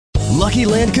Lucky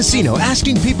Land Casino,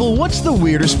 asking people, what's the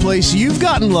weirdest place you've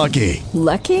gotten lucky?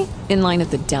 Lucky? In line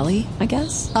at the deli, I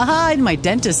guess? Aha, in my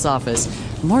dentist's office.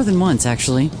 More than once,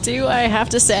 actually. Do I have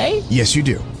to say? Yes, you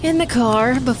do. In the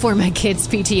car before my kids'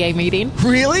 PTA meeting.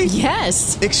 Really?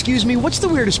 Yes. Excuse me, what's the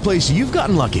weirdest place you've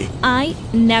gotten lucky? I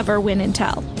never win and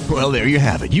tell. Well, there you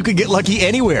have it. You can get lucky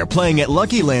anywhere, playing at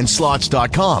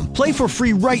LuckyLandSlots.com. Play for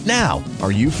free right now.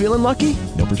 Are you feeling lucky?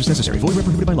 No purchase necessary. Void where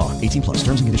prohibited by law. 18 plus.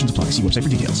 Terms and conditions apply. See website for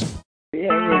details.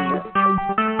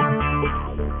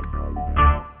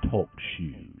 Talk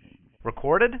shoes.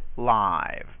 Recorded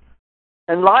live.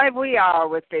 And live we are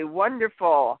with a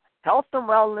wonderful health and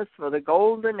wellness for the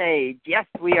golden age. Yes,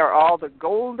 we are all the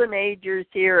golden agers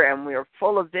here, and we are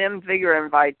full of vim, vigor, and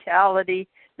vitality.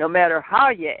 No matter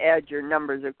how you add your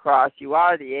numbers across, you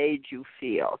are the age you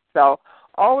feel. So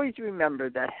always remember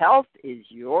that health is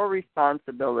your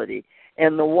responsibility.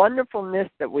 And the wonderfulness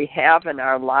that we have in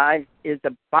our lives is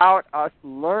about us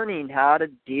learning how to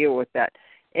deal with that.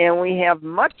 And we have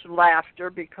much laughter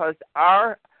because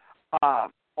our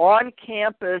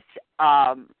on-campus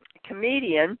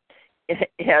comedian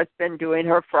has been doing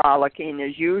her frolicking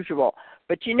as usual.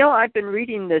 But, you know, I've been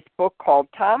reading this book called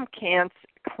Tom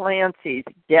Clancy's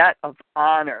Debt of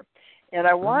Honor. And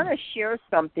I want to share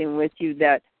something with you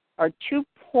that are 2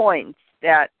 points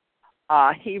that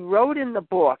he wrote in the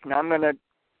book. Now, I'm going to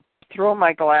throw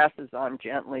my glasses on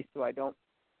gently so I don't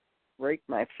break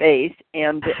my face.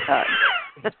 And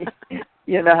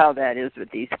you know how that is with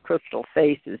these crystal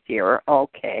faces here.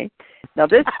 Okay. Now,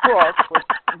 this book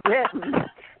was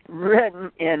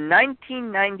written in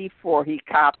 1994. He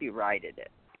copyrighted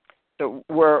it. So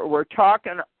we're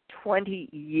talking 20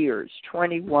 years,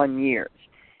 21 years.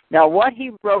 Now, what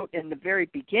he wrote in the very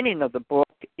beginning of the book,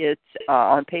 it's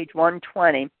on page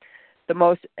 120.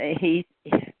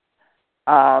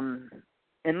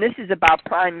 And this is about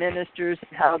prime ministers,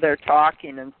 how they're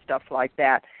talking and stuff like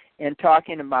that, and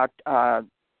talking about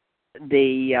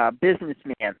the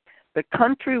businessman. The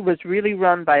country was really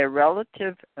run by a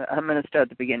relative. I'm going to start at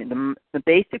the beginning. The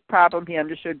basic problem he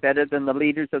understood better than the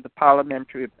leaders of the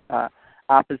parliamentary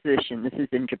opposition. This is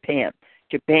in Japan.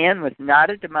 Japan was not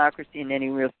a democracy in any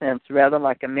real sense. Rather,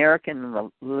 like America in the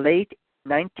late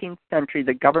 19th century,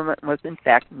 the government was, in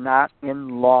fact, not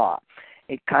in law,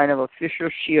 a kind of official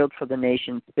shield for the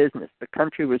nation's business. The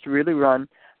country was really run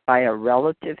by a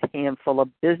relative handful of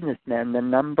businessmen. The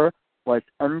number was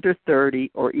under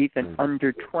 30 or even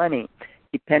under 20,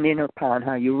 depending upon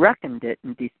how you reckoned it,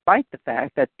 and despite the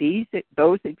fact that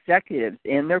those executives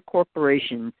and their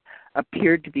corporations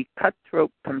appeared to be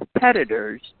cutthroat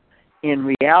competitors,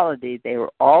 in reality they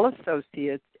were all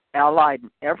associates, allied in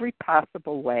every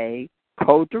possible way,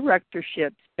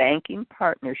 co-directorships, banking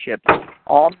partnerships,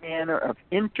 all manner of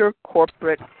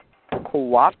inter-corporate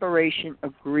cooperation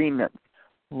agreements.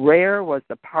 Rare was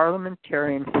the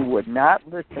parliamentarian who would not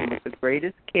listen with the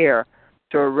greatest care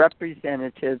to a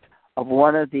representative of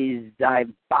one of these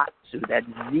zaibatsu, that's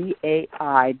Z-A-I-B-A-T-S-U.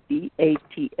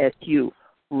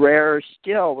 Rarer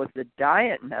still was the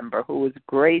Diet member who was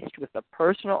graced with a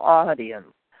personal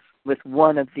audience with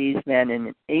one of these men.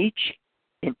 And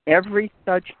in every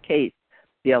such case,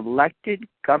 the elected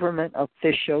government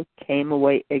official came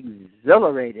away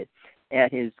exhilarated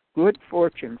at his good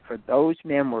fortune, for those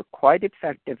men were quite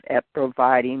effective at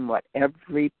providing what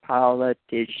every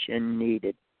politician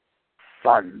needed: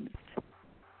 funds.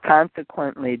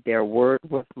 Consequently, their word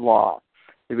was law.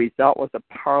 The result was a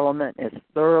parliament as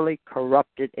thoroughly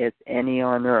corrupted as any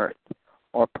on earth,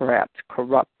 or perhaps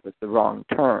corrupt was the wrong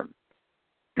term.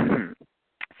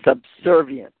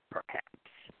 Subservient, perhaps.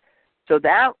 So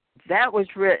that was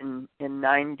written in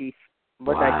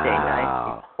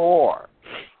 94.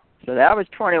 So that was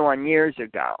 21 years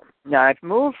ago. Now, I've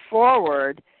moved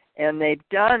forward, and they've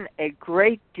done a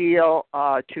great deal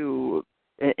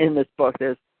in this book.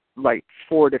 There's like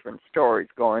 4 different stories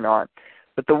going on.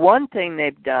 But the one thing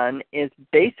they've done is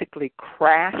basically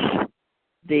crash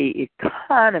the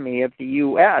economy of the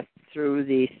U.S. through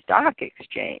the stock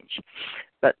exchange.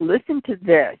 But listen to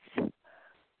this.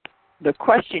 The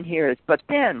question here is, but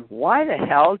then why the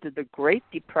hell did the Great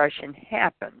Depression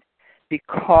happen?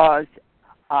 Because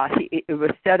it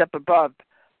was set up above.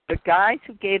 The guys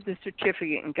who gave the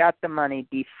certificate and got the money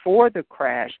before the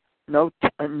crash,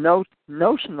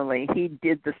 notionally, he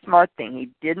did the smart thing. He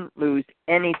didn't lose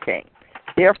anything.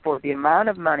 Therefore, the amount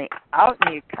of money out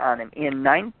in the economy in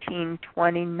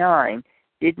 1929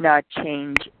 did not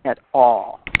change at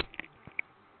all.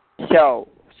 So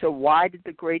why did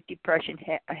the Great Depression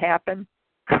happen?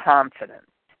 Confidence.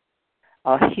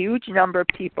 A huge number of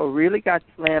people really got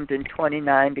slammed in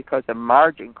 29 because of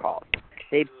margin calls.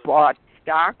 They bought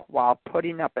stock while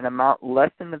putting up an amount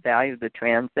less than the value of the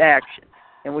transaction.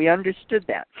 And we understood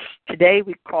that. Today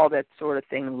we call that sort of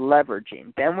thing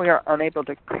leveraging. Then we are unable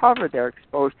to cover their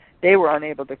exposure. They were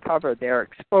unable to cover their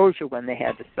exposure when they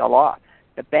had to sell off.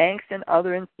 The banks and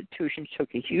other institutions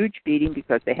took a huge beating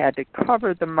because they had to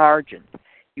cover the margins.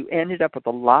 You ended up with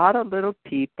a lot of little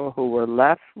people who were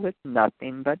left with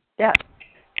nothing but debt.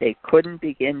 They couldn't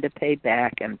begin to pay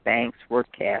back, and banks were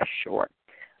cash short.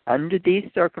 Under these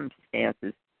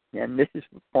circumstances, and this is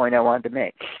the point I wanted to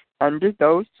make, under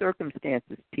those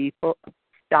circumstances, people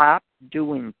stop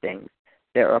doing things.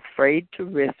 They're afraid to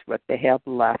risk what they have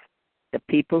left. The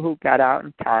people who got out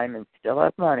in time and still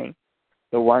have money,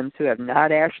 the ones who have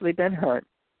not actually been hurt,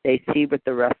 they see what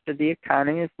the rest of the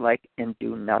economy is like and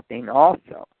do nothing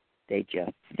also. They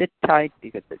just sit tight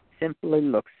because it simply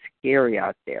looks scary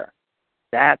out there.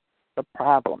 That's the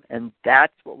problem, and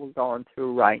that's what we're going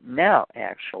through right now,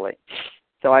 actually.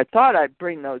 So I thought I'd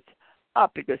bring those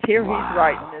up because here he's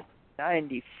writing this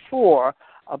 94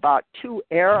 about two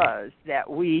eras that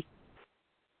we,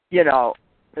 the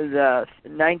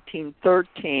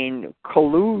 1913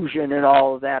 collusion and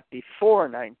all of that before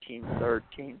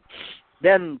 1913.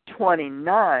 Then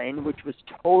 29, which was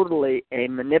totally a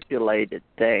manipulated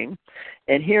thing.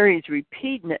 And here he's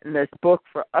repeating it in this book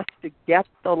for us to get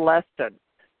the lesson,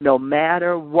 no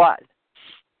matter what.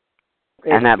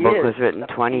 And that book was written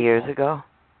 20 years ago?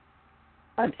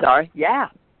 I'm sorry, yeah,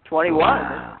 21.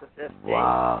 Wow. This is the 15th.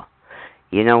 Wow.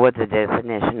 You know what the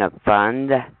definition of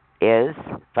fund is?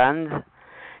 Funds?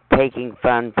 Taking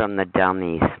fun from the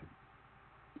dummies.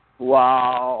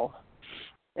 Wow.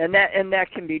 And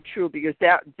that can be true because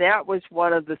that was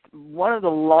one of the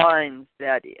lines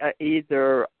that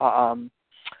either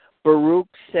Baruch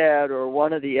said or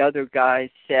one of the other guys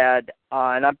said,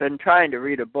 and I've been trying to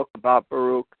read a book about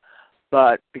Baruch,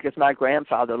 but because my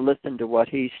grandfather listened to what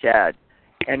he said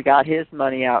and got his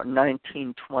money out in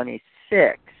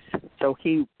 1926, so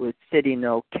he was sitting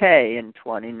okay in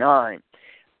 29.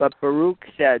 But Baruch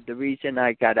said the reason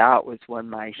I got out was when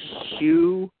my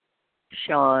shoe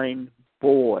shine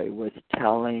boy was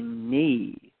telling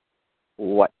me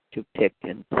what to pick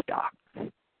in stocks.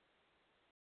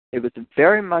 It was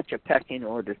very much a pecking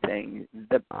order thing.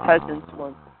 The peasants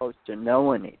weren't supposed to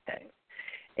know anything.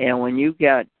 And when you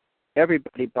get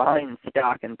everybody buying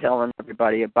stock and telling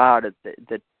everybody about it,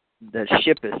 the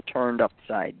ship is turned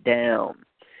upside down.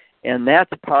 And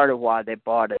that's part of why they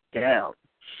bought it down.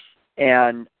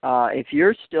 And if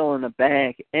you're still in a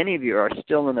bank, any of you are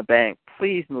still in a bank,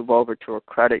 please move over to a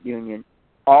credit union.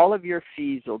 All of your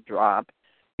fees will drop.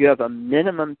 You have a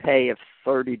minimum pay of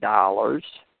 $30.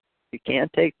 You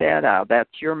can't take that out. That's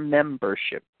your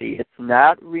membership fee. It's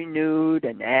not renewed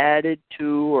and added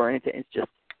to or anything. It's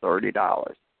just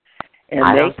 $30. And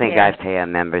I don't think I pay a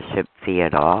membership fee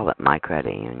at all at my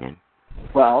credit union.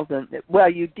 Well,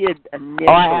 you did initially.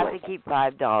 Oh, I have to keep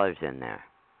 $5 in there.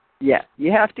 Yeah,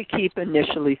 you have to keep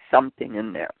initially something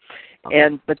in there.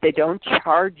 Okay. But they don't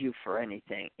charge you for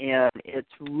anything. And it's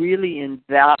really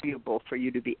invaluable for you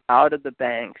to be out of the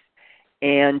banks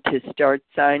and to start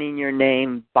signing your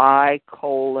name by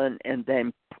colon and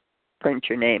then print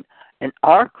your name. And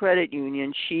our credit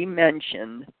union, she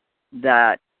mentioned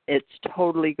that it's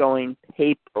totally going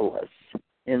paperless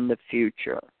in the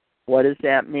future. What does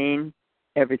that mean?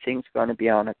 Everything's going to be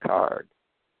on a card.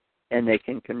 And they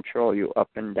can control you up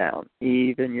and down,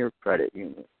 even your credit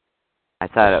union. I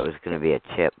thought it was going to be a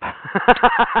chip.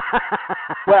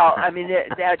 Well, I mean,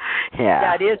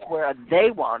 that is where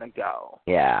they want to go.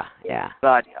 Yeah.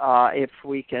 But if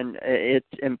we can, it's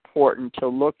important to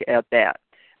look at that.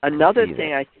 Another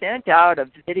thing, I sent out a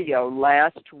video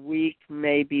last week,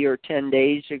 maybe, or 10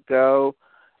 days ago,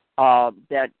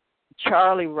 that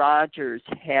Charlie Rogers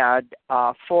had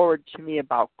forwarded to me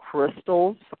about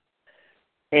crystals.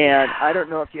 And I don't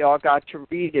know if you all got to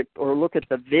read it or look at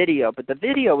the video, but the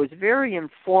video was very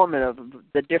informative of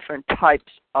the different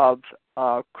types of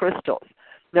crystals.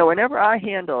 Now, whenever I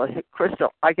handle a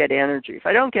crystal, I get energy. If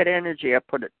I don't get energy, I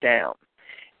put it down.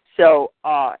 So,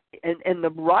 and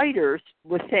the writer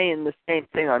was saying the same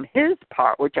thing on his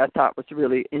part, which I thought was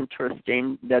really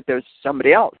interesting, that there's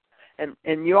somebody else. And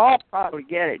you all probably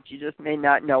get it. You just may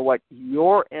not know what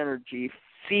your energy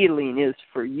feeling is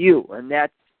for you, and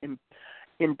that's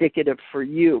indicative for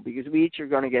you, because we each are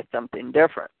going to get something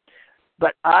different.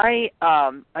 But I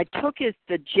took his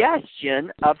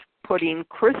suggestion of putting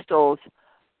crystals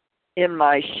in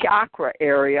my chakra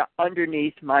area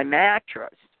underneath my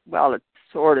mattress. Well, it's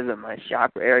sort of in my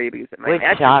chakra area because my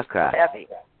mattress chakra? is heavy.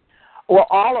 Well,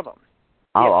 all of them.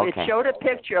 Oh, okay. It showed a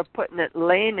picture of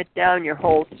laying it down your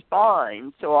whole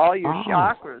spine, so all your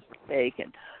chakras were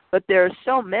taken. but there's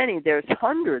so many. There's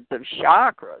hundreds of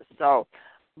chakras. So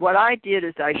what I did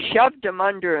is I shoved them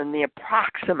under in the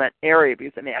approximate area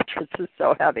because the mattress is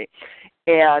so heavy,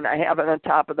 and I have it on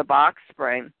top of the box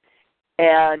spring.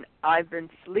 And I've been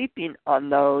sleeping on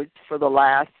those for the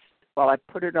last, well, I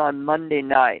put it on Monday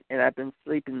night, and I've been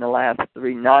sleeping the last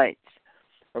 3 nights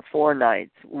or 4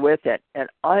 nights with it. And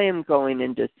I am going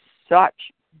into such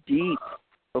deep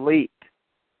sleep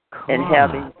and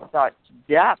having such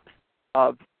depth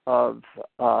of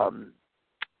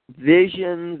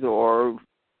visions or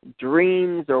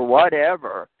dreams or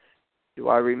whatever. Do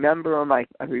I remember them? I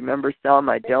remember some,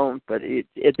 I don't, but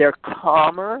they're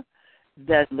calmer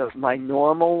than my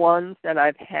normal ones that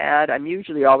I've had. I'm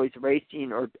usually always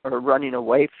racing or running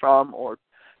away from or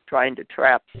trying to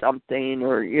trap something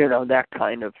or, that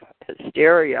kind of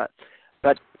hysteria.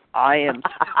 But I am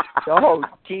so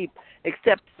deep,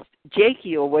 except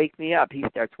Jakey will wake me up. He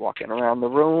starts walking around the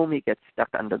room. He gets stuck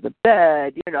under the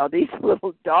bed, these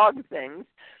little dog things.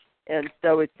 And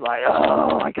so it's like,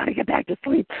 I got to get back to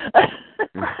sleep.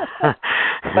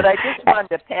 But I just wanted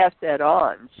to pass that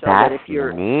on. So That's that if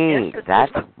you're neat.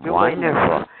 That's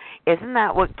wonderful. Isn't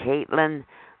that what Caitlin,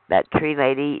 that tree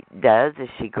lady, does? Is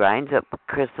she grinds up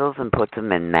crystals and puts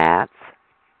them in mats?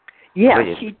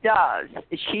 Yeah, she does.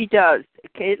 She does.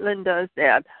 Caitlin does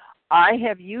that. I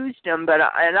have used them,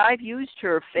 and I've used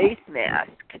her face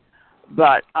mask,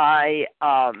 but I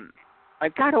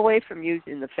got away from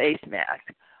using the face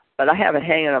mask. But I have it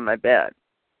hanging on my bed.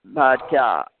 But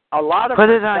a lot of put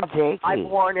it on Jakey. I've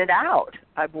worn it out.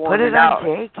 Put it on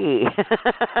Jakey.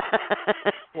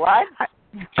 What?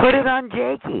 Put it on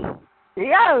Jakey.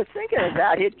 Yeah, I was thinking of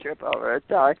that. He'd trip over it.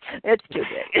 Sorry, it's too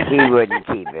big. He wouldn't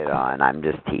keep it on. I'm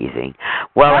just teasing.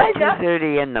 Well, at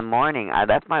 2:30 in the morning, I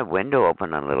left my window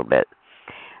open a little bit.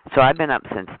 So I've been up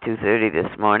since 2:30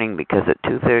 this morning because at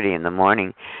 2:30 in the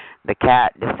morning, the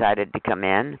cat decided to come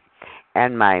in.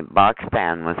 And my box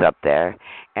fan was up there,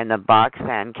 and the box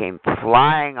fan came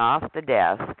flying off the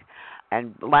desk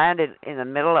and landed in the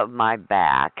middle of my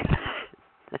back.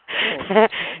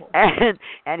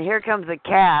 and here comes the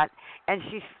cat, and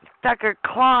she stuck her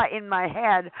claw in my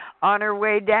head on her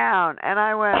way down. And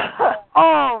I went,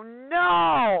 oh,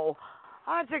 no.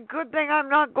 That's a good thing I'm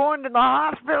not going to the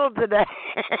hospital today.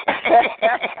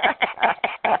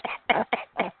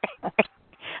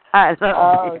 I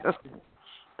love you.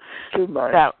 Too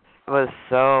much. That was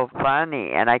so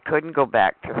funny, and I couldn't go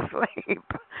back to sleep.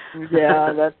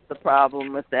 Yeah, that's the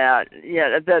problem with that.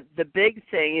 Yeah, the big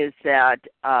thing is that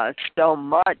so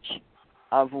much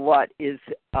of what is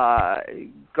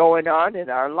going on in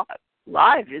our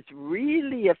life is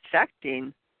really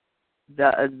affecting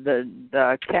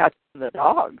the cats and the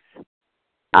dogs.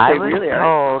 I was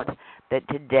told that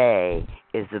today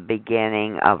is the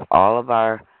beginning of all of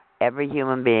every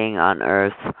human being on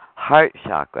Earth's heart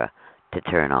chakra to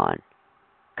turn on,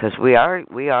 because we are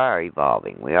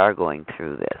evolving. We are going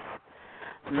through this.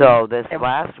 So this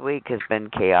last week has been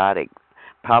chaotic,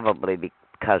 probably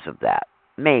because of that.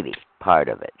 Maybe part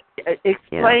of it.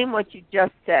 Explain what you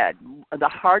just said. The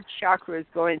heart chakra is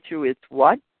going through its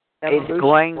what? It's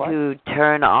going to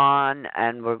turn on,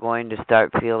 and we're going to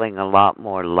start feeling a lot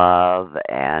more love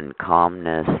and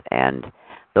calmness, and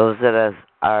those that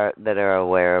are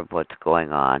aware of what's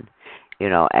going on.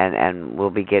 And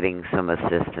we'll be getting some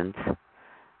assistance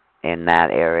in that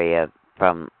area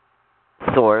from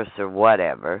source or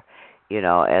whatever,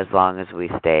 as long as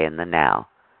we stay in the now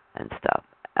and stuff.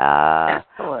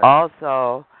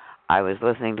 Also, I was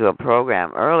listening to a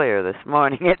program earlier this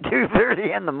morning at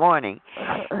 2:30 in the morning,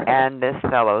 and this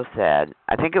fellow said,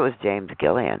 I think it was James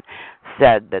Gillian,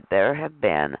 said that there have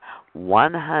been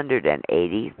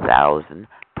 180,000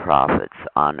 prophets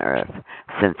on Earth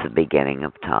since the beginning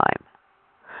of time.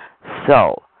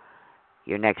 So,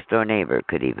 your next door neighbor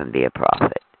could even be a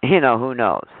prophet. Who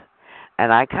knows?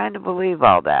 And I kind of believe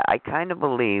all that. I kind of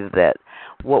believe that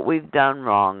what we've done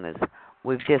wrong is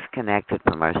we've disconnected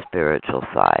from our spiritual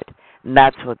side. And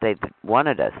that's what they've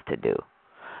wanted us to do,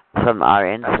 from our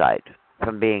insight,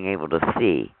 from being able to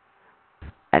see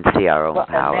and see our own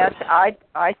powers. And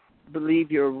I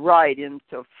believe you're right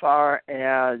insofar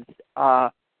as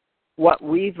what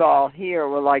we've all here,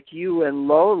 well, like you and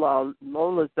Lola's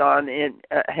on, and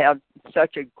have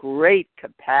such a great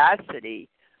capacity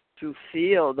to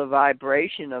feel the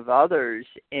vibration of others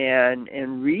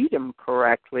and read them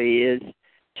correctly is,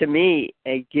 to me,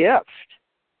 a gift,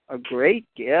 a great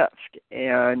gift.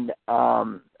 And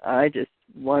I just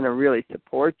want to really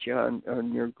support you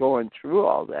on your going through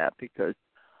all that, because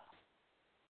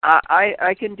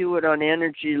I can do it on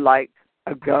energy like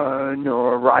a gun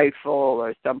or a rifle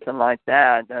or something like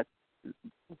that. That's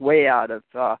way out of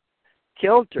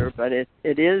kilter, but it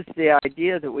is the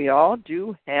idea that we all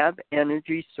do have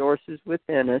energy sources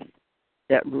within us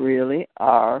that really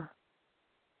are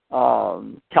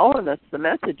telling us the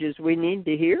messages we need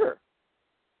to hear.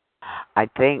 I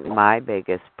think my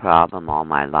biggest problem all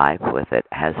my life with it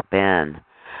has been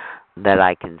that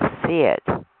I can see it,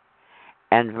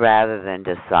 and rather than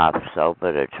just soft soap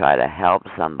it or try to help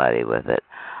somebody with it,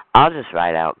 I'll just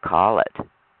right out call it.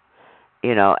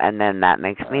 You know, and then that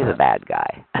makes me the bad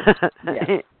guy.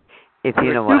 Yeah. If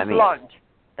you know what I mean.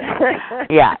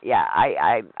 yeah,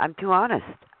 I'm too honest.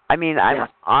 I mean, I'm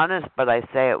honest, but I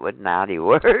say it with naughty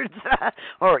words,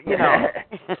 or you know,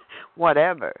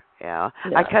 whatever. You know,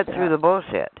 I cut through the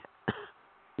bullshit.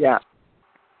 Yeah,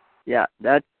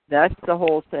 that's the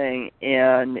whole thing,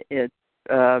 and it's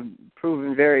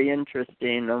proven very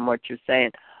interesting on what you're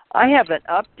saying. I have an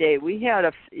update. We had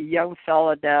a young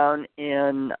fella down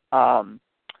in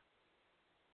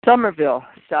Somerville,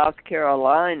 South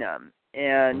Carolina,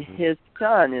 and his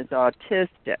son is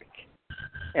autistic.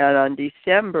 And on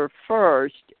December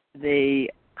 1st, the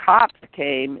cops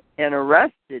came and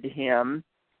arrested him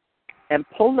and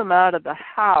pulled him out of the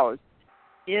house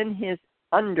in his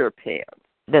underpants.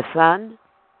 The son?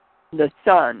 The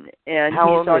son. And how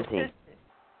he's old autistic. is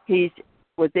he? He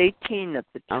was 18 at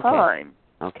the time.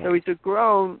 Okay. So he's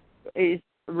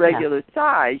regular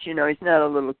size. You know, he's not a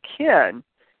little kid,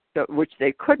 which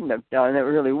they couldn't have done. It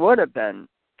really would have been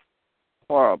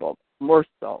horrible, more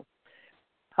so.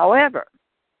 However,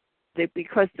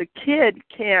 because the kid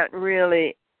can't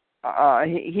really,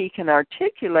 he can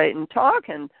articulate and talk,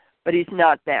 but he's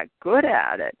not that good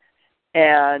at it.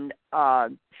 And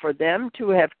for them to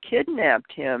have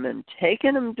kidnapped him and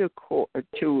taken him to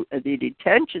the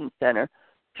detention center,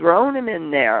 thrown him in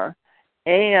there,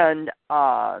 and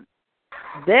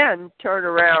then turn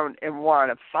around and want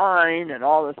a fine and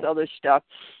all this other stuff.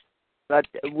 But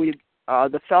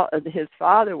his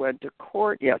father went to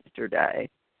court yesterday,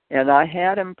 and I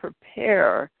had him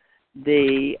prepare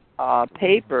the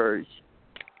papers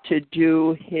to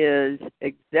do his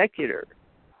executor,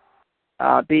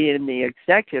 being the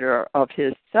executor of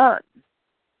his son.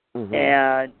 Mm-hmm.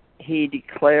 And he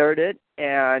declared it,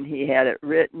 and he had it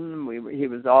written. He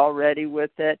was all ready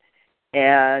with it.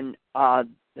 And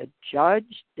the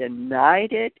judge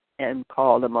denied it and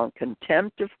called him on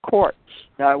contempt of court.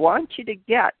 Now, I want you to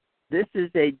get, this is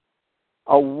a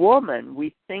woman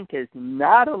we think is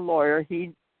not a lawyer.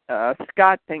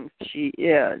 Scott thinks she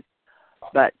is.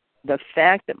 But the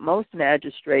fact that most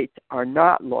magistrates are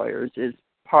not lawyers is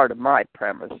part of my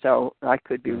premise, so I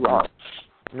could be wrong.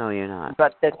 No, you're not.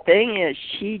 But the thing is,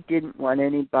 she didn't want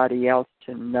anybody else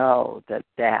to know that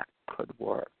could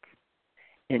work.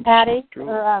 And Patty,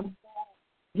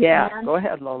 yeah, man, go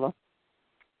ahead, Lola.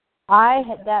 I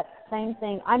had that same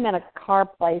thing. I'm in a car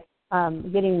place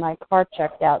getting my car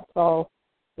checked out, so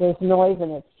there's noise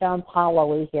and it sounds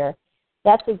hollowy here.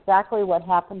 That's exactly what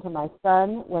happened to my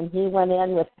son when he went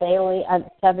in with Bailey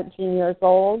at 17 years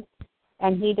old,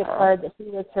 and he declared that he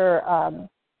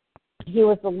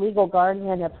was the legal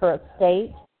guardian of her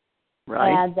estate,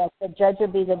 right, and that the judge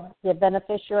would be the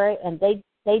beneficiary, and they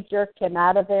jerked him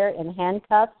out of there in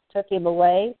handcuffs, took him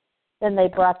away. Then they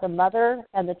brought the mother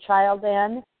and the child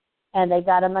in, and they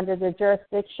got him under their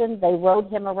jurisdiction. They rode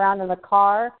him around in a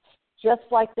car, just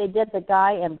like they did the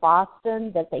guy in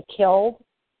Boston that they killed,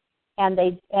 and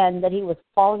that he was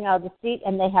falling out of the seat,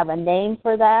 and they have a name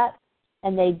for that,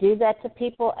 and they do that to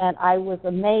people, and I was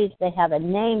amazed they have a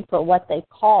name for what they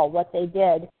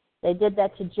did. They did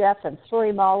that to Jeff and threw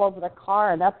him all over the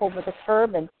car and up over the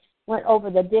curb and went over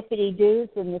the dippity-doos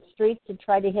in the streets and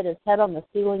tried to hit his head on the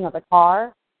ceiling of the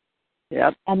car.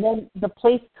 Yep. And then the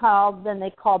police called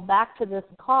back to this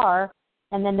car,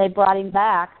 and then they brought him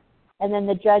back. And then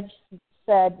the judge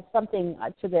said something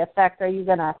to the effect, are you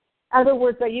going to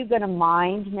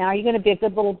mind? Now, are you going to be a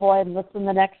good little boy and listen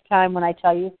the next time when I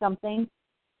tell you something?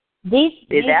 These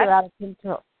are out of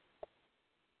control.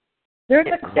 There's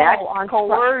a call on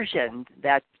coercion.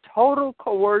 That's total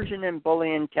coercion and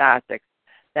bullying tactics.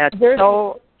 That's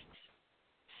so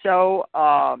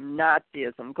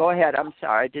Nazism. Go ahead. I'm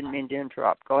sorry. I didn't mean to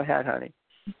interrupt. Go ahead, honey.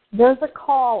 There's a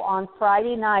call on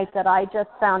Friday night that I just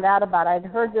found out about. I'd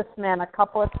heard this man a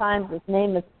couple of times. His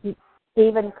name is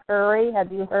Stephen Curry.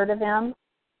 Have you heard of him?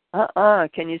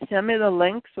 Can you send me the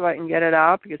link so I can get it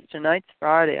out? Because tonight's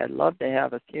Friday. I'd love to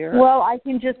have us here. Well, I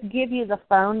can just give you the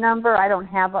phone number. I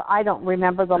don't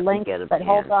remember the link, but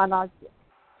hold on.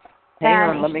 Hang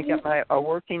on. Let me get a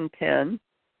working pen.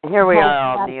 Here we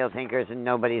are, all Neo thinkers, and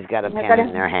nobody's got a pen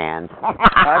in their hand.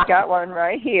 I've got one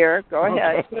right here. Go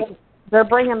ahead. They're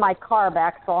bringing my car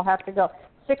back, so I'll have to go.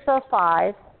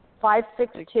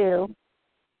 605-562.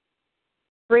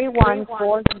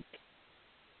 3140.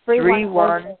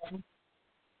 31.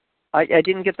 I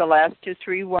didn't get the last two.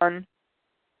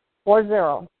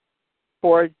 3140.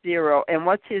 40. And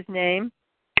what's his name?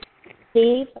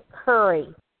 Steve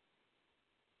Curry.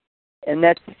 And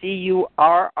that's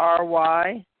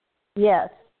Curry? Yes.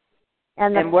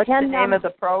 And what's the name of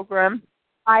the program?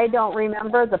 I don't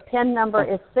remember. The PIN number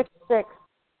is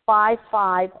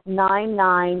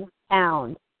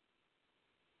 665599#.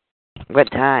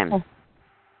 What time?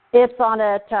 It's on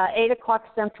at 8 o'clock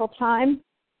Central Time.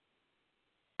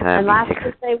 And last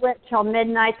week they went till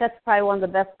midnight. That's probably one of the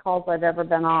best calls I've ever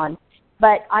been on.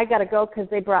 But I got to go because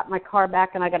they brought my car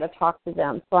back and I got to talk to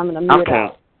them. So I'm going to mute out.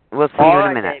 Okay. We'll see you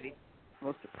in a minute. Baby.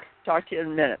 We'll talk to you in a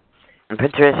minute.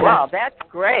 Patricia? Wow, that's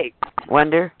great.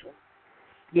 Wonder?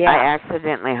 Yeah. I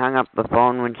accidentally hung up the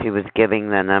phone when she was giving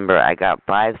the number. I got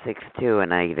 562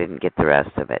 and I didn't get the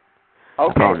rest of it.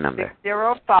 Okay. Phone number.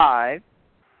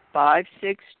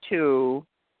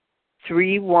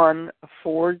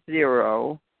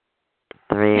 605-562-3140.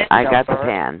 I got the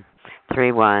pen.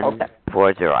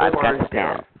 3140. I've got the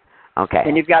pen. Okay.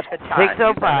 And you've got the time.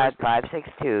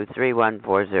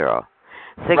 605-562-3140.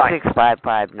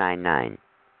 665599.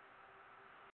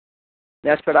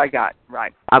 That's what I got.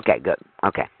 Right. Okay, good.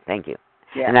 Okay, thank you.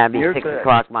 Yeah, and that'd be you're 6 good.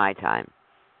 o'clock my time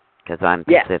because I'm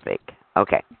Pacific.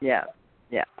 Okay. Yeah.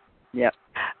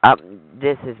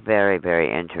 This is very,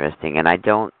 very interesting, and I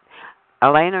don't...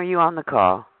 Elaine, are you on the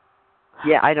call?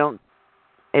 Yeah. I don't...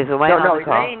 Is Elaine on the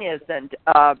call? No, Elaine isn't.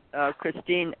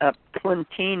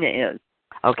 Clintina is.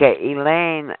 Okay,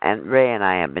 Elaine and Ray and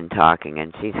I have been talking,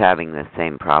 and she's having the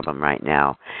same problem right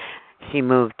now. She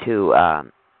moved to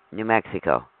New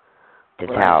Mexico, to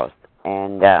Taos,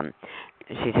 and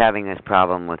she's having this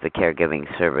problem with the caregiving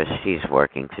service she's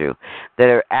working through.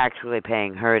 They're actually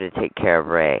paying her to take care of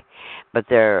Ray, but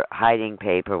they're hiding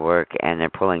paperwork, and they're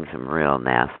pulling some real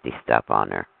nasty stuff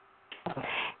on her.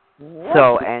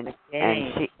 So,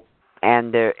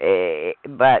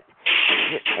 but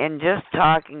in just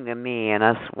talking to me and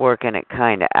us working it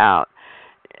kind of out,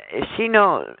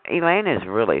 Elaine is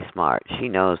really smart. She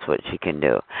knows what she can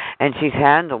do. And she's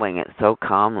handling it so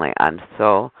calmly. I'm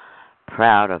so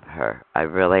proud of her. I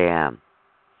really am.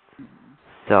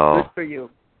 So good for you.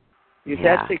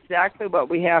 That's exactly what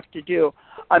we have to do.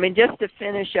 I mean, just to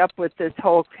finish up with this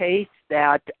whole case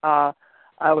that I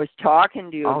was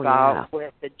talking to you about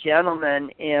with the gentleman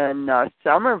in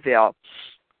Somerville,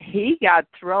 he got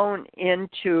thrown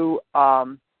into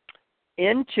the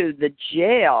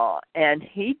jail, and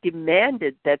he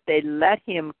demanded that they let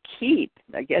him keep,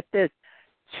 now get this,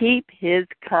 keep his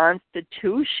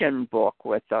Constitution book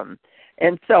with him.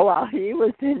 And so while he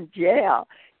was in jail,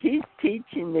 he's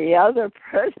teaching the other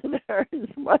prisoners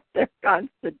what their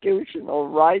constitutional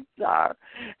rights are.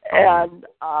 And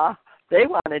they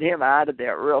wanted him out of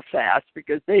there real fast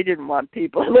because they didn't want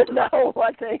people to know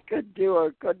what they could do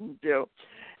or couldn't do.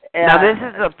 And now, this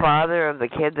is the father of the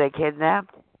kid they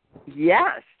kidnapped?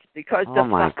 Yes, because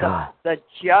the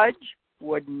judge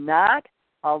would not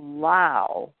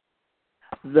allow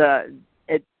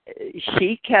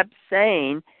she kept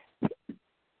saying,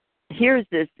 here's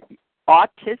this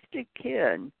autistic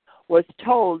kid was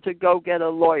told to go get a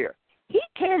lawyer. He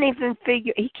can't even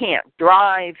he can't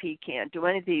drive, he can't do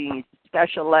anything, he's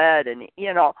special ed, and,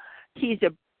 he's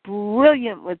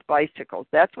brilliant with bicycles.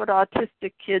 That's what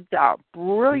autistic kids are,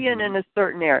 brilliant in a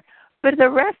certain area. But the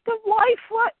rest of life,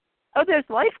 what? Oh, there's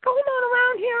life going on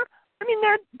around here? I mean,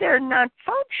 they're not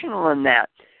functional in that.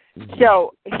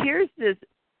 So here's this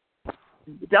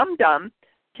dum-dum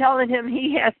telling him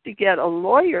he has to get a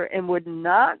lawyer and would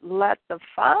not let the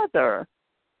father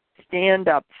stand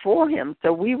up for him.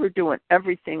 So we were doing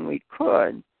everything we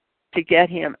could to get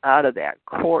him out of that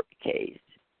court case.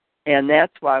 And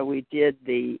that's why we did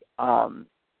the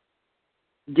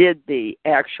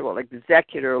actual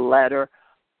executor letter,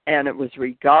 and it was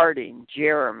regarding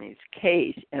Jeremy's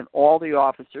case and all the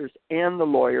officers and the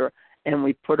lawyer, and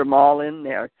we put them all in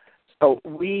there. So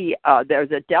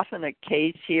there's a definite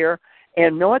case here.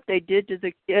 And know what they did to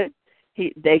the kid?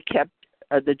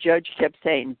 The judge kept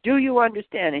saying, "Do you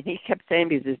understand?" And he kept saying,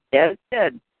 because his dad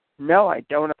said, "No, I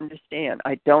don't understand.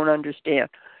 I don't understand."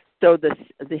 So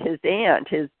his aunt,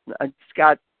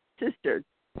 Scott's sister,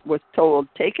 was told,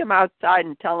 take him outside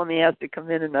and tell him he has to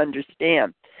come in and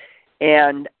understand.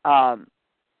 And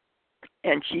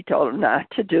she told him not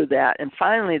to do that. And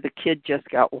finally, the kid just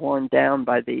got worn down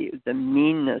by the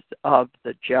meanness of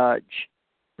the judge.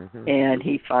 Mm-hmm. And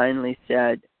he finally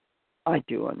said, "I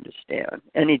do understand."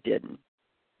 And he didn't.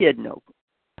 He had no.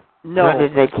 So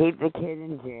did they keep the kid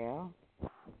in jail?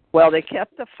 Well, they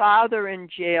kept the father in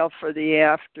jail for the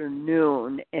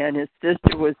afternoon, and his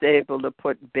sister was able to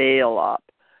put bail up.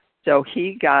 So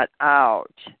he got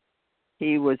out.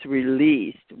 He was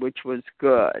released, which was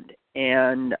good.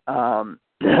 And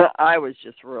I was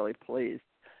just really pleased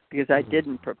because I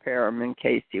didn't prepare him in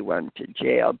case he went to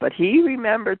jail. But he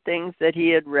remembered things that he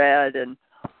had read and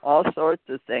all sorts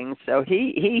of things. So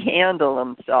he handled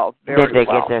himself very well. Did they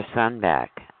get their son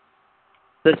back?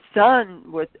 The son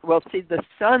was, the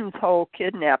son's whole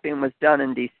kidnapping was done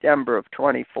in December of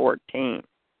 2014.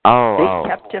 They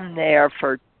kept him there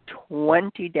for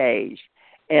 20 days.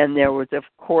 And there was, of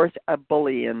course, a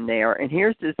bully in there. And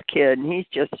here's this kid, and he's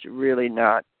just really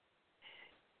not.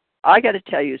 I got to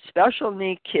tell you, special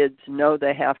need kids know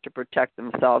they have to protect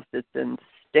themselves. It's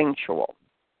instinctual.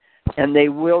 And they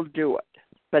will do it.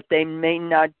 But they may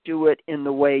not do it in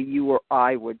the way you or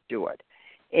I would do it.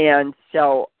 And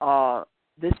so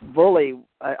this bully,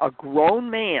 a grown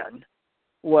man,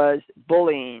 was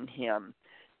bullying him.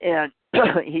 And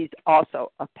he's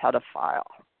also a pedophile.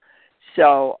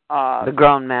 So the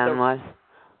grown man was?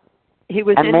 He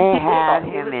was and in they jail. had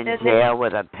him in jail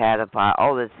with a pedophile.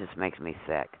 Oh, this just makes me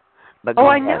sick. But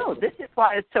I know. This is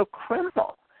why it's so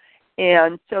criminal.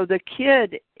 And so the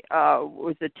kid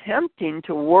was attempting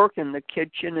to work in the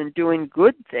kitchen and doing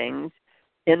good things,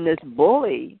 and this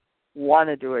bully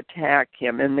wanted to attack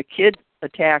him, and the kid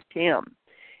attacked him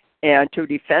and to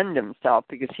defend himself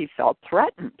because he felt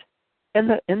threatened. In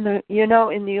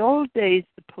the old days,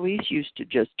 the police used to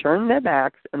just turn their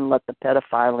backs and let the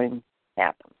pedophiling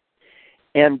happen.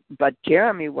 But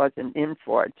Jeremy wasn't in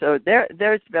for it. So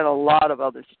there's been a lot of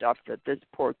other stuff that this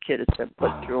poor kid has been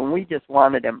put through, and we just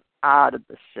wanted him out of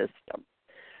the system.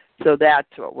 So that's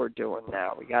what we're doing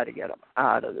now. We got to get him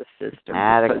out of the system.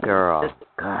 Atta girl.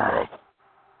 God.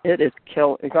 It is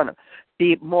it's going to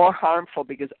be more harmful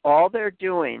because all they're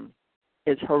doing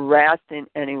is harassing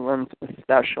anyone with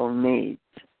special needs.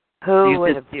 Who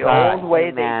would have thought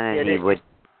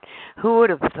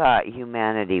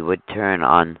humanity would turn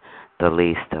on the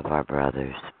least of our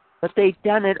brothers? But they've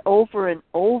done it over and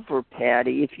over,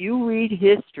 Patty. If you read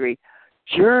history,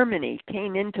 Germany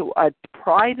came into a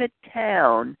private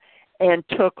town and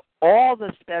took all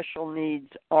the special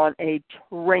needs on a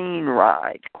train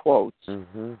ride, quotes.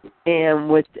 Mm-hmm.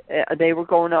 And they were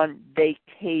going on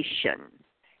vacation.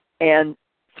 And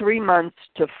 3 months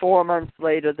to 4 months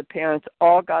later, the parents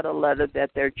all got a letter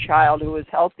that their child, who was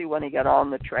healthy when he got on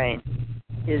the train,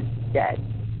 is dead.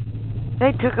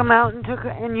 They took him out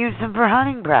and used him for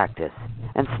hunting practice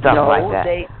and stuff like that.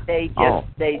 No,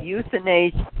 they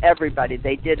euthanized everybody.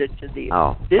 They did it to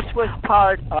the. This was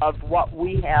part of what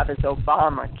we have as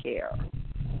Obamacare.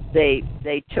 They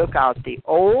took out the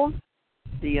old,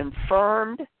 the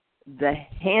infirmed, the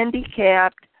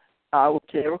handicapped, which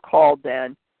they were called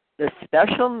then, the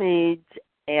special needs,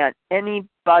 and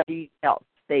anybody else.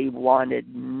 They wanted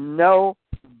no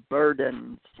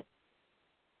burdens.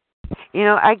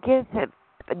 I guess that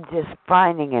just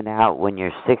finding it out when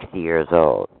you're 60 years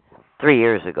old, 3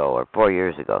 years ago or 4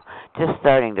 years ago, just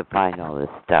starting to find all this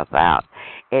stuff out,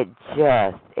 it's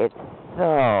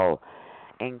so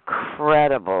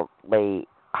incredibly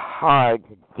hard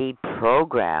to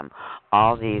deprogram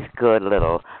all these good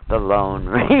little, the Lone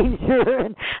Ranger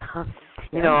and,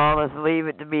 all this Leave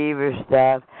It to Beaver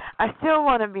stuff. I still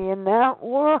want to be in that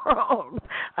world.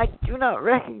 I do not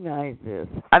recognize this.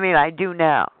 I mean, I do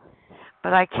now.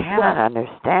 But I cannot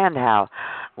understand how,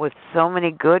 with so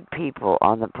many good people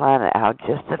on the planet, how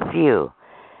just a few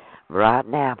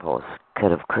rotten apples could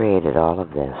have created all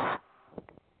of this.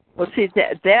 Well, see,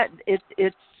 that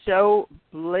it's so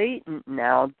blatant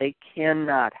now, they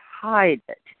cannot hide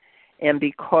it. And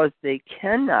because they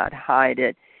cannot hide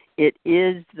it, it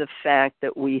is the fact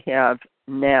that we have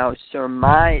now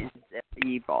surmised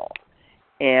evil.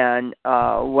 And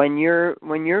when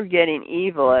you're getting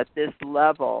evil at this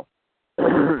level,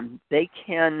 they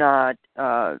cannot,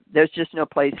 there's just no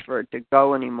place for it to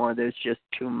go anymore. There's just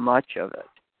too much of it.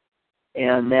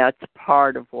 And that's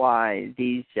part of why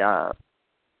these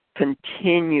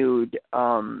continued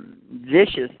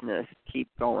viciousness keep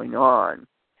going on.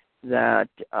 That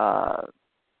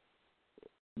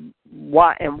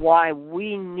why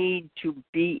we need to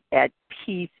be at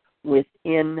peace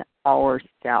within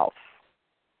ourselves.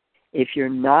 If you're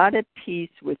not at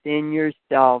peace within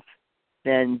yourself,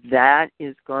 then that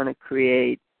is going to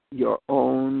create your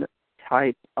own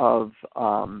type of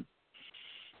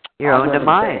your own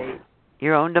demise.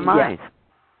 Your own demise.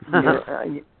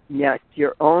 Yes,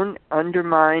 your own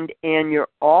undermined, and you're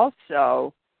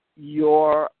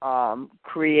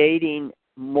creating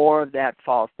more of that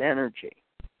false energy.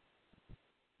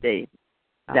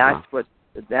 That's what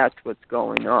That's what's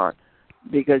going on.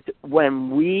 Because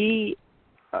when we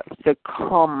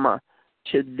succumb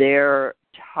to their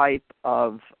type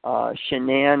of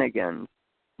shenanigans,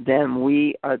 then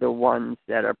we are the ones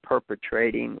that are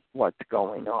perpetrating what's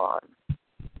going on.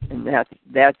 And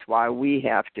that's why we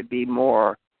have to be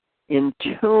more in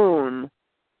tune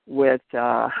with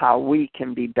how we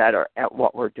can be better at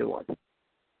what we're doing.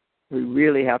 We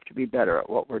really have to be better at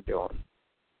what we're doing.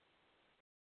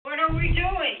 What are we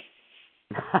doing?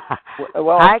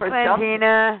 Well, hi,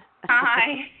 Clantina.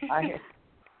 Hi.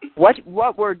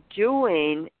 What we're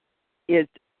doing is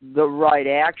the right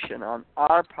action on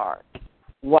our part.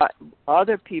 What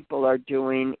other people are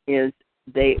doing is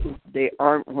they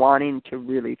aren't wanting to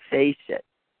really face it.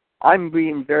 I'm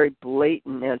being very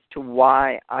blatant as to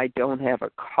why I don't have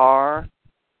a car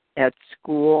at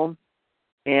school,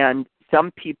 and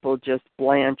some people just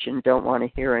blanch and don't want to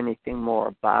hear anything more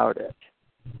about it.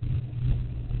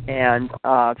 And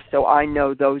so I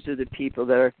know those are the people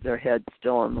that are their heads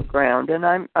still on the ground, and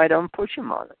I don't push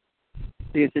them on it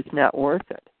because it's not worth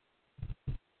it.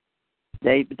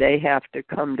 They have to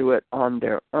come to it on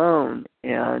their own,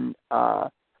 and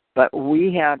but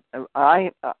we have.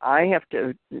 I have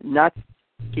to not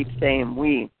keep saying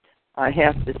we. I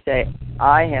have to say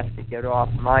I have to get off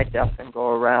my duff and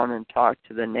go around and talk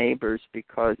to the neighbors,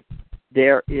 because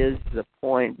there is the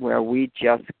point where we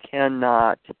just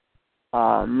cannot.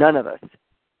 None of us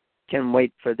can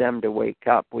wait for them to wake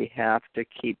up. We have to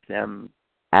keep them.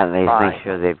 At least make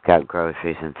sure they've got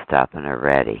groceries and stuff and are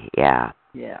ready. Yeah.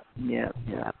 Yeah.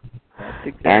 That's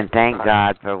exactly and thank right.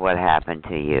 God for what happened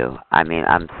to you. I mean,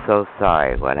 I'm so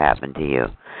sorry what happened to you.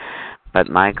 But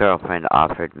my girlfriend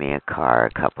offered me a car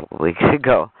a couple of weeks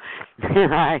ago.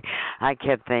 And I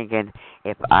kept thinking,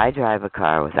 if I drive a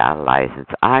car without a license,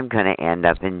 I'm going to end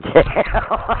up in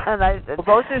jail. And I said,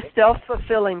 well, those are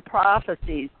self-fulfilling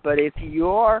prophecies. But if you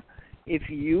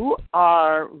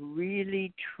are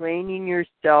really training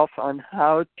yourself on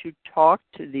how to talk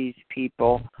to these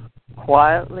people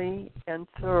quietly and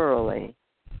thoroughly,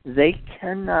 they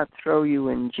cannot throw you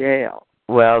in jail.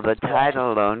 Well, the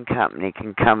title loan company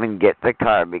can come and get the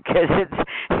car because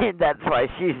that's why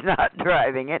she's not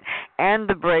driving it, and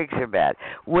the brakes are bad.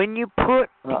 When you put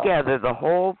together the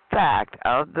whole fact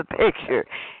of the picture,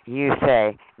 you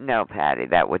say, no, Patty,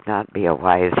 that would not be a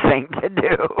wise thing to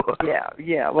do.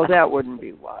 Yeah, well, that wouldn't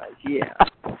be wise, yeah.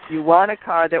 You want a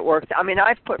car that works. I mean,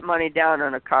 I've put money down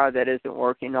on a car that isn't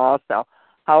working also.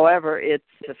 However, it's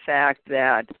the fact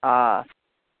that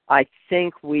I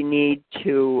think we need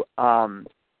to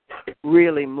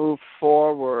really move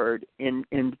forward in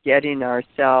getting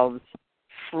ourselves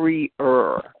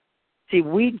freer. See,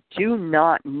 we do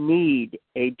not need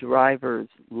a driver's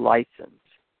license.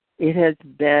 It has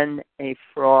been a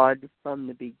fraud from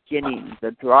the beginning.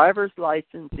 The driver's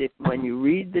license, when you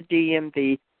read the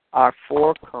DMV, are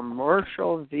for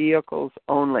commercial vehicles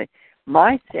only.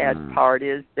 My sad part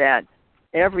is that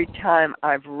every time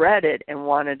I've read it and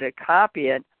wanted to copy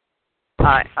it,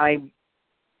 I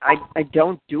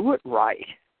don't do it right,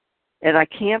 and I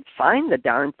can't find the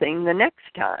darn thing the next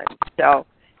time. So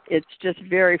it's just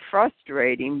very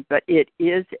frustrating, but it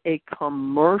is a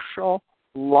commercial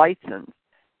license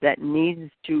that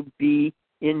needs to be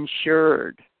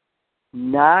insured,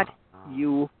 not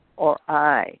you or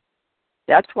I.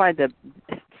 That's why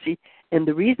and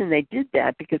the reason they did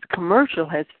that, because commercial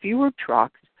has fewer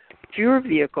trucks, fewer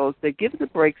vehicles. They give the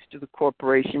brakes to the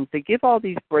corporations. They give all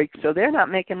these brakes, so they're not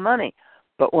making money.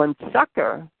 But when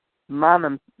sucker,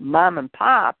 mom and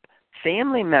pop,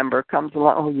 family member comes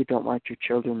along, oh, you don't want your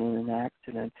children in an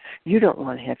accident. You don't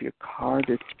want to have your car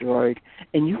destroyed.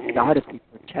 And you've got to be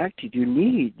protected. You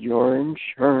need your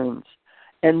insurance.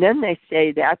 And then they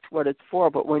say that's what it's for.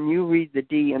 But when you read the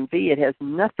DMV, it has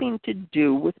nothing to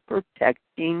do with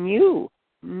protecting you.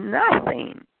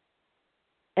 Nothing.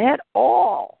 At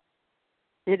all.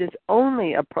 It is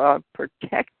only about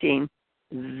protecting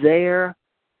the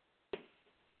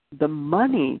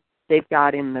money they've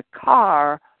got in the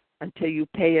car until you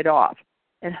pay it off.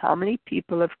 And how many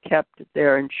people have kept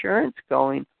their insurance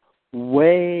going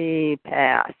way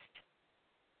past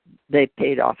they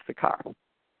paid off the car?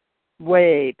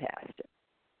 Way past it.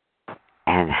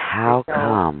 And how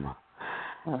come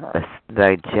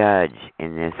the judge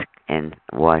in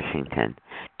Washington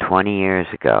 20 years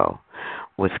ago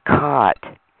was caught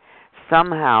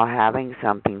somehow having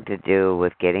something to do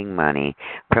with getting money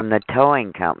from the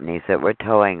towing companies that were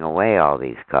towing away all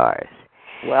these cars?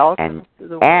 Welcome to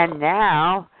the world. And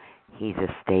now he's a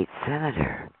state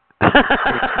senator.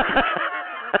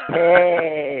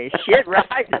 Hey, shit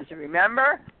rises,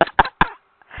 remember?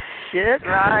 Shit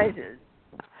rises.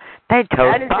 They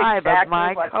towed 5 of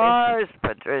my cars,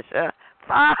 Patricia.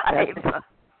 5.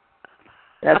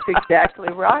 That's exactly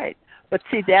right. But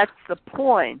see, that's the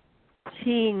point.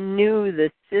 He knew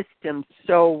the system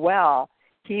so well,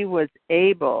 he was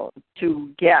able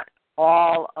to get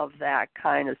all of that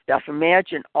kind of stuff.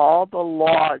 Imagine all the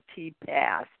laws he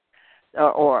passed,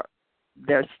 or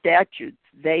their statutes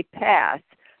they passed,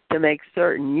 to make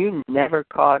certain you never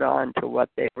caught on to what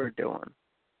they were doing.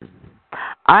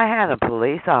 I had a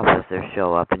police officer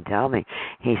show up and tell me,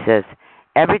 he says,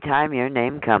 every time your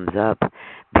name comes up,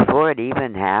 before it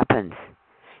even happens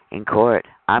in court,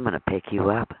 I'm going to pick you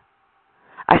up.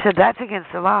 I said, that's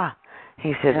against the law.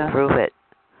 He said, prove it.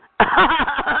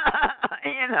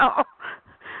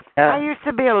 I used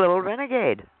to be a little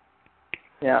renegade.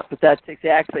 Yeah, but that's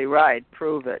exactly right.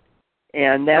 Prove it.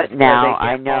 And that's but now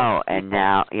I know, and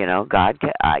now,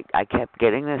 I kept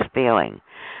getting this feeling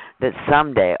that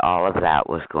someday all of that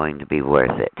was going to be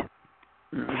worth it.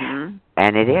 Mm-hmm.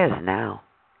 And it is now.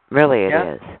 Really, it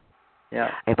is.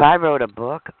 Yeah. If I wrote a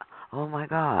book, oh, my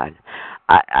God.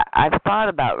 I've thought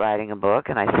about writing a book,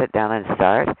 and I sit down and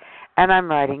start, and I'm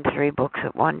writing 3 books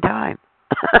at one time.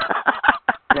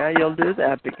 Yeah, you'll do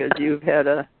that because you've had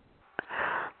a...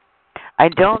 I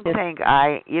don't think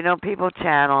people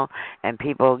channel and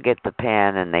people get the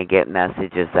pen and they get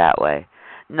messages that way.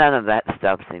 None of that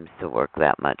stuff seems to work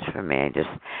that much for me. Just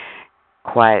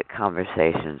quiet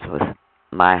conversations with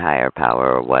my higher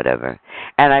power or whatever.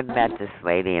 And I've met this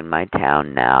lady in my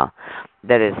town now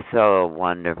that is so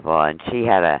wonderful, and she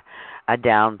had a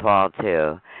downfall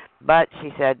too. But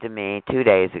she said to me 2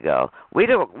 days ago, we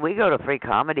go to free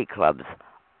comedy clubs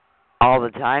all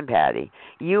the time, Patty.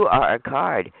 You are a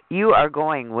card. You are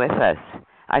going with us.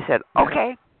 I said,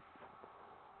 okay.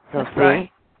 So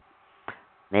see,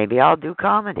 maybe I'll do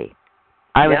comedy.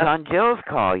 I was on Jill's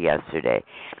call yesterday,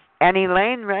 and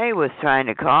Elaine Ray was trying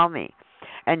to call me.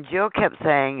 And Jill kept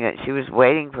saying that she was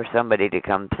waiting for somebody to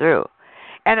come through.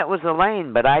 And it was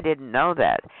Elaine, but I didn't know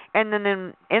that. And then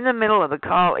in the middle of the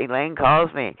call, Elaine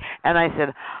calls me, and I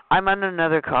said, I'm on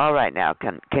another call right now.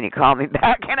 Can you call me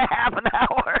back in a half an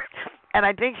hour? And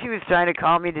I think she was trying to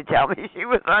call me to tell me she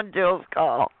was on Jill's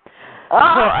call.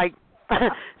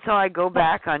 So I go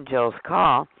back on Jill's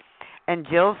call, and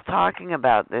Jill's talking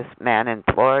about this man in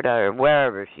Florida or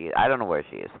wherever she is. I don't know where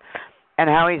she is. And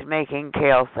how he's making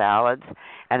kale salads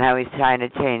and how he's trying to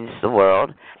change the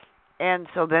world. And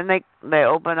so then they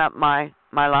open up my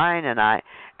line, and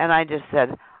I just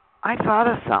said, I thought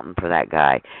of something for that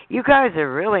guy. You guys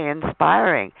are really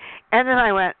inspiring. And then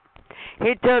I went,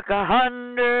 he took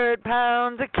 100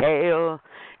 pounds of kale,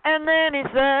 and then he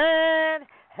said,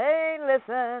 hey,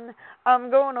 listen, I'm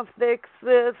gonna fix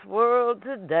this world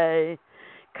today,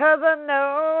 'cause I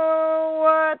know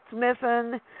what's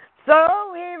missing.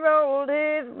 So he rolled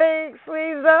his big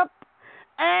sleeves up,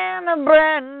 and a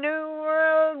brand new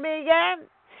world began.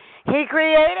 He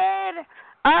created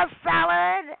a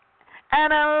salad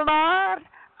and a lot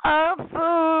of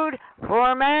food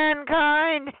for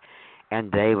mankind.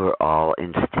 And they were all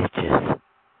in stitches.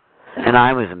 And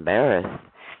I was embarrassed,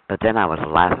 but then I was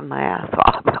laughing my ass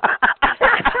off.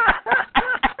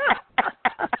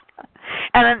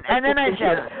 and then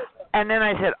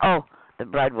I said, oh, the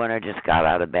breadwinner just got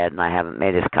out of bed and I haven't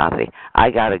made his coffee. I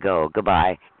gotta go.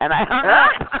 Goodbye. And I hung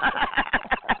up.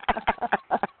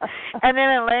 And then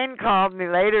Elaine called me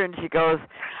later and she goes,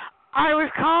 I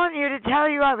was calling you to tell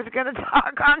you I was going to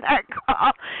talk on that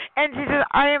call. And she said,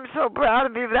 I am so proud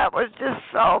of you. That was just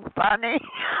so funny.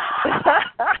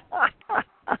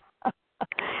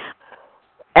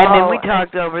 And then we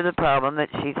talked over the problem that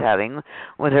she's having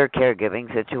with her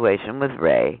caregiving situation with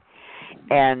Ray.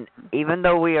 And even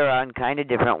though we are on kind of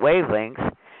different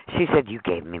wavelengths, she said, you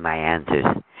gave me my answers.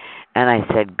 And I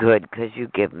said, good, because you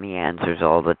give me answers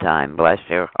all the time. Bless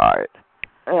your heart.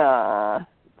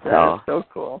 That's so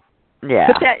cool. Yeah.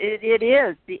 But it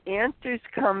is. The answers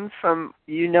come from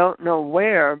you don't know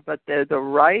where, but they're the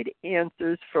right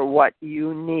answers for what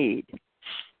you need.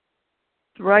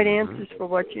 The right answers for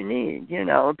what you need,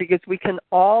 because we can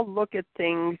all look at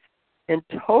things in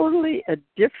totally a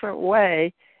different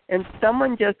way, and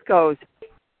someone just goes,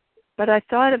 but I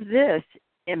thought of this,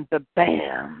 and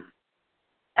bam.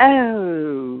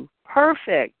 Oh,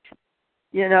 perfect.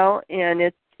 And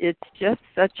it's just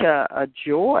such a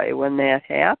joy when that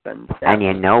happens. And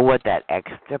you know what that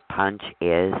extra punch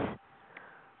is?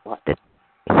 What? The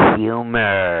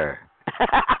humor.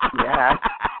 Yeah.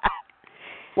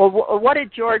 Well, what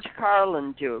did George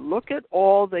Carlin do? Look at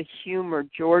all the humor.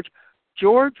 George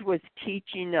was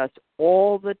teaching us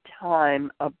all the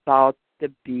time about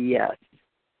the BS.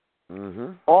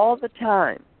 Mm-hmm. All the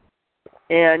time.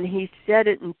 And he said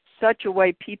it in such a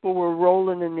way people were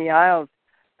rolling in the aisles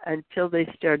until they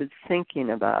started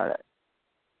thinking about it,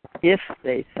 if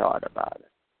they thought about it.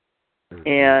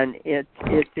 And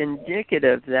it's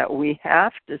indicative that we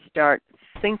have to start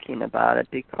thinking about it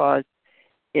because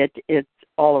it's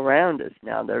all around us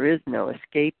now. There is no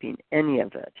escaping any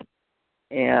of it.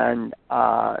 And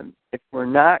if we're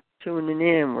not tuning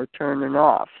in, we're turning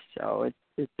off. So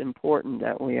it's important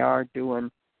that we are doing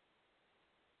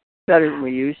better than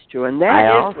we used to. And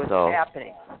that is what's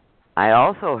happening. I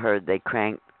also heard they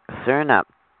cranked CERN up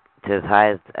to as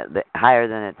high as higher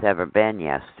than it's ever been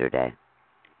yesterday.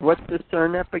 What's the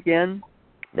CERN up again?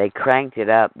 They cranked it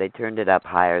up. They turned it up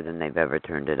higher than they've ever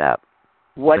turned it up.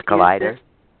 What the collider?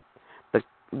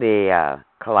 The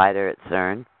collider at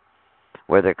CERN,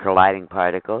 where they're colliding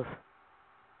particles.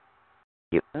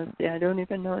 I don't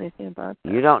even know anything about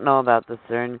that. You don't know about the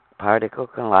CERN particle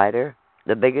collider?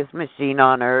 The biggest machine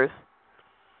on Earth?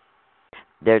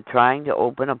 They're trying to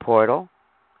open a portal.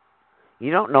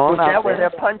 You don't know about that where they're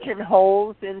punching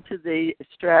holes into the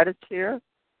stratosphere?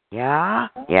 Yeah.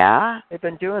 They've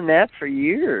been doing that for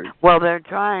years. Well, they're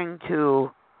trying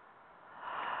to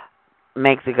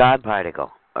make the God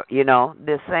particle,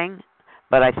 this thing.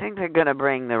 But I think they're going to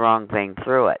bring the wrong thing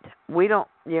through it. We don't,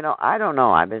 I don't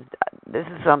know. This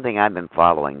is something I've been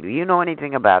following. Do you know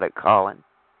anything about it, Colin?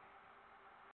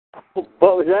 What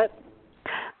was that?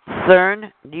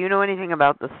 CERN. Do you know anything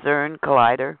about the CERN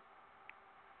collider?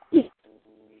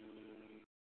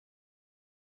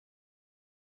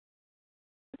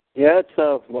 Yeah, it's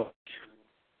a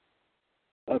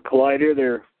collider.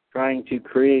 They're trying to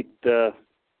create a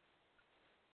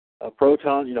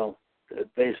proton,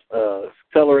 they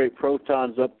accelerate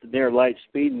protons up to near light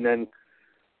speed and then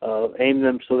aim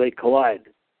them so they collide.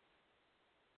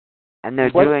 And they're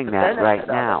doing that right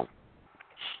now.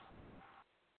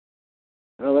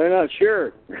 Well, they're not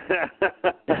sure.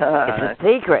 It's a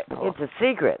secret. It's a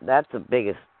secret. That's the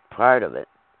biggest part of it.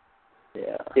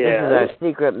 Yeah. This is our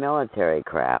secret military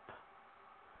crap.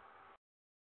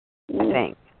 I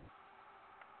think.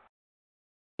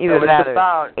 Either that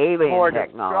or alien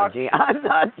technology. I'm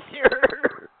not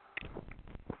sure.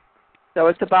 So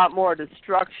it's about more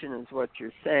destruction is what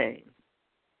you're saying.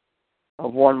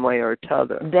 Of one way or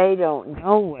t'other. They don't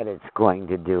know what it's going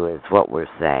to do is what we're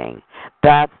saying.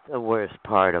 That's the worst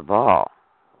part of all.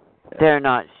 They're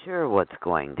not sure what's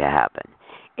going to happen.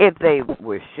 If they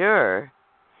were sure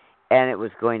and it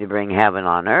was going to bring heaven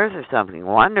on earth or something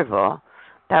wonderful,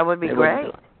 that would be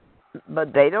great.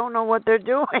 But they don't know what they're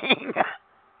doing.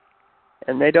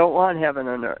 And they don't want heaven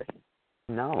on earth.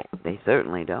 No, they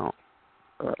certainly don't.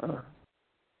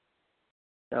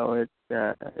 So it's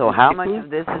so how much of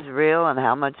this is real and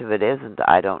how much of it isn't,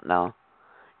 I don't know.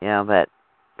 But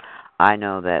I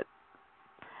know that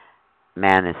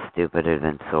man is stupider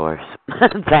than Source.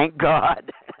 Thank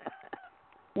God.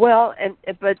 Well,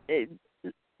 but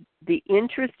the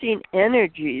interesting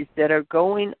energies that are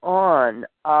going on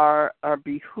are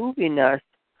behooving us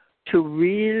to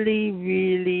really,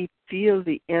 really feel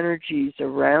the energies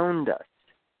around us,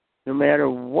 no matter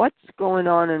what's going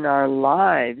on in our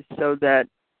lives, so that,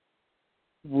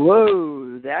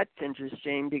 whoa, that's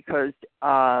interesting, because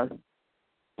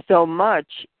so much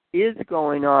is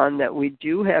going on that we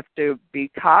do have to be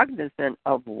cognizant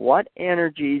of what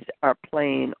energies are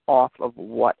playing off of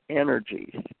what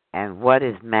energies. And what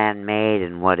is man-made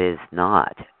and what is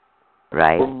not,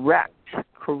 right?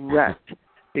 Correct.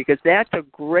 Because that's a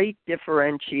great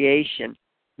differentiation.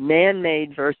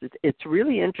 Man-made versus, it's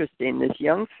really interesting. This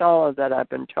young fellow that I've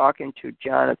been talking to,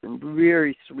 Jonathan,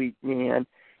 very sweet man.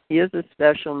 He has a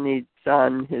special needs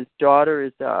son. His daughter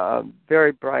is a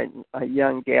very bright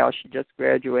young gal. She's just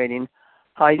graduating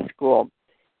high school.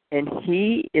 And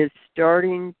he is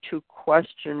starting to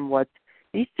question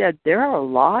he said there are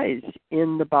lies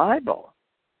in the Bible.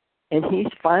 And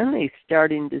he's finally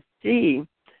starting to see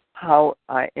how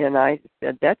I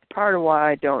said that's part of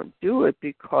why I don't do it,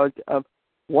 because of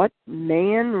what's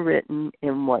man written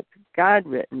and what's God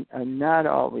written are not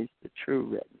always the true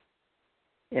written.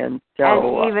 And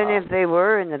so, even if they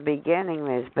were in the beginning,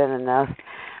 there's been enough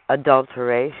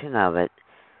adulteration of it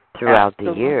throughout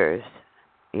the years.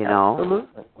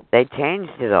 Absolutely. They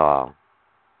changed it all.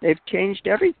 They've changed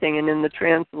everything, and in the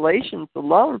translations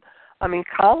alone,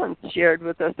 Collins shared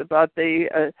with us about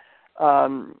the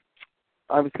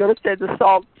I was going to say the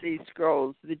Salt Sea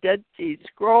Scrolls, the Dead Sea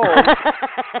Scrolls,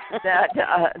 that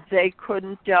they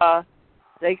couldn't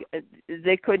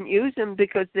use them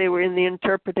because they were in the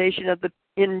interpretation of the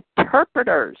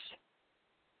interpreters.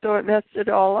 So it messed it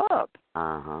all up.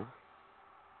 Uh-huh.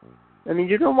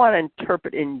 You don't want to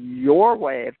interpret in your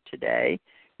way of today.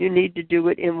 You need to do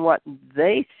it in what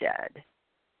they said,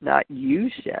 not you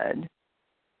said.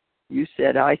 You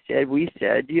said, I said, we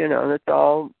said, that's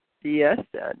all DS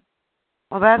said.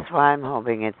 Well, that's why I'm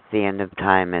hoping it's the end of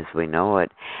time as we know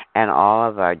it, and all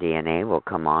of our DNA will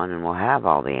come on and we'll have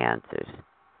all the answers.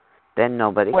 Then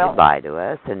nobody could lie to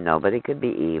us, and nobody could be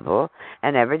evil,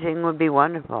 and everything would be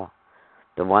wonderful.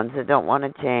 The ones that don't want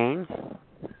to change,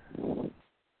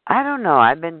 I don't know.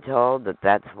 I've been told that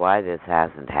that's why this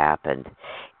hasn't happened,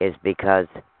 is because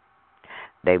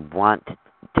they want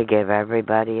to give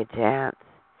everybody a chance.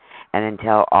 And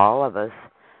until all of us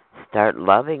start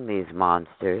loving these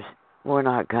monsters, we're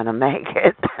not going to make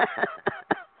it.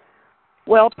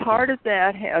 Well, part of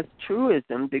that has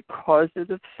truism because of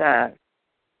the fact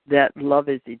that love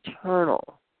is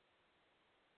eternal.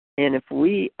 And if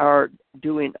we are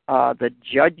doing the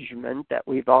judgment that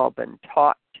we've all been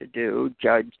taught to do,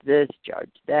 judge this, judge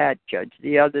that, judge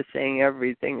the other thing,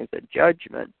 everything is a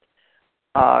judgment,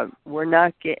 we're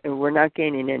not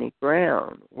gaining any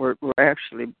ground. We're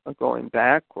actually going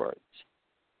backwards.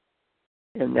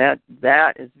 And that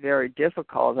is very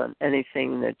difficult on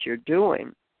anything that you're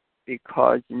doing,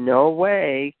 because no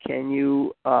way can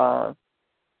you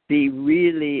be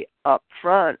really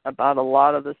upfront about a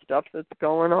lot of the stuff that's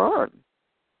going on.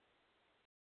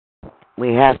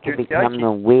 We have to become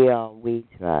the we are we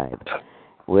tribe.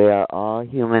 We are all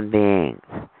human beings.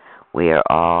 We are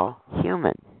all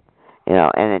human.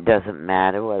 And it doesn't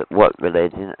matter what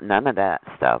religion, none of that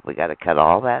stuff. We got to cut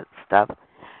all that stuff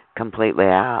completely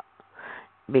out,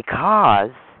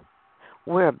 because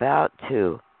we're about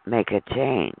to make a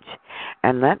change.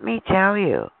 And let me tell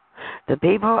you, the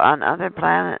people on other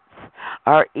planets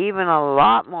are even a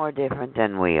lot more different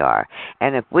than we are.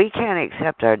 And if we can't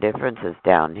accept our differences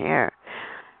down here,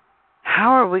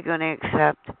 how are we going to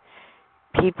accept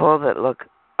people that look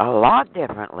a lot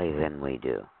differently than we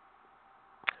do?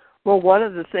 Well, one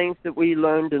of the things that we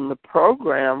learned in the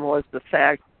program was the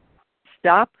fact,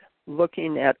 stop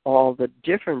looking at all the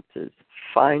differences.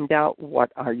 Find out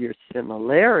what are your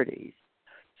similarities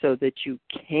so that you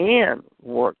can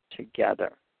work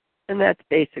together. And that's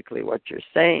basically what you're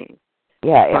saying.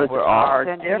 Yeah, if we're all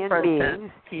sentient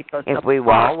beings, if we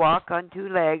all walk on two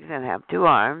legs and have two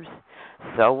arms,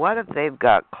 so what if they've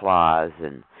got claws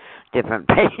and different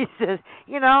faces?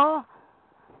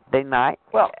 They might.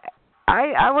 Well,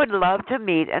 I would love to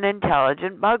meet an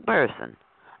intelligent bug person.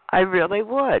 I really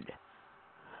would.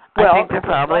 I think they're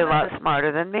probably a lot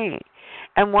smarter than me.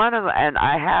 And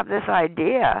I have this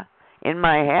idea in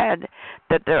my head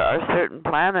that there are certain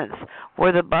planets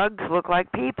where the bugs look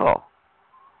like people.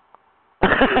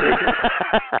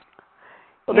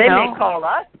 Well, they may call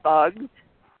us bugs.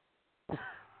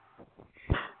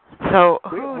 So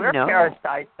we're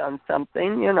parasites on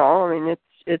something, I mean,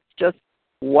 it's just,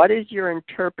 what is your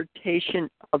interpretation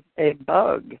of a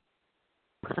bug?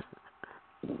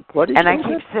 I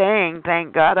keep saying,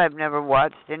 thank God I've never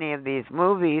watched any of these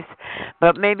movies,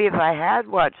 but maybe if I had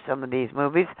watched some of these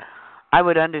movies, I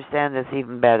would understand this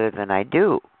even better than I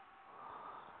do.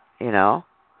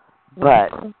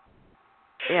 But,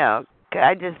 I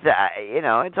just,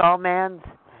 it's all man's.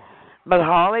 But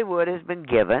Hollywood has been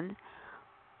given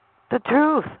the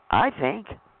truth, I think.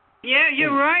 Yeah,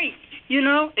 you're right.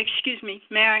 Excuse me,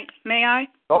 may I?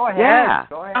 Go ahead. Yeah.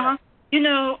 Go ahead.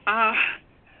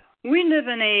 We live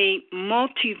in a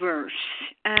multiverse,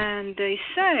 and they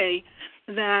say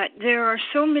that there are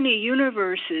so many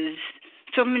universes,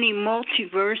 so many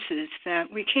multiverses,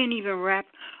 that we can't even wrap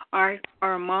our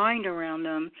mind around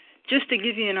them. Just to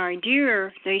give you an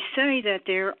idea, they say that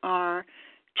there are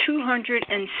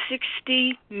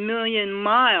 260 million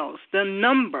miles. The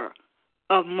number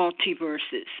of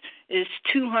multiverses is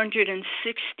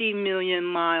 260 million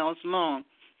miles long.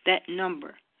 That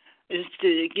number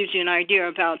gives you an idea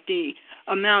about the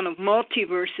amount of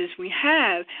multiverses we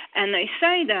have. And they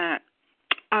say that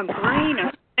a grain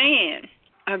of sand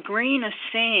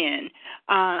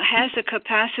has the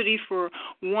capacity for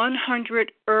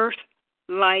 100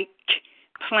 Earth-like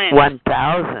planets.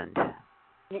 1,000.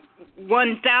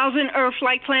 1,000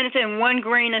 Earth-like planets and one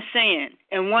grain of sand.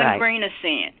 Grain of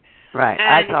sand. Right,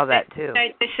 and I saw that too.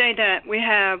 They say that we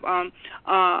have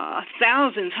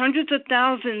thousands, hundreds of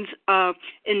thousands of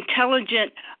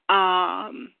intelligent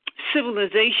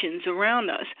civilizations around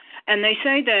us. And they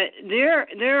say that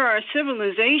there are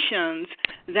civilizations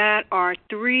that are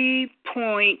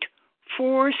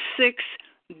 3.46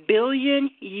 billion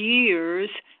years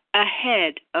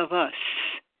ahead of us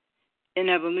in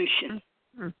evolution.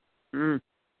 Mm.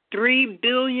 3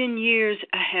 billion years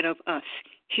ahead of us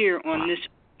here on this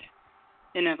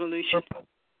in evolution.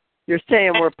 You're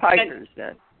saying we're pikers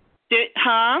then?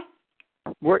 Huh?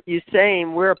 You're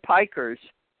saying we're pikers.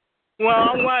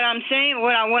 Well, what I'm saying,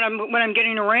 what I'm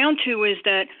getting around to is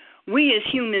that we as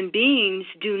human beings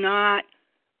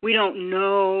we don't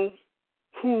know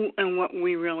who and what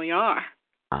we really are.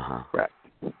 Correct.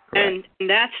 And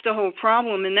that's the whole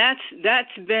problem, and that's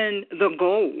been the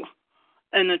goal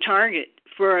and the target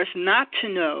for us not to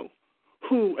know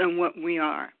who and what we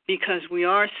are, because we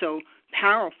are so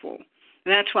powerful.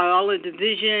 And that's why all of the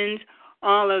divisions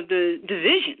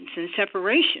and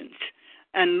separations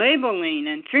and labeling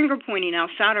and finger pointing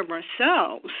outside of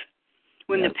ourselves,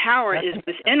 when the power is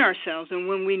within ourselves, and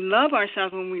when we love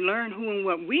ourselves, when we learn who and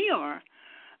what we are,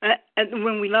 and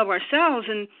when we love ourselves,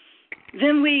 and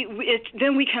then we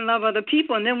can love other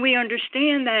people, and then we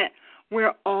understand that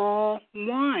we're all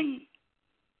one.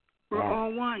 We're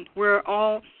all one. We're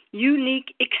all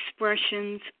unique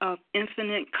expressions of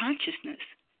infinite consciousness.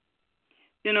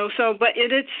 But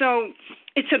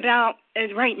it's about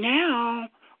right now,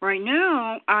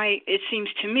 it seems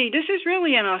to me this is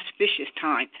really an auspicious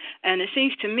time, and it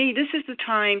seems to me this is the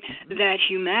time that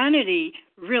humanity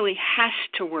really has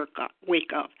to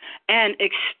wake up and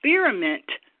experiment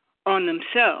on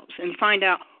themselves and find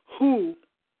out who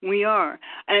we are.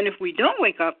 And if we don't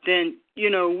wake up, then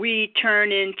we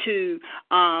turn into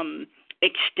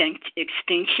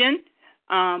extinction.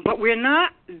 But we're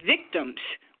not victims.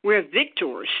 We're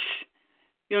victors.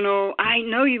 I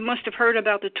know you must have heard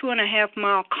about the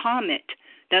 2.5-mile comet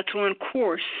that's on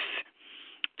course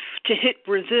to hit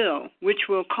Brazil, which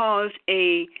will cause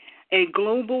a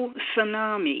global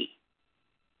tsunami,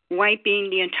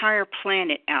 wiping the entire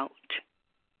planet out.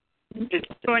 It's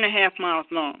 2.5 miles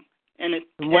long.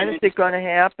 When is it going to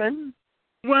happen?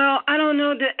 Well, I don't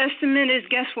know. The estimate is,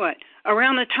 guess what?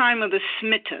 Around the time of the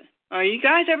Smita. You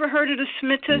guys ever heard of the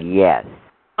Smita? Yes.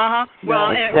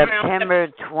 Well, it's September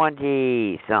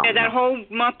 20-something. Yeah, that whole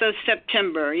month of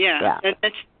September, yeah.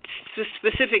 That's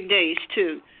specific days,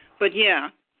 too. But, yeah.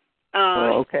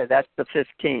 Okay, that's the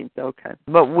 15th, okay.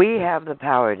 But we have the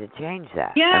power to change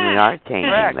that, and we are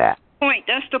changing that.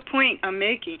 That's the point I'm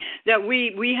making, that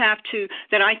we have to,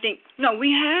 that I think, no,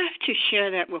 we have to share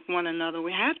that with one another.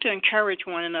 We have to encourage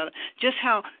one another, just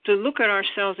how to look at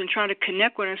ourselves and try to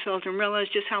connect with ourselves and realize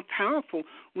just how powerful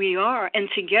we are, and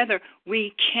together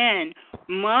we can.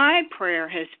 My prayer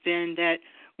has been that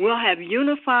we'll have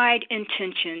unified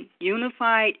intention,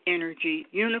 unified energy,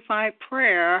 unified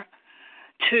prayer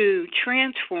to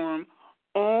transform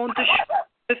all destructive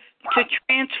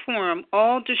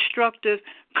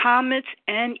comets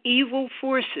and evil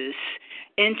forces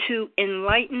into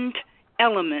enlightened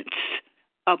elements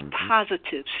of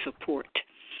positive support.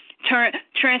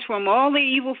 Transform all the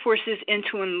evil forces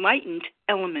into enlightened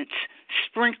elements,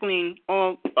 sprinkling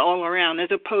all around, as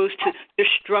opposed to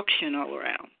destruction all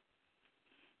around.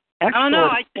 Excellent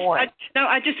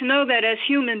I just know that as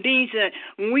human beings, that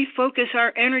when we focus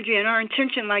our energy and our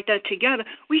intention like that together,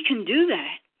 we can do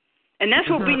that. And that's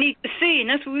what we need to see, and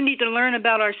that's what we need to learn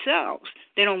about ourselves.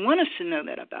 They don't want us to know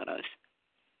that about us.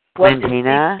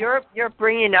 Clintina? You're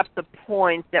bringing up the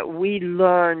point that we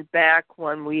learned back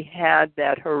when we had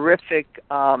that horrific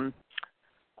hurricane.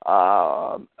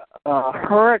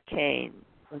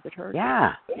 Was it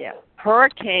hurricane? Yeah.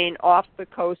 Hurricane off the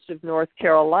coast of North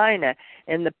Carolina,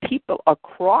 and the people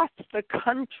across the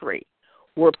country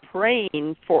were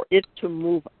praying for it to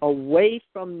move away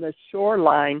from the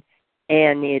shoreline,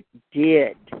 and it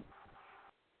did.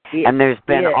 And there's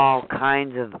been all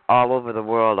over the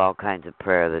world, all kinds of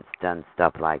prayer that's done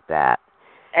stuff like that.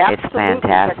 Absolutely. It's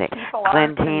fantastic.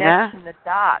 Clintina? The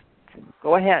dots.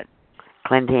 Go ahead.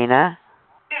 Clintina?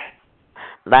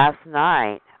 Last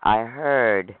night, I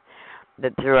heard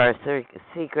that through our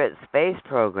secret space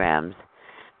programs,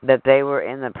 that they were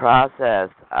in the process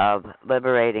of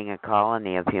liberating a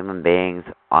colony of human beings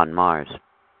on Mars.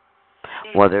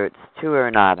 Whether it's true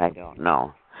or not, I don't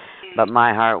know. But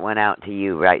my heart went out to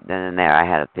you right then and there. I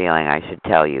had a feeling I should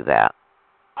tell you that.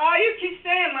 Oh, you keep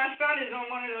saying my son is on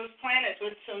one of those planets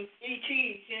with some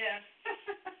ETs, yeah.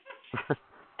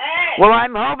 Hey. Well,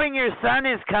 I'm hoping your son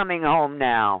is coming home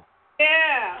now.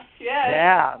 Yeah.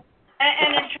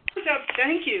 And in terms of,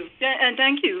 thank you.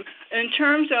 In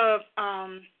terms of,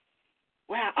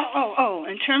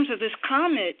 in terms of this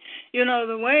comet,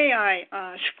 the way I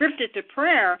scripted the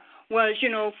prayer was,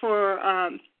 for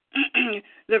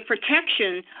the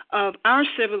protection of our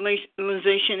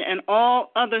civilization and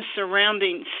all other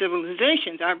surrounding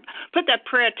civilizations. I put that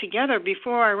prayer together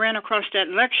before I ran across that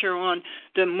lecture on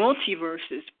the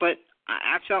multiverses, but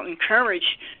I felt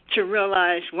encouraged to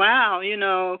realize, wow,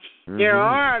 there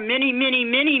are many, many,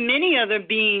 many, many other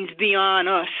beings beyond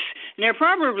us. And they're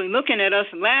probably looking at us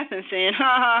and laughing, saying,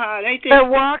 ha, ha, ha. They're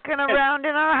walking around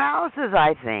in our houses,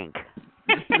 I think.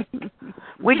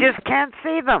 We just can't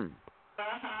see them.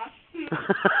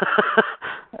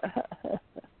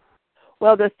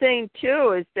 Well, the thing,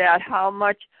 too, is that how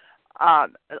much,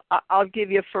 I'll give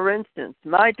you, for instance,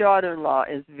 my daughter-in-law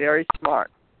is very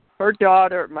smart. Her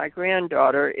daughter, my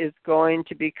granddaughter, is going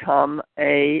to become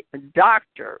a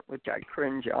doctor, which I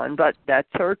cringe on, but that's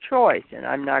her choice, and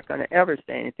I'm not going to ever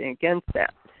say anything against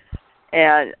that.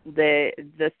 And the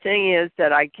thing is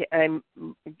that I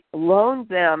loaned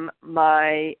them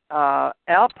my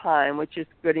Alpine, which is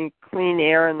getting clean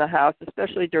air in the house,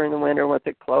 especially during the winter with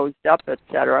it closed up,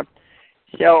 etc.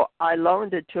 So I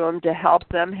loaned it to them to help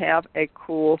them have a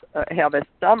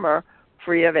summer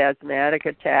free of asthmatic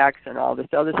attacks and all this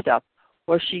other stuff.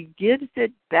 Well, she gives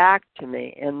it back to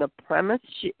me, and the premise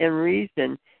and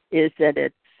reason is that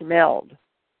it smelled.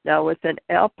 Now, with an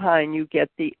Alpine, you get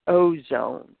the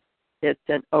ozone. It's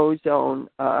an ozone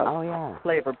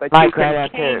flavor, but like you can right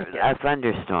after change a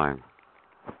thunderstorm.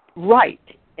 Right,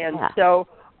 and so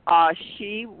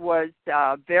she was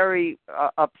very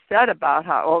upset about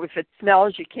how, if it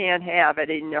smells, you can't have it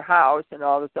in your house and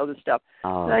all this other stuff.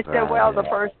 And I said, well, the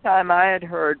first time I had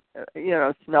heard,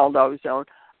 smelled ozone,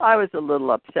 I was a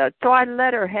little upset. So I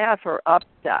let her have her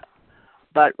upset.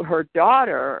 But her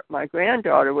daughter, my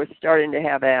granddaughter, was starting to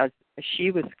have, as she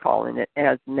was calling it,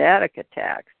 asthmatic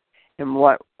attacks. And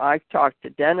what I talked to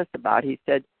Dennis about, he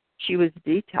said she was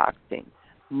detoxing.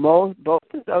 Both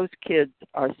of those kids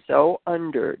are so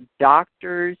under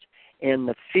doctors and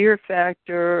the fear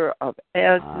factor of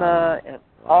asthma and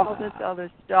all this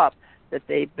other stuff that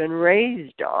they've been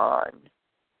raised on.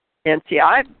 And see,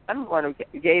 I'm the one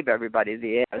who gave everybody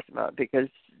the asthma because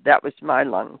that was my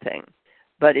lung thing.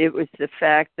 But it was the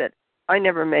fact that I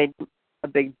never made a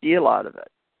big deal out of it.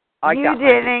 You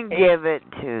didn't give it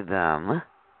to them.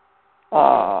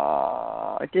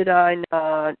 Oh, did I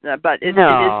not? But it is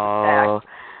no,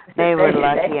 fact. They were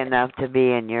lucky enough to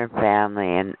be in your family,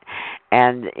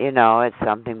 and it's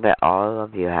something that all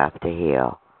of you have to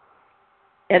heal.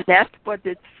 And that's what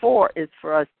it's for, is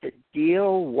for us to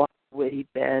deal what we've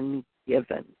been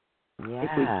given. Yeah.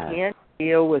 If we can't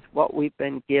deal with what we've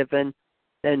been given,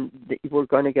 then we're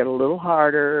going to get a little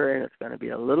harder, and it's going to be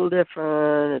a little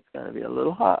different. It's going to be a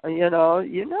little hard,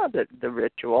 the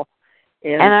ritual.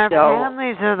 And our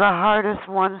families are the hardest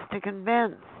ones to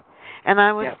convince. And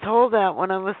I was told that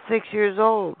when I was 6 years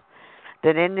old,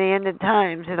 that in the end of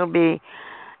times it'll be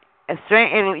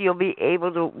you'll be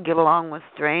able to get along with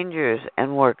strangers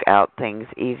and work out things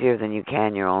easier than you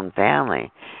can your own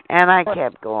family. And I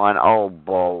kept going, oh,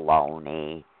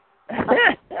 baloney.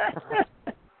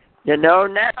 You know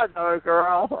now, though,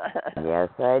 girl. Yes,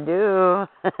 I do.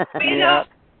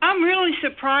 I'm really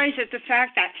surprised at the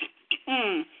fact that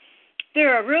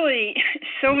there are really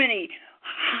so many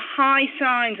high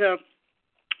signs of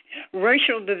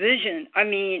racial division. I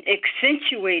mean,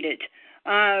 accentuated.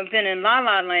 I've been in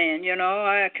la-la land,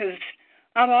 because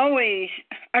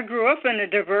I grew up in a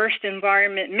diverse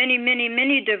environment,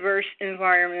 many diverse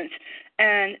environments,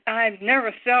 and I've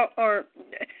never felt a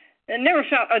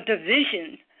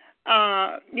division,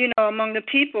 among the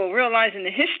people, realizing the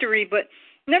history, but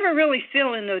never really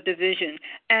feeling no division.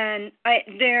 And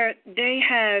they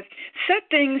have set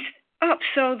things up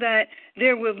so that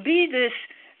there will be this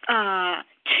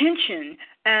tension,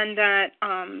 and that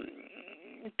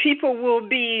people will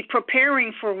be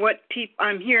preparing for what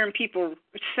I'm hearing people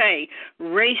say,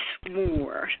 race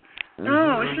war. Mm-hmm.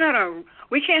 No, it's not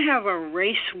we can't have a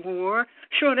race war.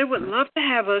 Sure, they would love to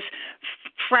have us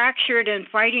fractured and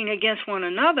fighting against one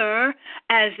another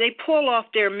as they pull off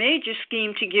their major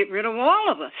scheme to get rid of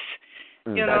all of us.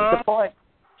 That's the point.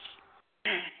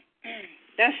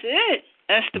 That's it.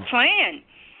 That's the plan.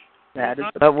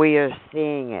 But we are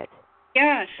seeing it.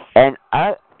 Yes. And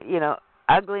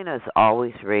ugliness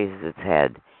always raises its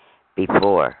head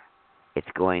before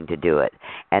it's going to do it.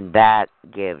 And that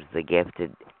gives the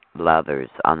gifted lovers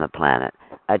on the planet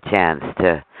a chance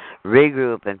to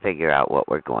regroup and figure out what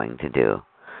we're going to do,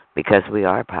 because we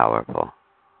are powerful.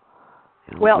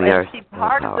 Well, and see,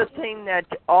 part of the thing that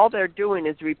all they're doing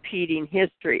is repeating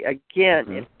history. Again,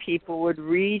 if people would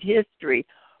read history,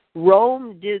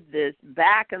 Rome did this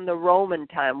back in the Roman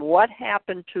time. What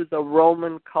happened to the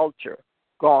Roman culture?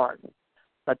 Gone.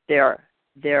 But their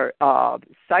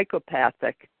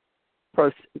psychopathic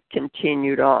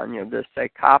continued on. The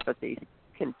psychopathy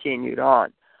continued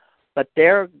on. But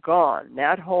they're gone.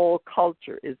 That whole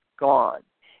culture is gone.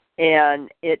 And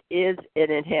it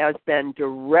has been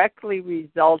directly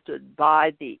resulted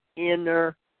by the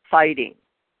inner fighting.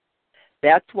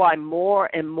 That's why more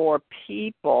and more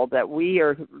people that we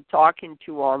are talking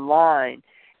to online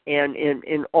and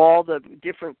in all the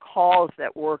different calls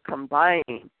that we're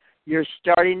combining, you're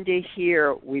starting to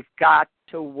hear we've got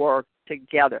to work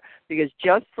together. Because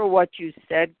just for what you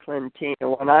said,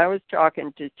 Clintina, when I was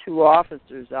talking to two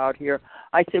officers out here,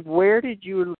 I said, where did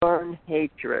you learn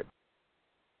hatred?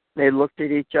 They looked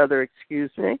at each other,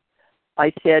 excuse me.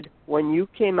 I said, when you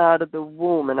came out of the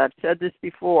womb, and I've said this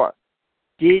before,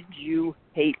 did you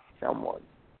hate someone?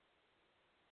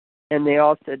 And they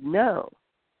all said, no.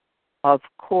 Of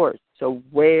course. So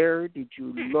where did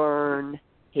you learn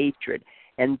hatred?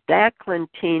 And that,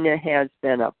 Clintina, has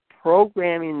been a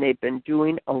programming they've been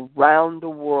doing around the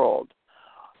world.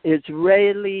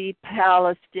 Israeli,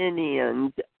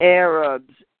 Palestinians,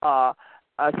 Arabs,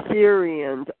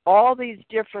 Assyrians, all these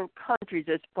different countries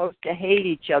are supposed to hate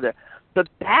each other. But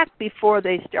back before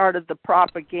they started the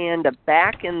propaganda,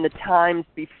 back in the times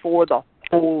before the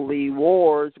holy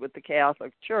wars with the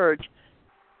Catholic Church,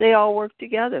 they all worked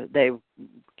together. They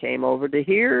came over to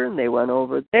here, and they went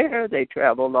over there. They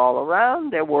traveled all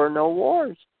around. There were no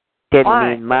wars. Didn't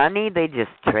need money. They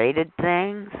just traded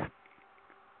things.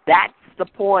 That's the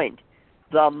point.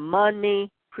 The money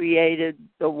created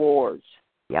the wars.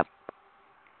 Yep.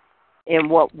 And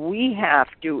what we have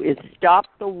to is stop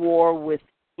the war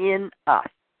within us.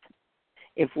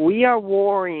 If we are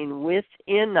warring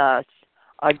within us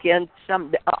against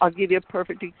some, I'll give you a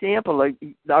perfect example. I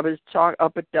was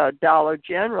up at Dollar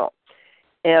General,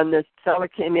 and this fellow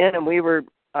came in,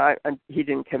 and he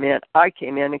didn't come in. I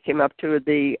came in and came up to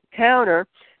the counter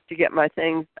to get my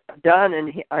things done,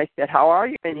 and I said, how are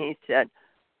you? And he said,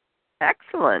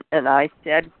 excellent. And I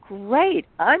said, great,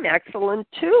 I'm excellent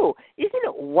too. Isn't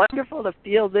it wonderful to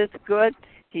feel this good?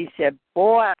 He said,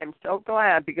 boy, I'm so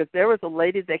glad, because there was a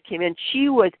lady that came in. She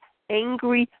was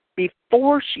angry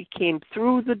before she came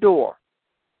through the door.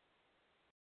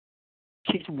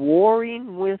 She's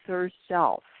warring with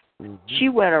herself. Mm-hmm. She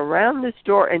went around the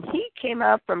store, and he came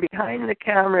out from behind the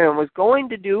counter and was going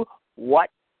to do what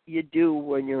you do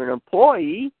when you're an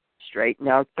employee, straighten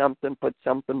out something, put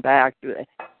something back.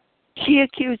 She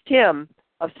accused him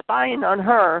of spying on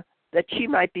her, that she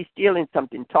might be stealing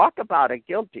something. Talk about a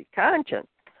guilty conscience.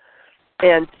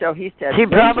 And so he said, she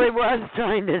probably was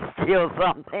trying to steal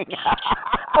something.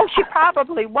 Oh, she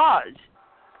probably was.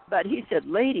 But he said,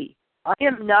 lady, I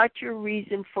am not your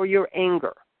reason for your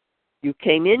anger. You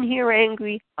came in here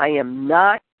angry. I am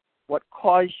not what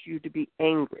caused you to be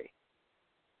angry.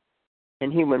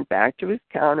 And he went back to his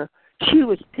counter. She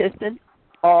was pissing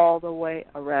all the way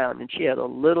around, and she had a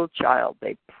little child.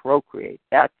 They procreate.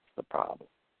 That's the problem.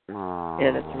 Aww.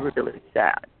 And it's really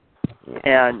sad.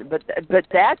 And but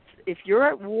that's, if you're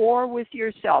at war with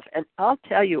yourself, and I'll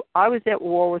tell you, I was at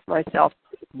war with myself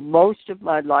most of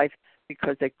my life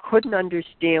because I couldn't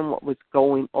understand what was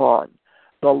going on.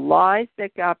 The lies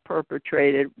that got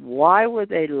perpetrated, why were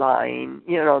they lying?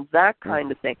 You know, that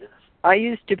kind of thing. I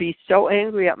used to be so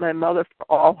angry at my mother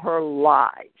for all her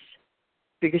lies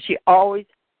because she always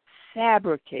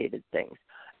fabricated things.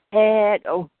 And,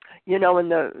 you know,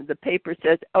 and the paper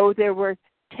says, there were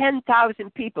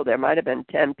 10,000 people. There might have been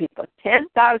 10 people.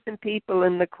 10,000 people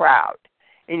in the crowd.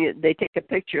 And they take a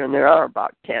picture, and there are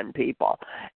about 10 people.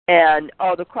 And,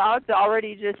 the crowd's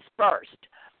already dispersed.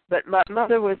 But my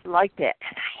mother was like that,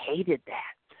 and I hated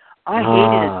that. I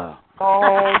hated it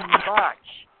so much.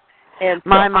 And so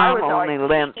my mom only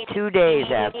limped 2 days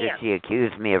after she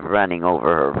accused me of running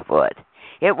over her foot.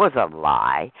 It was a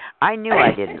lie. I knew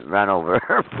I didn't run over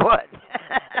her foot.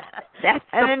 That's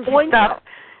and the then point.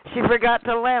 She forgot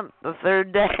to limp the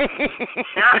third day.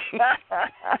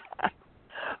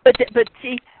 But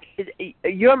see,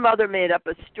 your mother made up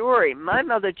a story. My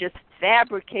mother just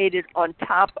fabricated on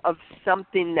top of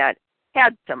something that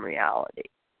had some reality.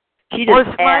 She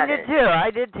just mine did too.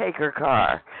 I did take her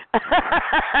car.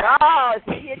 Oh,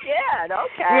 so you did?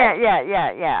 Okay.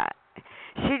 Yeah.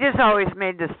 She just always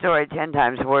made the story 10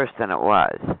 times worse than it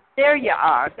was. There you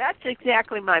are. That's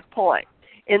exactly my point.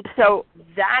 And so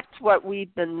that's what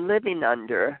we've been living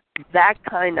under, that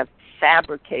kind of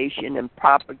fabrication and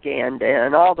propaganda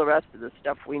and all the rest of the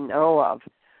stuff we know of,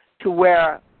 to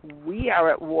where we are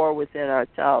at war within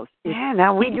ourselves. Yeah,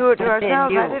 now we do it to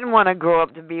ourselves. I didn't want to grow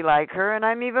up to be like her, and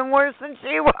I'm even worse than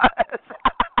she was.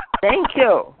 Thank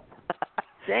you.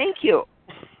 Thank you.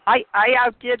 I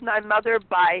outdid my mother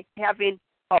by having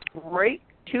a break,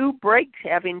 2 breaks,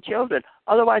 having children.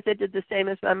 Otherwise, I did the same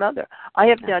as my mother. I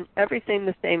have done everything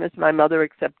the same as my mother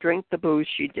except drink the booze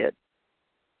she did.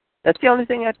 That's the only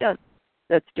thing I've done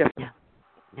that's different.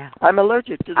 Yeah. I'm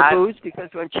allergic to the booze because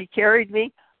when she carried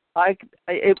me,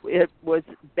 it was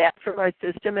bad for my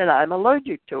system, and I'm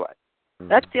allergic to it.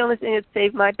 That's the only thing that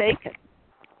saved my bacon.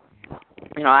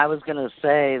 You know, I was going to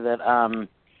say that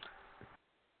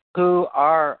who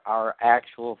are our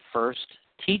actual first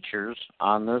teachers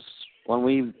on this when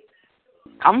we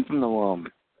come from the womb?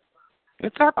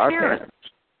 It's our parents.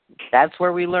 That's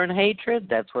where we learn hatred.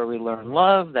 That's where we learn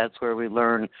love. That's where we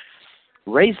learn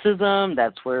racism.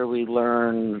 That's where we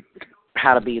learn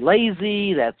how to be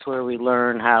lazy. That's where we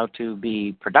learn how to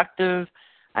be productive.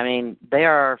 I mean, they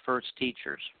are our first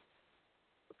teachers.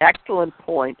 Excellent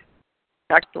point.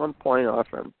 Excellent point,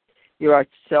 Orphan. You are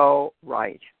so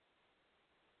right.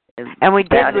 And we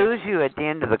did lose you at the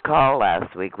end of the call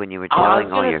last week when you were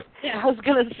telling all your... Yeah, I was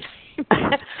going to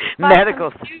say...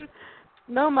 medical...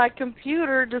 No, my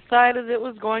computer decided it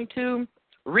was going to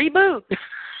reboot.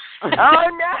 Oh,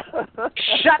 no!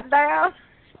 Shut down.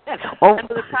 Oh. And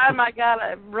by the time I got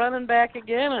it running back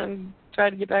again and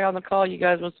tried to get back on the call, you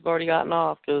guys must have already gotten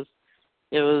off because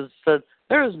it was said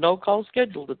there is no call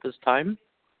scheduled at this time.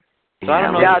 So I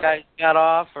don't know if you guys got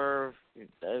off or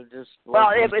just...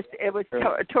 Well, it was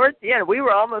towards the end. We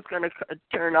were almost going to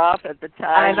turn off at the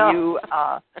time you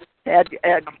had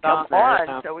come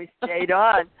on, so we stayed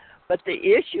on. But the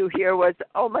issue here was,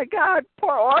 oh, my God,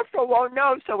 poor Orpha won't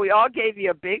know. So we all gave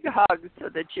you a big hug so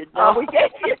that you'd know we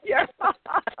gave you your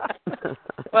hug.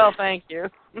 Well, thank you.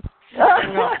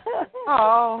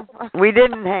 Oh. We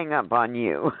didn't hang up on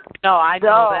you. No, I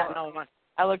know that. No,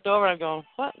 I looked over and I'm going,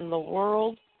 what in the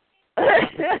world?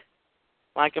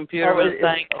 My computer was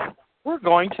saying, we're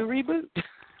going to reboot.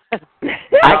 I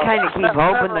kind of keep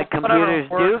hoping the computers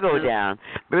do go down.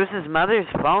 Bruce's mother's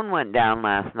phone went down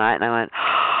last night, and I went,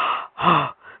 oh,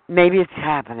 maybe it's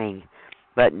happening.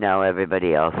 But no,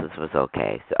 everybody else's was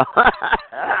okay. So.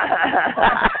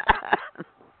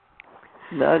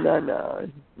 No.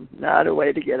 Not a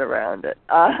way to get around it.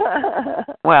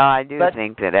 Well, I do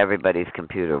think that everybody's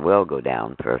computer will go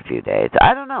down for a few days.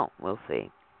 I don't know. We'll see.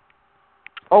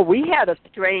 Oh, we had a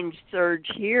strange surge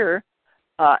here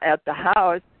at the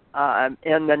house, and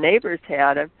the neighbors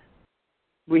had it.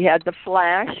 We had the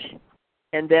flash,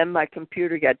 and then my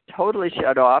computer got totally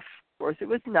shut off. Of course, it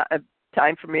was not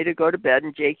time for me to go to bed,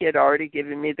 and Jake had already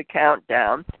given me the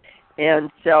countdown.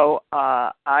 And so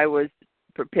I was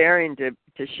preparing to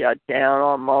shut down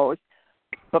almost,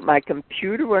 but my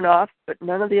computer went off, but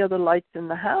none of the other lights in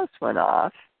the house went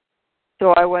off.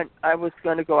 So I was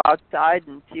going to go outside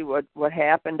and see what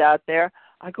happened out there.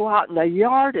 I go out and the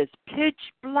yard is pitch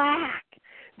black.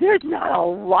 There's not a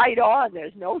light on.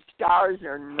 There's no stars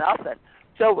or nothing.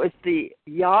 So it was the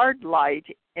yard light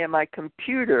and my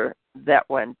computer that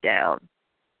went down.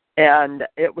 And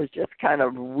it was just kind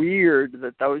of weird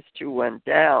that those two went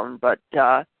down. But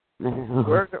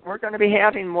we're going to be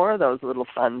having more of those little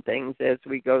fun things as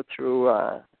we go through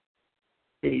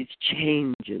these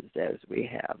changes as we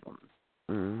have them.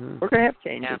 Mm-hmm. We're going to have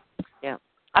changes. Yeah.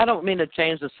 I don't mean to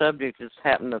change the subject. Just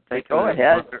happened to think Go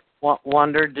ahead.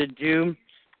 Wonder, did you,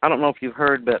 I don't know if you've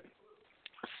heard, but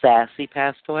Sassy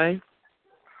passed away?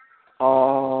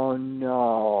 Oh,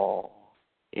 no.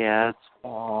 Yeah.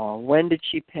 When did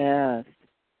she pass?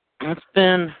 It's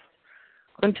been,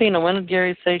 Quintina, when did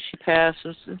Gary say she passed?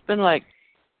 It's been like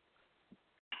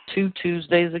 2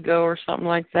 Tuesdays ago or something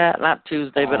like that. Not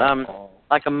Tuesday, but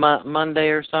like a Monday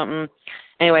or something.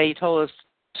 Anyway, he told us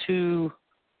 2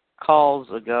 calls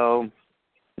ago,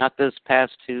 not this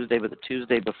past Tuesday, but the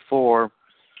Tuesday before.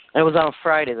 It was on a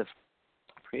Friday, the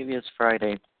previous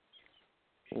Friday.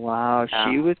 Wow,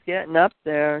 she was getting up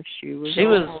there. She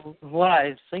was what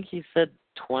I think he said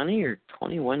 20 or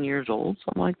 21 years old,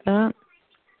 something like that.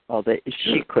 Oh,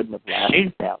 she couldn't have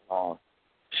lasted that long.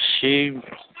 I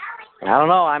don't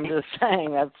know. I'm just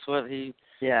saying that's what he.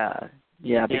 Yeah,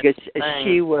 because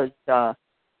she was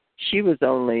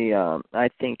only, I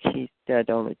think he said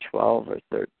only 12 or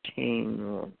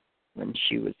 13 when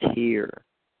she was here.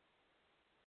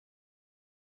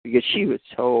 Because she was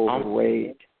so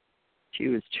overweight. She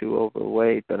was too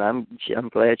overweight, but I'm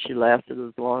glad she lasted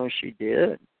as long as she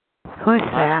did. Who's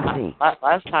Sassy?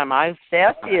 Last time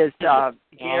Sassy is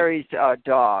Gary's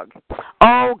dog.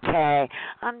 Okay.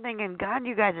 I'm thinking, God,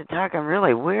 you guys are talking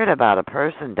really weird about a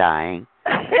person dying.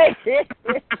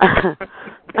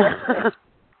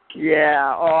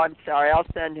 Yeah. Oh, I'm sorry. I'll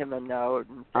send him a note.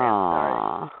 And say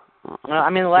I'm sorry. I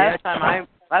mean, last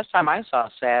time I saw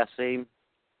Sassy,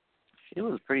 she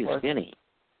was pretty skinny.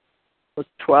 Was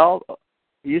 12?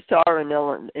 You saw her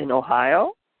in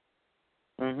Ohio?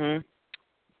 Mhm.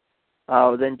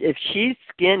 Oh, then if she's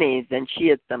skinny, then she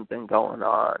had something going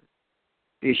on.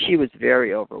 Because she was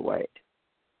very overweight.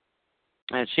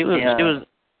 And she was.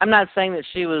 I'm not saying that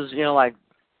she was, like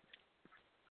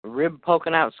rib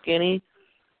poking out skinny,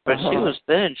 but she was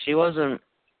thin. She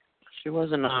She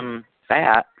wasn't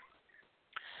fat.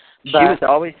 She was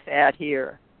always fat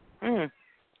here.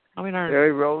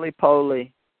 Very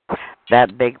roly-poly.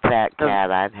 That big fat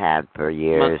cat I've had for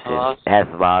years has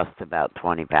lost about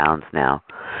 20 pounds now.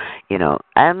 You know,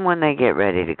 and when they get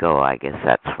ready to go, I guess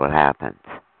that's what happens.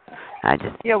 I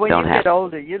just when you get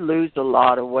older, you lose a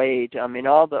lot of weight. I mean,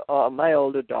 all my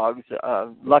older dogs,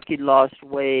 Lucky lost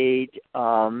weight.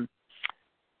 What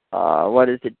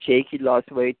is it? Jakey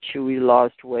lost weight. Chewy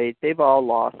lost weight. They've all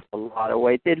lost a lot of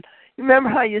weight. You remember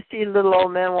how you see little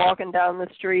old men walking down the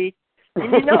street?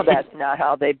 And you know that's not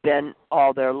how they've been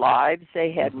all their lives.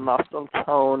 They had muscle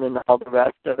tone and all the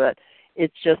rest of it.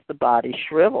 It's just the body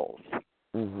shrivels.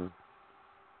 Mm-hmm.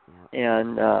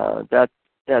 And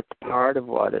that's part of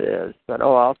what it is. But,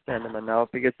 I'll send him a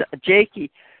note because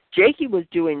Jakey was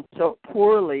doing so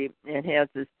poorly and has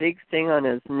this big thing on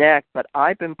his neck, but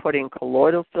I've been putting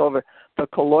colloidal silver. The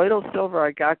colloidal silver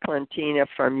I got, Clentina,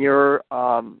 from your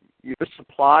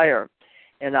supplier,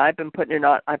 and I've been putting it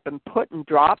on. I've been putting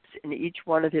drops in each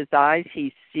one of his eyes.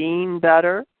 He's seeing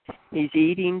better. He's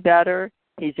eating better.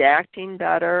 He's acting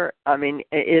better. I mean,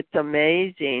 it's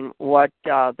amazing what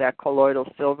that colloidal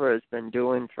silver has been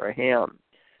doing for him.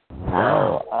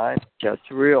 Wow. So I'm just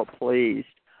real pleased.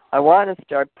 I want to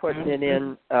start putting it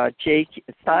in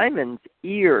Simon's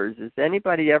ears. Has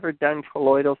anybody ever done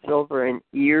colloidal silver in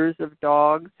ears of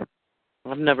dogs?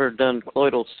 I've never done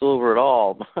colloidal silver at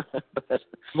all.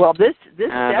 Well, this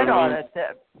said on it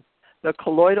that the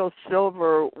colloidal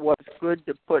silver was good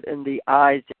to put in the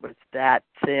eyes. It was that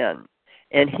thin.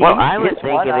 And I would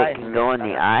think if it can go in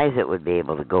the eyes, it would be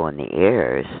able to go in the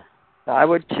ears. I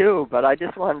would too, but I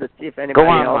just wanted to see if anybody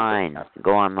else...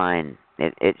 Go online.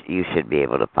 You should be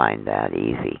able to find that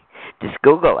easy. Just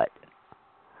Google it.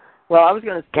 Well, I was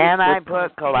going to say... Can I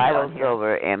put colloidal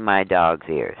silver in my dog's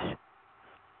ears?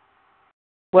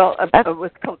 Well,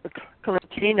 with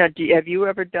Clentina, have you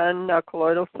ever done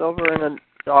colloidal silver in a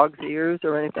dog's ears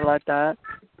or anything like that?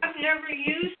 I've never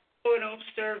used colloidal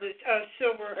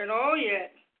silver at all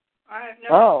yet. I have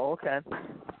never. Oh, okay.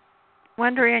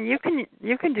 Wondering, you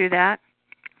can do that.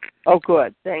 Oh,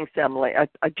 good. Thanks, Emily. I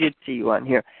did see you on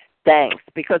here. Thanks.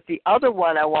 Because the other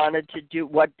one I wanted to do,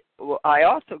 what I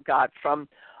also got from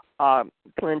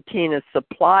Clentina's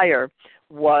supplier,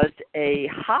 was a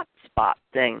hot spot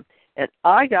thing. And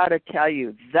I got to tell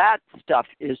you, that stuff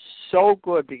is so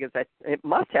good because it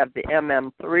must have the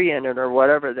MM3 in it or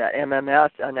whatever, that MMS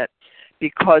in it,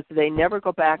 because they never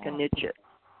go back and itch it.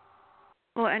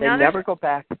 Well, they never go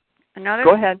back.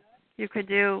 Go ahead. You could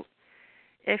do,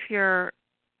 if your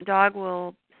dog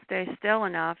will stay still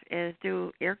enough, is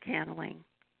do ear candling.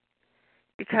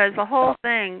 Because the whole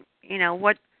thing,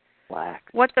 what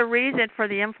the reason for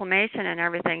the inflammation and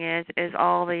everything is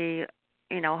all the,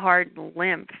 hard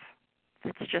lymph.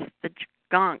 It's just the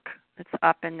gunk that's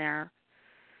up in their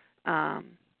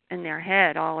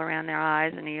head, all around their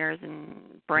eyes and ears and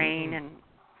brain. And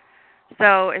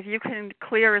so if you can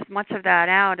clear as much of that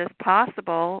out as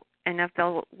possible, and if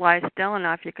they'll lie still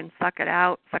enough, you can suck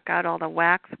out all the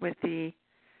wax with the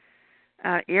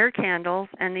ear candles.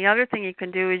 And the other thing you can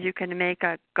do is you can make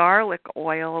a garlic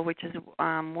oil, which is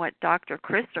what Dr.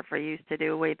 Christopher used to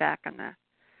do way back in the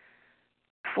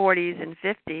 40s and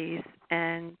 50s,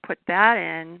 and put that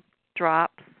in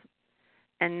drops,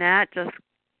 and that just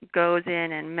goes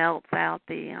in and melts out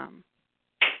the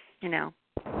the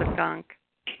gunk.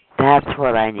 That's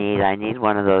what I need. I need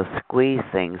one of those squeeze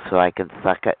things so I can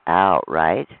suck it out,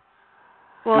 right?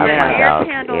 Well, the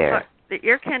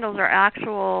ear candles are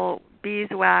actual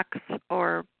beeswax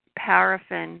or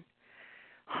paraffin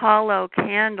hollow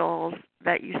candles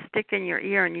that you stick in your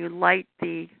ear, and you light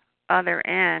the other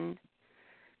end,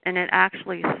 and it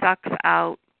actually sucks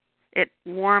out. It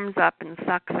warms up and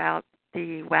sucks out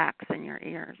the wax in your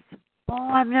ears.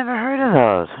 Oh, I've never heard of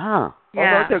those, huh?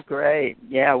 Yeah. Oh, those are great.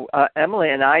 Yeah,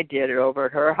 Emily and I did it over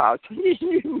at her house.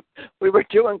 We were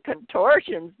doing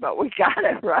contortions, but we got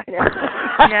it right.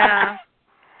 Yeah.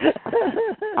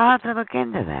 I'll have to look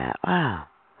into that. Wow.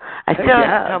 I still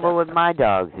have trouble with my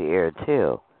dog's ear,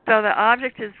 too. So the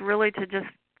object is really to just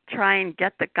try and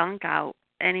get the gunk out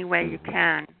any way you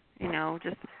can,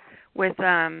 just with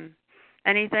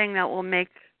anything that will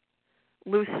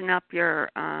loosen up your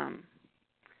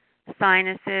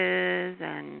sinuses,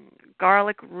 and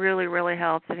garlic really, really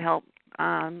helps. It helped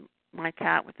my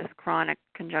cat with this chronic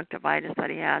conjunctivitis that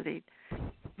he has. He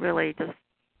really just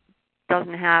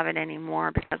doesn't have it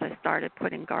anymore because I started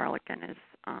putting garlic in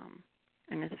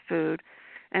his food.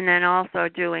 And then also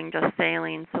doing just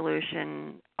saline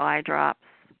solution eye drops,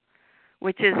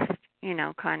 which is,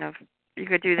 kind of, you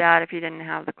could do that if you didn't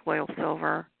have the colloidal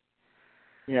silver.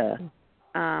 Yeah.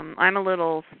 I'm a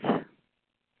little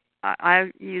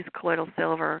I use colloidal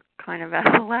silver kind of as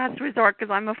a last resort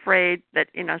because I'm afraid that,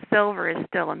 silver is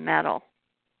still a metal.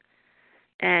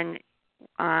 And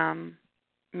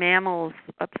mammals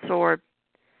absorb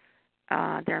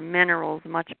their minerals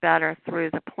much better through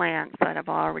the plants that have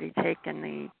already taken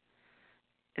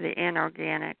the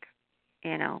inorganic,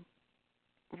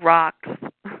 rocks,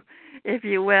 if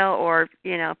you will, or,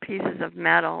 pieces of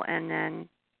metal, and then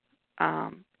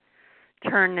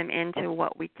turn them into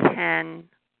what we can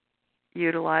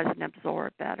utilize and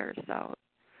absorb better. So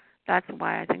that's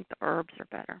why I think the herbs are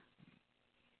better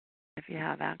if you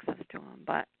have access to them.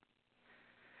 But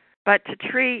to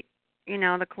treat,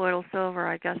 the colloidal silver,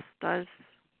 I guess does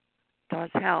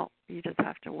help. You just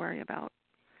have to worry about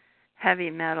heavy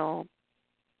metal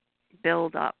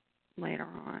buildup later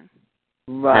on.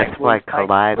 Right. That's why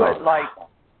colloidal. Like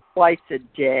twice a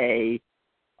day,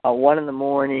 one in the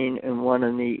morning and one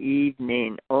in the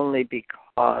evening, only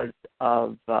because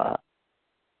of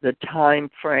the time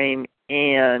frame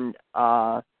and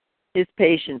his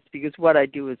patience. Because what I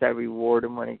do is I reward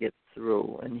him when he gets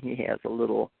through, and he has a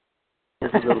little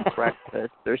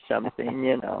breakfast or something,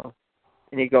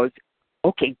 And he goes,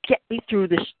 "Okay, get me through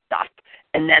this stuff,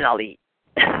 and then I'll eat."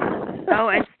 Oh,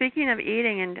 and speaking of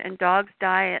eating and dogs'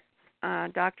 diet,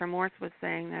 Dr. Morse was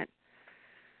saying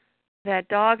that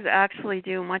dogs actually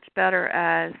do much better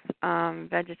as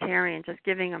vegetarian, just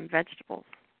giving them vegetables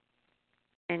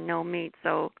and no meat.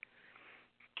 So,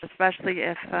 especially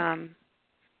if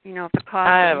if the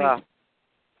cost of meat.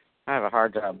 I have a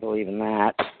hard time believing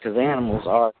that because animals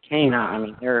are canine. I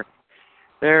mean,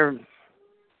 they're.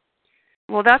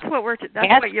 Well, that's what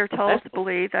what you're told to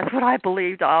believe. That's what I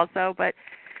believed also. But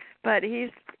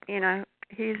he's he's a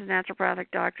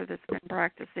naturopathic doctor that's been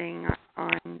practicing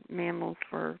on mammals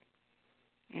for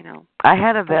I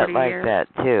had a vet like years. that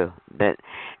too.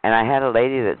 And I had a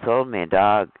lady that sold me a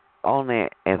dog only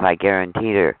if I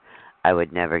guaranteed her I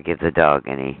would never give the dog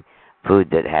any food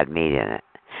that had meat in it,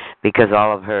 because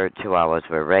all of her chihuahuas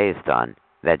were raised on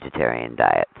vegetarian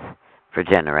diets for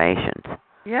generations.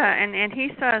 Yeah, and he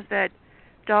says that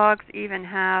dogs even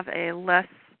have a less,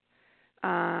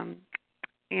 a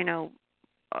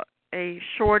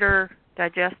shorter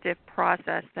digestive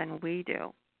process than we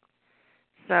do.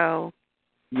 So.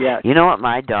 Yeah. You know what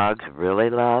my dogs really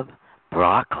love?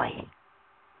 Broccoli.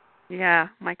 Yeah,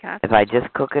 my cat. If I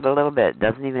just cook it a little bit, it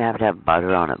doesn't even have to have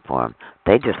butter on it for them.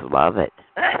 They just love it.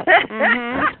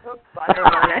 Butter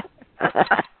on it.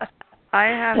 I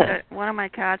have one of my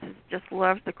cats just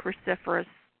loves the cruciferous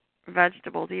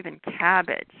vegetables, even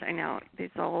cabbage. I know these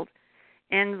old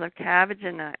ends of cabbage,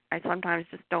 and I sometimes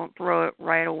just don't throw it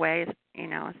right away, as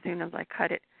soon as I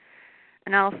cut it.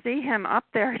 And I'll see him up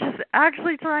there just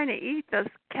actually trying to eat this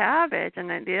cabbage, and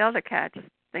then the other cat just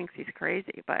thinks he's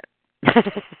crazy, but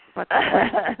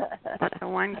the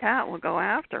one cat will go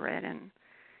after it, and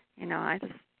I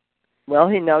just. Well,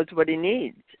 he knows what he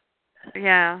needs.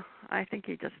 Yeah, I think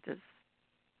he just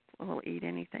will eat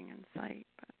anything in sight.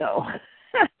 But. No,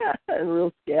 a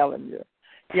real scavenger.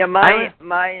 Yeah,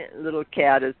 my little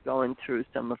cat is going through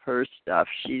some of her stuff.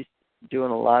 She's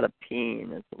doing a lot of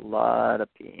peeing. It's a lot of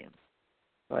peeing.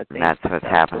 So I think that's what's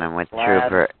happening with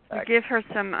Trooper. You give her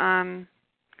some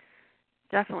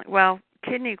definitely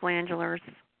kidney glandulars,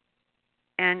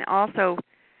 and also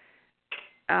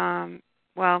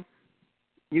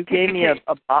you gave me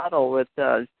a bottle with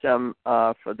some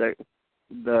for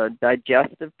the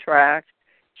digestive tract.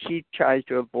 She tries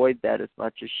to avoid that as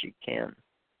much as she can.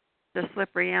 The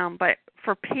slippery elm, but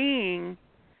for peeing,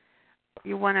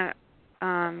 you want to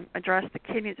address the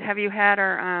kidneys. Have you had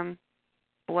her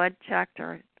blood checked,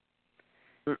 or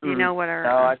do you know what her?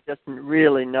 No, I've just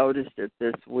really noticed it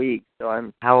this week. So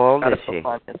I'm. How old is she?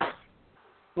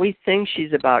 We think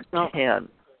she's about 10.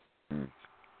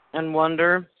 And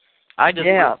wonder. I just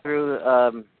went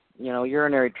through,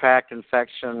 urinary tract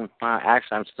infection.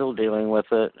 Actually, I'm still dealing with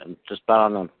it. I'm just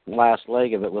about on the last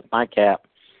leg of it with my cat.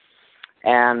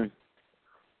 And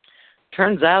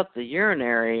turns out the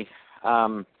urinary,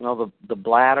 the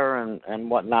bladder and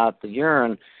whatnot, the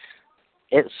urine,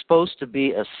 it's supposed to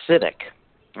be acidic.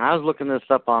 I was looking this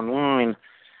up online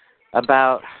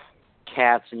about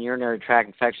cats and urinary tract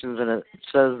infections, and it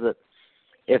says that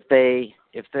if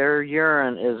their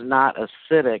urine is not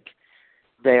acidic,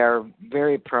 they are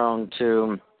very prone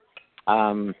to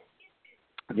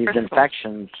these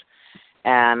infections.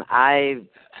 And I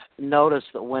noticed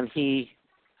that when he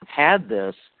had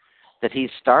this, that he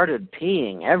started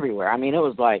peeing everywhere. I mean, it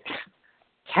was like,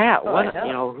 cat, what?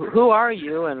 Who are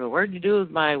you, and where'd you do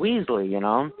with my Weasley?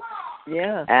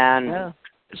 Yeah. And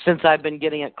since I've been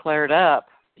getting it cleared up,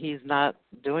 he's not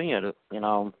doing it,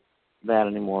 that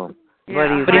anymore. Yeah,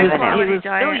 What are you But giving him?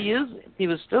 he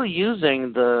was still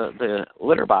using the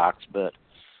litter box, but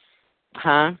What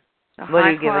are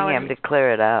you giving him to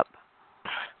clear it up?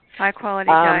 High quality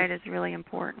diet is really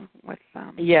important with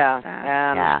that.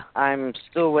 And I'm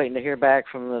still waiting to hear back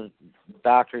from the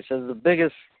doctor. He says the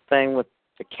biggest thing with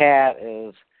the cat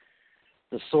is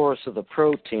the source of the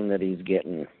protein that he's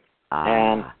getting.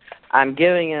 And I'm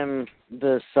giving him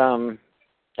this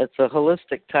it's a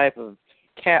holistic type of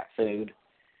cat food.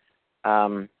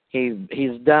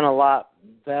 He's done a lot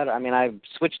better. I mean, I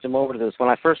switched him over to this. When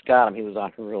I first got him, he was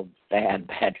on real bad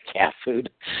cat food.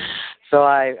 So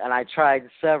I tried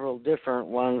several different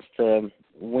ones to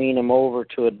wean him over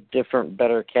to a different,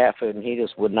 better cat food, and he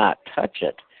just would not touch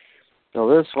it. So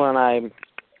this one Are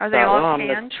they all canned? I'm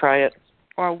going to try it.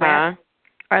 Or wet?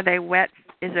 Are they wet?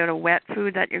 Is it a wet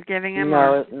food that you're giving him?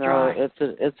 No, dry?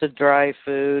 it's a dry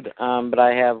food. But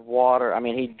I have water. I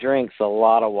mean, he drinks a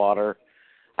lot of water.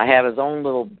 I have his own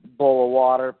little bowl of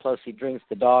water, plus he drinks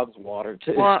the dog's water,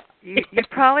 too. Well, you'd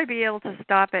probably be able to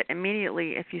stop it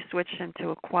immediately if you switched him to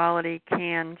a quality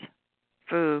canned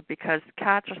food, because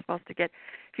cats are supposed to get...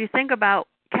 If you think about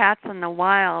cats in the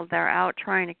wild, they're out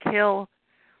trying to kill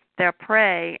their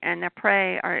prey, and their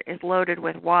prey is loaded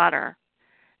with water.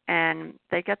 And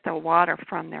they get the water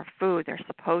from their food. They're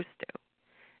supposed to.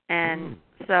 And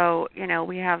so,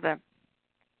 we have the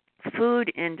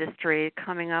food industry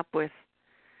coming up with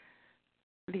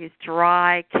these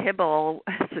dry kibble,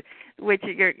 which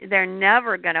they're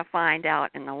never going to find out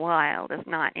in the wild. It's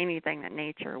not anything that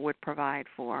nature would provide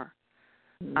for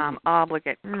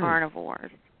obligate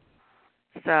carnivores.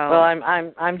 So, well,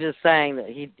 I'm just saying that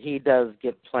he does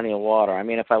get plenty of water. I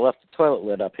mean, if I left the toilet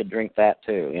lid up, he'd drink that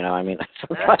too. I mean,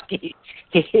 but I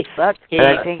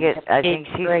think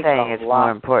she's saying it's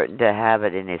more important to have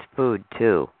it in his food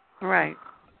too. Right.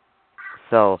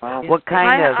 So, what kind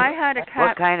I had a cat.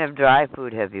 What kind of dry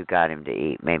food have you got him to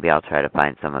eat? Maybe I'll try to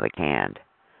find some of the canned.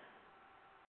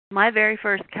 My very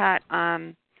first cat,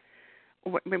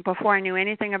 before I knew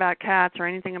anything about cats or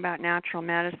anything about natural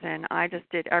medicine, I just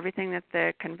did everything that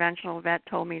the conventional vet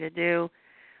told me to do.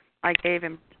 I gave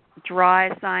him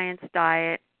dry science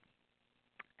diet,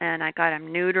 and I got him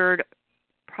neutered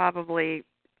probably,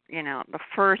 the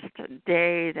first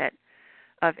day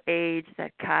of age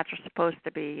that cats are supposed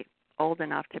to be old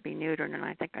enough to be neutered, and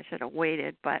I think I should have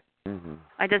waited, but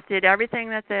I just did everything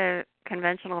that the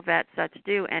conventional vet said to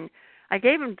do, and I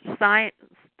gave him science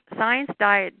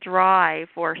diet dry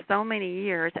for so many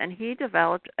years, and he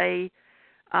developed a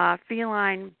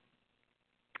feline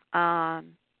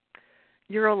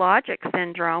urologic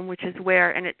syndrome, which is where,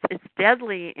 and it's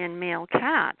deadly in male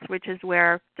cats, which is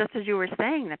where, just as you were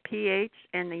saying, the pH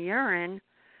in the urine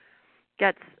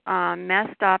gets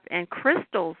messed up and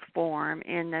crystals form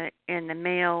in the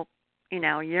male,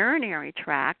 urinary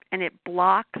tract, and it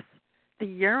blocks the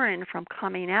urine from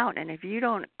coming out. And if you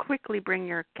don't quickly bring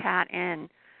your cat in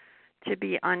to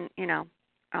be to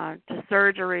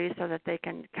surgery so that they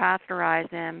can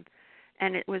catheterize him,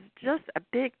 and it was just a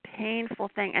big painful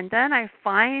thing. And then I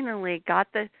finally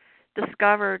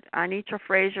discovered Anitra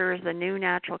Frazier's The New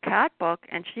Natural Cat book,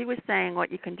 and she was saying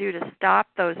what you can do to stop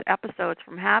those episodes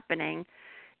from happening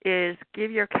is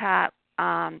give your cat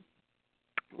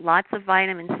lots of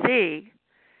vitamin C,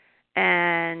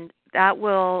 and that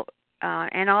will,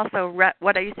 and also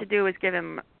what I used to do is give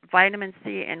him vitamin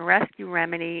C and Rescue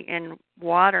Remedy in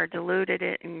water, diluted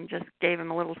it, and just gave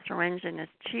him a little syringe in his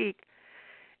cheek,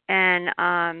 and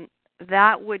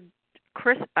that would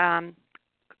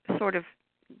sort of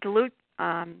dilute,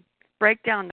 break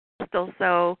down the crystal.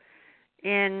 So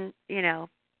in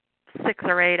 6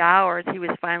 or 8 hours, he was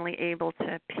finally able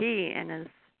to pee in his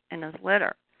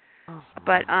litter. Oh.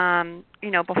 But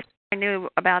before I knew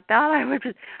about that,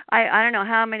 I don't know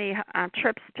how many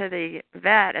trips to the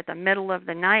vet at the middle of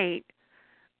the night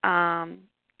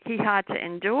he had to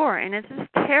endure, and it's just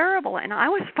terrible. And I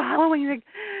was following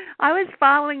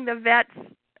the vet's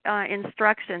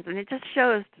instructions, and it just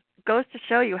goes to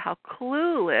show you how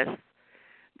clueless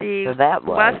the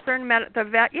Western the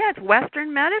vet. Yeah, it's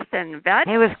Western medicine. Vet.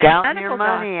 He was counting your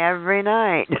money every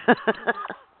night.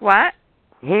 What?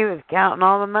 He was counting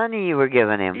all the money you were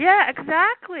giving him. Yeah,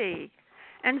 exactly.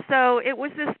 And so it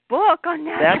was this book on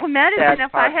natural medicine.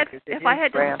 If I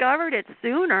had discovered it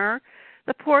sooner,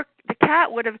 the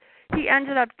cat would have. He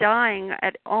ended up dying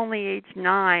at only age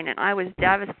 9, and I was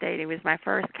devastated. He was my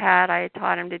first cat. I had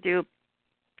taught him to do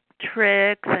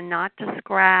tricks and not to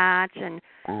scratch and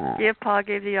give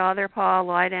the other paw,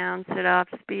 lie down, sit up,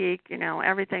 speak,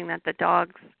 everything that the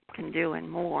dogs can do and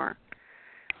more.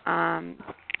 And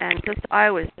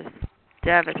I was just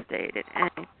devastated.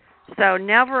 And So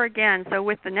never again. So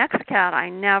with the next cat, I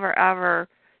never ever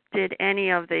did any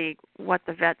of what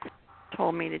the vets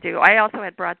told me to do. I also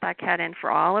had brought that cat in for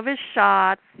all of his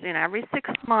shots, every 6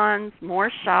 months,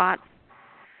 more shots.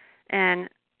 And,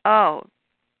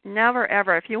 never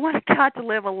ever. If you want a cat to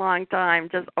live a long time,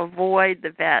 just avoid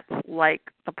the vets like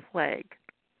the plague.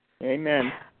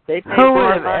 Amen. Who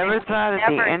would have ever thought at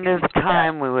the end of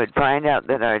time we would find out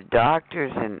that our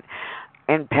doctors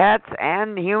and pets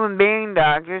and human being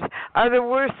doctors are the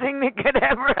worst thing that could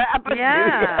ever happen to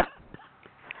you?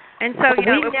 And so,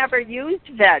 we never used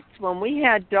vets. When we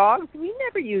had dogs, we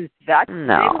never used vets.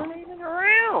 No. They weren't even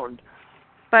around.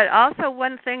 But also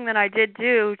one thing that I did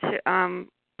do to,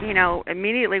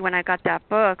 immediately when I got that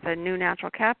book, the New Natural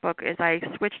Cat book, is I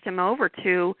switched him over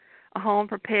to a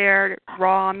home-prepared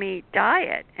raw meat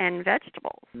diet and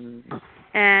vegetables. Mm-hmm.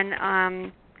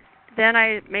 And then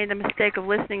I made the mistake of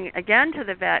listening again to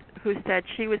the vet who said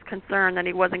she was concerned that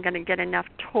he wasn't going to get enough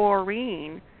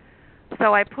taurine.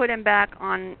 So I put him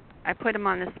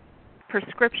on this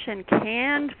prescription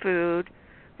canned food,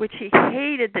 which he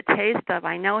hated the taste of.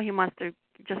 I know he must have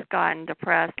just gotten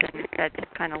depressed, and that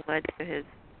just kind of led to his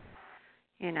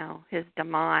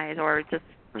demise, or just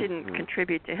didn't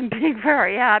contribute to him being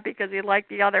very happy because he liked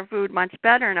the other food much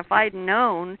better. And if I'd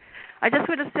known, I just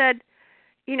would have said,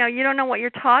 you don't know what you're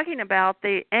talking about.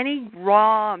 Any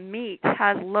raw meat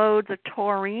has loads of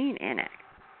taurine in it.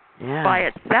 Yeah. By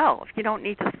itself. You don't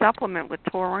need to supplement with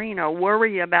taurine or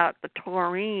worry about the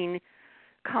taurine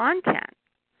content.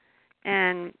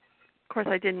 And, of course,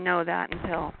 I didn't know that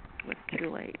until it was too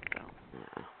late. So.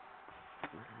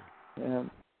 Yeah,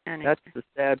 anyway. That's the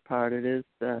sad part. It is.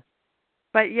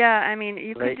 But yeah,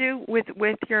 you could do with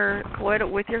your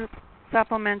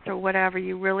supplements or whatever.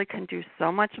 You really can do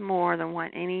so much more than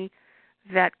what any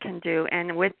vet can do.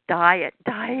 And with diet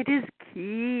is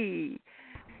key.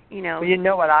 Well,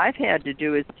 what I've had to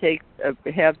do is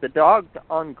have the dogs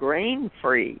on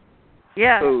grain-free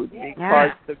food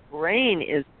because the grain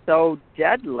is so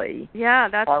deadly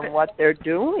on what they're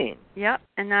doing. Yep,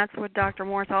 and that's what Dr.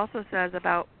 Morse also says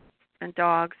about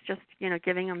dogs, just,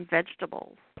 giving them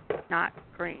vegetables, not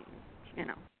grains,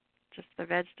 just the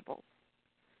vegetables.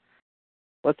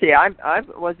 Well, see, I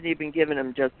wasn't even giving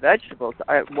them just vegetables.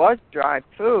 It was dry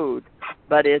food,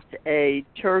 but it's a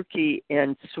turkey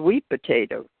and sweet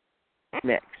potato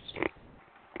mix.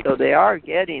 So they are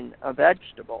getting a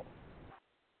vegetable.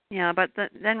 Yeah, but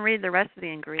then read the rest of the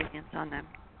ingredients on them.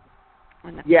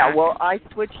 Well, I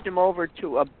switched them over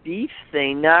to a beef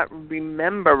thing, not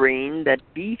remembering that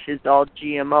beef is all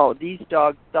GMO. These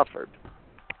dogs suffered,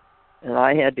 and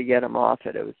I had to get them off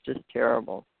it. It was just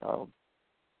terrible. So.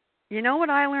 What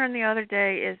I learned the other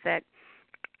day is that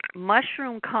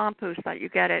mushroom compost that you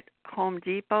get at Home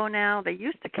Depot now, they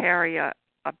used to carry a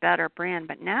better brand,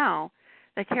 but now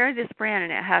they carry this brand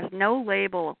and it has no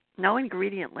label, no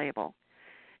ingredient label.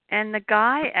 And the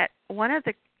guy one of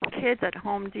the kids at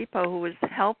Home Depot who was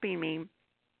helping me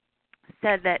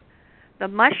said that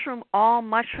all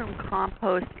mushroom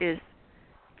compost is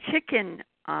chicken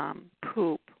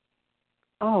poop.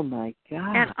 Oh my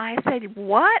God! And I said,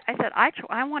 what? I said,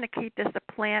 I want to keep this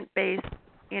a plant-based,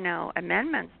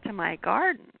 amendments to my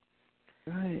garden.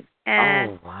 Right.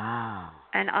 And, oh wow!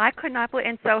 And I could not believe.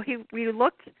 And so we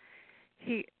looked.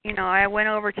 I went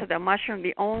over to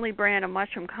the only brand of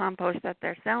mushroom compost that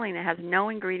they're selling. It has no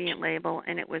ingredient label,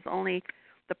 and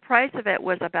the price of it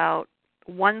was about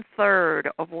 1/3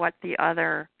 of what the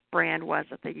other brand was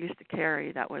that they used to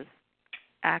carry. That was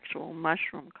actual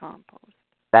mushroom compost.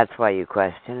 That's why you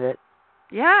questioned it?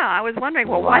 Yeah, I was wondering,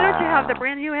 why don't you have the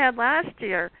brand you had last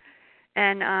year?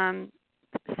 And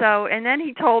and then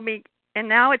he told me, and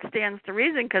now it stands to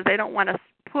reason because they don't want to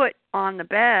put on the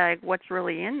bag what's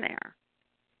really in there.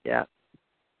 Yeah.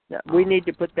 We need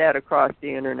to put that across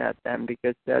the internet then,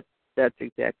 because that's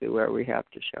exactly where we have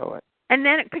to show it. And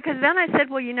then, because then I said,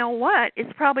 well, you know what?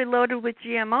 It's probably loaded with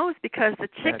GMOs because the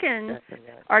chickens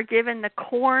are given the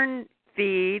corn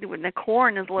feed when the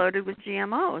corn is loaded with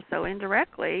GMOs. So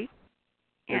indirectly,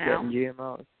 They're getting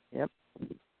GMOs. Yep.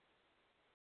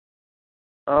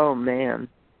 Oh man.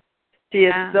 See,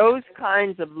 it's those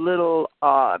kinds of little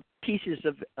pieces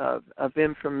of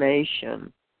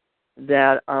information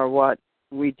that are what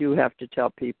we do have to tell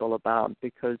people about,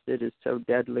 because it is so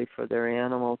deadly for their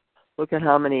animals. Look at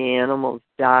how many animals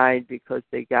died because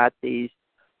they got these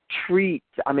treats.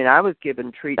 I mean, I was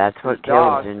given treats. That's what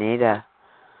killed Janita.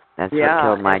 That's what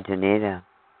killed my Janita.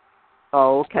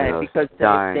 Oh, okay, because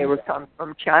they were come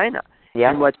from China.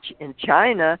 Yeah. And in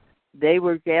China, they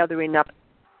were gathering up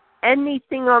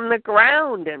anything on the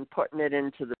ground and putting it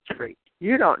into the treat.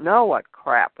 you don't know what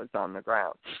crap was on the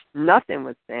ground. Nothing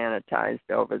was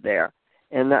sanitized over there.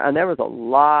 And there was a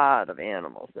lot of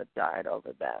animals that died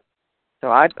over that.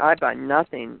 So I buy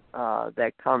nothing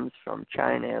that comes from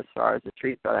China as far as the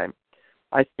treat, but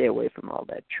I stay away from all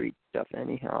that treat stuff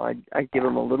anyhow. I give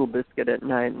them a little biscuit at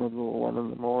night and a little one in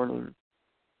the morning.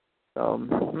 So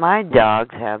my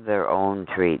dogs have their own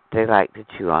treat. They like to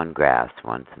chew on grass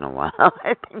once in a while.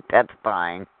 I think that's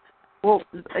fine. Well,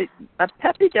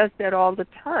 Peppy does that all the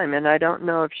time, and I don't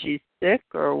know if she's sick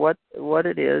or what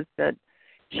it is that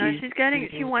she's getting.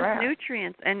 She wants grass.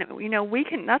 Nutrients, and we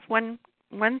can. That's one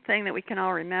thing that we can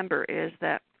all remember is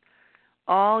that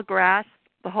all grass,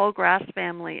 the whole grass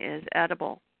family is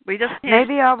edible. We just can't.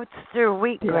 Maybe I'll stir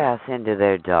wheatgrass into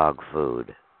their dog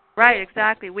food. Right,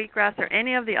 exactly. Wheatgrass or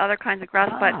any of the other kinds of grass.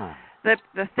 But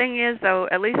the thing is, though,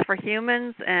 at least for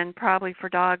humans and probably for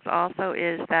dogs also,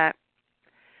 is that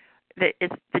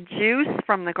it's the juice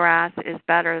from the grass is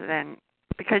better than,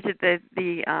 because the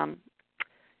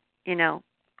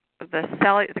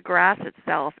grass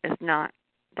itself is not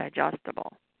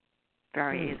digestible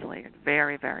very easily. It's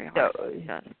very, very hard to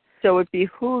digest. So it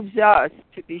behooves us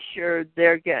to be sure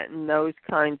they're getting those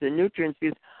kinds of nutrients,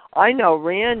 because I know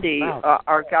Randy,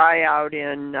 our guy out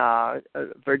in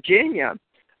Virginia,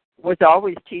 was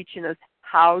always teaching us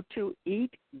how to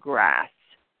eat grass.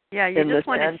 Yeah, you just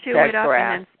want to chew it up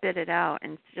and then spit it out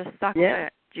and just suck the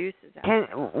juices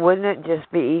out. Wouldn't it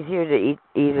just be easier to eat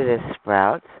it as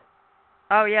sprouts?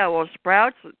 Oh, yeah, well,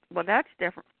 sprouts, that's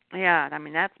different. Yeah, I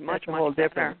mean, that's much, a whole much better.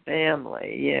 different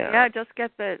family, yeah. Yeah, just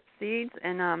get the seeds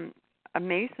in a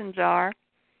mason jar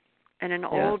and an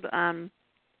old Well,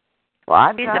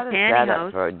 I've got a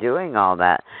setup for doing all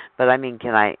that, but I mean,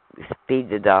 can I feed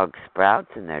the dogs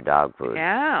sprouts in their dog food?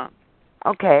 Yeah.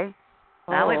 Okay.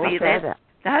 That would be that.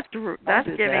 That's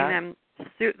giving them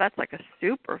that's like a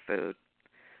superfood.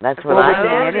 That's what I do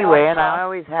anyway, and I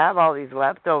always have all these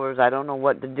leftovers. I don't know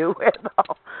what to do with them.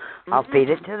 I'll feed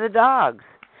it to the dogs.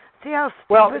 See how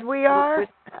stupid we are?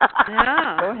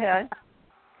 Yeah. Go ahead.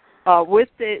 With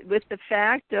the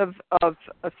fact of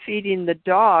feeding the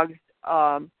dogs,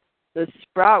 the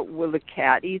sprout, will the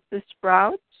cat eat the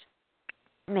sprouts?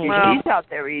 Maybe. She's out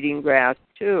there eating grass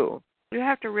too. You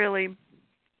have to really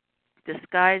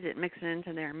disguise it, mix it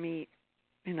into their meat,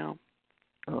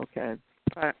 Okay.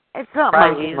 But it's not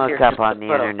much to look up on the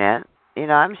internet.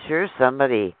 I'm sure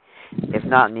somebody, if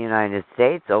not in the United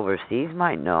States, overseas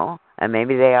might know, and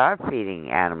maybe they are feeding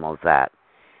animals that.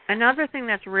 Another thing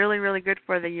that's really, really good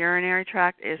for the urinary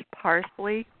tract is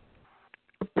parsley.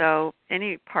 So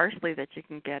any parsley that you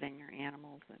can get in your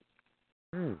animals.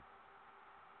 It's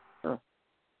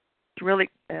really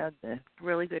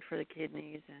good for the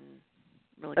kidneys and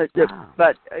really good.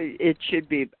 But it should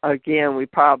be, again, we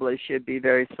probably should be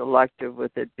very selective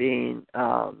with it being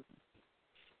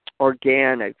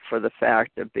organic for the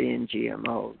fact of being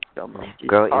GMO. So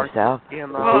grow it yourself.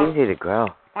 GMO. It's easy to grow.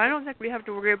 I don't think we have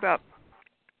to worry about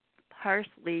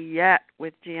parsley yet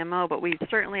with GMO, but we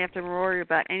certainly have to worry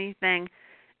about any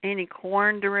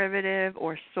corn derivative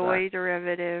or soy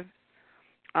derivative.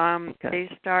 They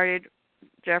started,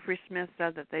 Jeffrey Smith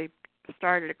said that they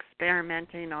started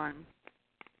experimenting on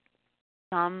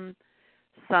some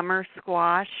summer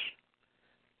squash,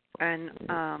 and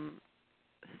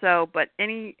but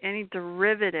any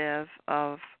derivative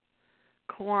of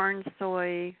corn,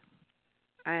 soy,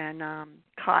 and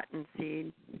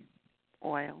cottonseed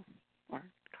oil or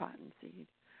cottonseed.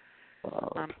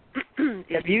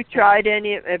 Have you tried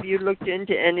any? Have you looked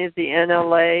into any of the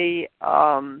NLA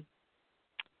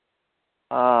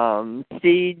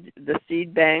seed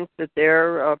banks that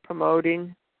they're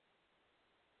promoting?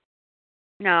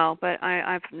 No, but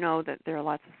I know that there are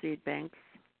lots of seed banks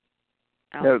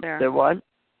out there. The what?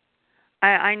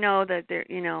 I know that there.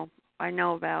 I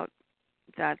know about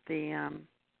that. The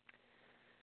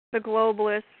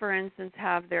globalists, for instance,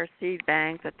 have their seed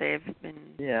bank that they've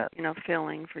been,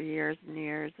 filling for years and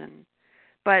years.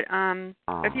 But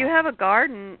if you have a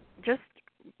garden, just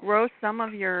grow some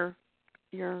of your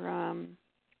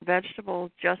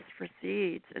vegetables just for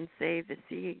seeds and save the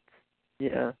seeds.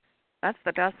 Yeah. That's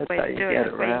the best way to do it.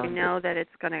 That way you know that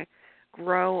it's going to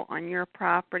grow on your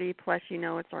property, plus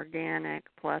it's organic,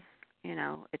 plus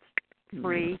it's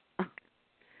free.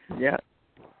 Yeah.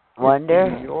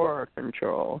 Wonder. Your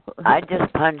control. I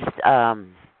just punched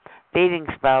feeding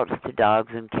sprouts to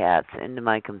dogs and cats into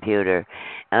my computer,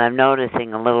 and I'm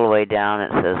noticing a little way down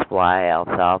it says why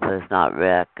alfalfa is not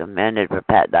recommended for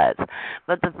pet diets.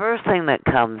 But the first thing that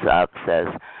comes up says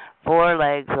 4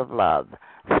 legs of love,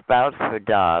 sprouts for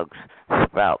dogs,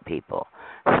 sprout people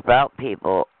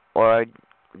or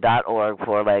 .org,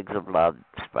 4 Legs of Love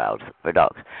sprouts for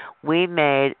dogs. We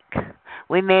made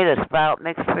a sprout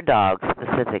mix for dogs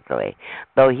specifically,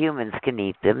 though humans can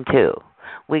eat them too.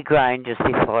 We grind just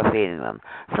before feeding them.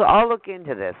 So I'll look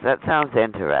into this. That sounds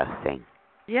interesting.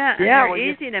 Yeah, and they're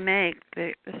easy to make.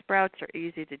 The sprouts are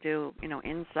easy to do,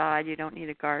 inside. You don't need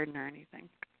a garden or anything.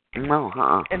 No,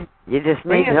 you just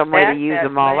need some way to use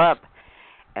them all up.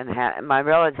 And my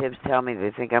relatives tell me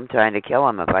they think I'm trying to kill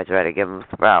them if I try to give them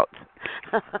sprouts.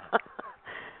 How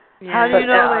do you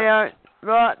know they aren't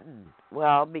rotten?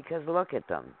 Well, because look at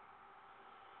them.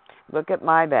 Look at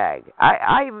my bag.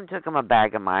 I even took them a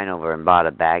bag of mine over and bought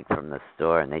a bag from the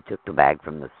store, and they took the bag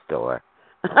from the store.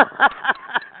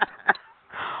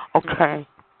 Okay.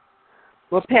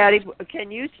 Well, Patty, can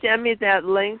you send me that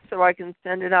link so I can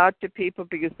send it out to people?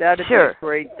 Because that is a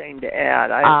great thing to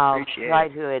add. I appreciate it. I'll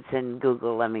try to. It's in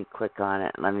Google. Let me click on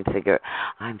it. Let me figure.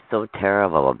 I'm so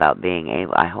terrible about being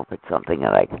able. I hope it's something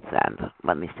that I can send.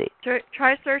 Let me see.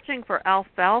 Try searching for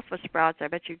alfalfa sprouts. I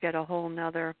bet you get a whole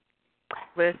nother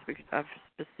list of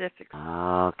specifics.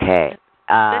 Okay.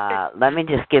 Let me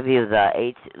just give you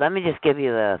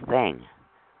the thing.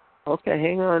 Okay,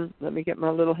 hang on. Let me get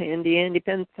my little handy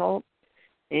pencil.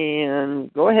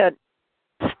 And go ahead.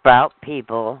 Sprout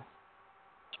people.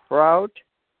 .org.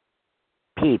 /.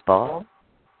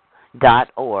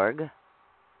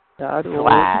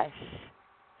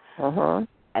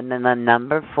 And then the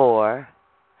number 4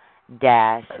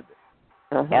 dash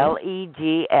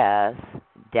LEGS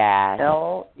dash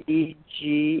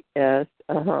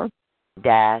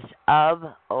dash of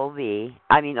OV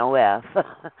OF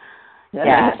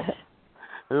dash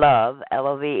love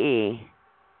LOVE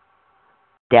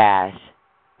dash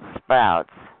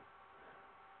sprouts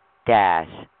dash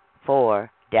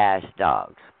 4 dash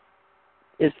dogs.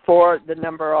 Is 4 the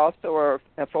number also, or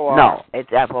FOR? No, it's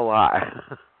FOR.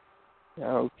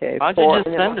 Okay. Why don't you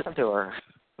just send it to her?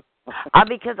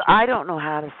 Because I don't know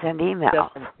how to send emails.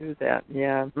 Doesn't do that.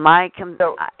 Yeah.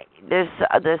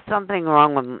 There's something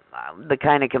wrong with the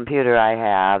kind of computer I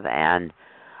have, and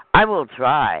I will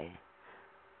try.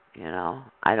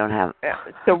 I don't have.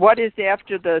 So what is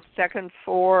after the second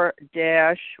 4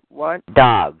 dash what?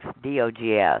 Dogs,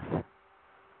 DOGS.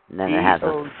 And then it has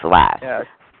a slash. Yes.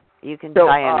 You can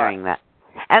try entering that.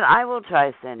 And I will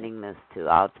try sending this too.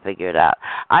 I'll figure it out.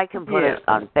 I can put it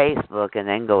on Facebook and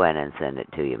then go in and send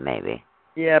it to you, maybe.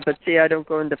 Yeah, but see, I don't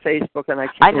go into Facebook, and I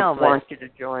can't want you to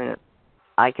join it.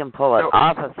 I can pull it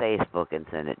off of Facebook and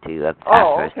send it to you after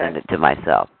I send it to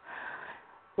myself.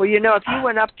 Well, if you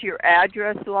went up to your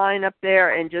address line up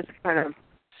there and just kind of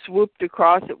swooped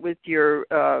across it with your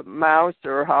mouse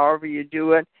or however you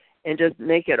do it, and just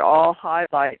make it all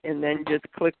highlight, and then just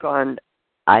click on.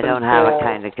 I don't have a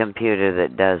kind of computer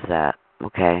that does that.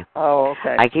 Okay. Oh,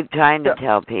 okay. I keep trying to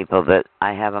tell people that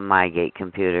I have a MyGate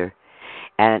computer,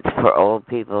 and it's for old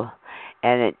people,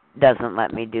 and it doesn't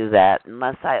let me do that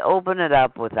unless I open it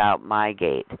up without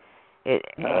MyGate.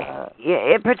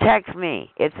 It protects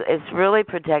me. It's really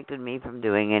protected me from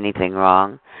doing anything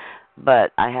wrong,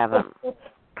 but I haven't.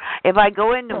 If I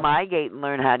go into MyGate and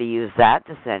learn how to use that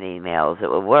to send emails, it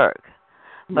would work,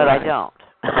 but I don't.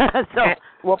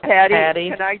 Well, Patty,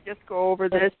 can I just go over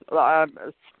this?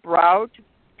 Sprout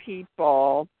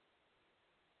people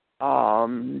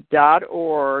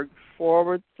 .org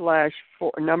 /4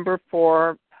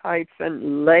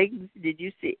 legs. Did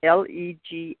you see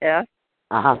LEGS?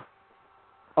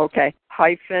 Okay.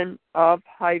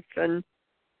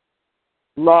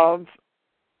 Love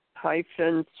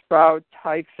sprout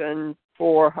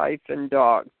 -4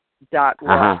 -dogs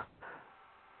 .org.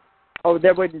 Oh,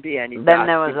 there wouldn't be any. Then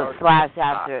there was a slash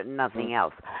after it and nothing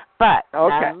else. But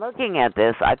now looking at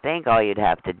this, I think all you'd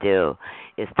have to do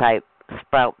is type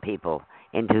sprout people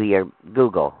into your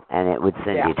Google, and it would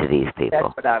send you to these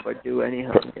people. That's what I would do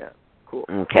anyhow. Yeah. Cool.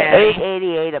 Okay.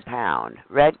 $8.88 a pound.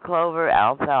 Red clover,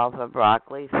 alfalfa,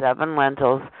 broccoli, 7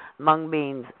 lentils, mung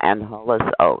beans, and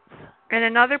hulless oats. And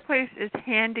another place is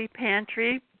Handy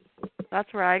Pantry.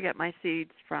 That's where I get my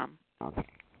seeds from. Okay.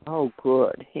 Oh,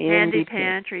 good.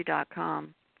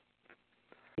 HandyPantry.com.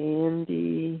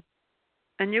 Handy.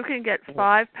 And you can get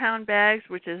 5-pound bags,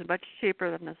 which is much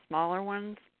cheaper than the smaller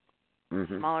ones,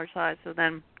 smaller size. So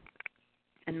then,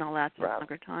 and they'll last a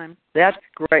longer time. That's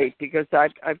great because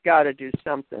I've got to do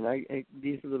something.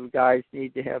 These little guys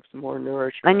need to have some more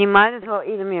nourishment. And you might as well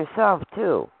eat them yourself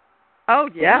too. Oh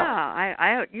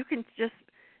yeah. You can just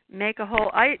make a whole.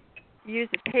 I use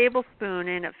a tablespoon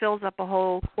and it fills up a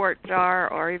whole quart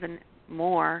jar or even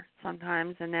more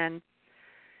sometimes, and then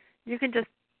you can just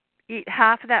eat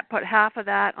half of that, put half of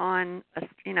that on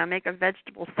make a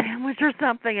vegetable sandwich or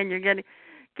something, and you're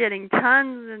getting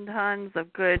tons and tons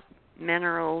of good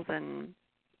minerals and,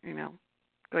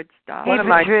 good stuff. Hey,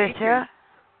 Patricia.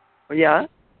 Yeah?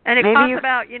 And it costs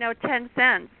about, 10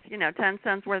 cents, 10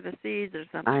 cents worth of seeds or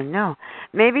something. I know.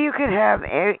 Maybe you could have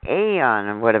Aeon,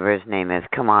 or whatever his name is,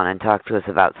 come on and talk to us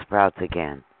about sprouts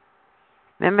again.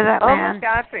 Remember that man? Oh,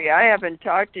 Godfrey, I haven't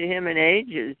talked to him in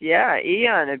ages. Yeah,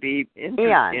 Eon would be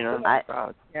interesting on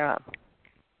sprouts. Yeah.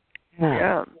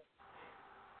 Yeah.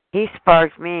 He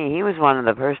sparked me. He was one of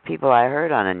the first people I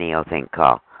heard on a NeoThink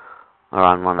call, or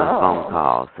on one of the phone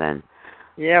calls. And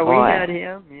yeah, we had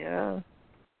him. Yeah.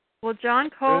 Well, John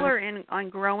Kohler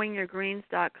on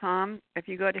growingyourgreens.com, if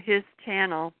you go to his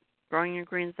channel,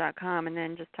 growingyourgreens.com, and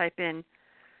then just type in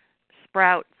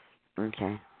sprouts.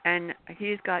 Okay. And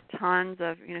he's got tons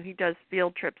of, he does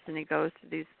field trips and he goes to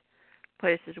these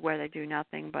places where they do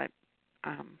nothing but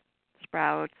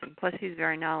sprouts. And plus he's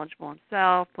very knowledgeable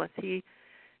himself. Plus he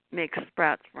makes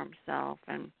sprouts for himself.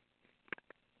 And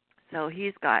so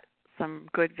he's got some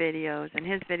good videos. And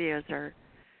his videos are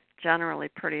generally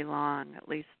pretty long, at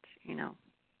least,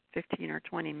 15 or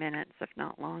 20 minutes, if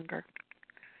not longer.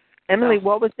 Emily,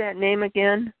 what was that name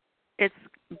again? It's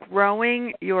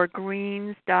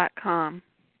growingyourgreens.com.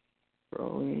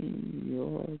 Growing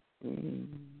your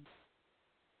greens.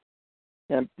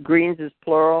 And greens is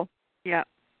plural? Yeah.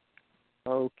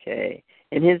 Okay.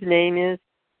 And his name is?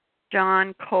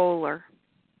 John Kohler.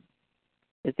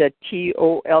 Is that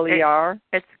Koler?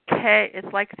 It's K.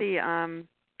 It's like the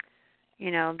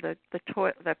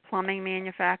the plumbing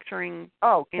manufacturing.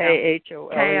 Oh, Khohler.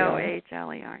 Kohler, yeah.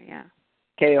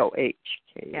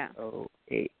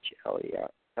 Kohler.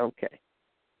 Okay.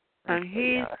 And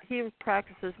he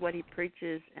practices what he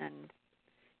preaches, and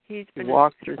he's been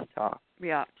walks his talk.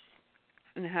 Yeah,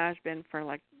 and has been for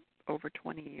like over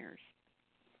 20 years.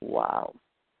 Wow.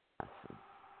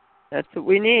 That's what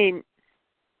we need.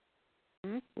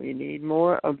 Hmm? We need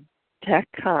more of that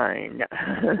kind.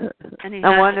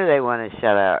 No wonder they want to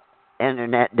shut our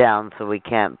internet down so we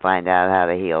can't find out how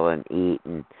to heal and eat.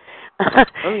 And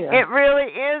it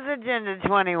really is Agenda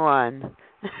 21.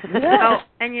 Oh,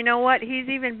 and you know what? He's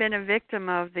even been a victim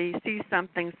of the see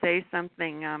something, say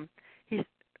something. He's,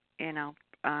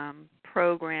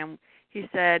 program. He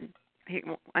said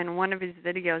in one of his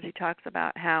videos he talks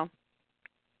about how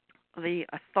the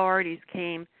authorities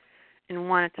came and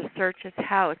wanted to search his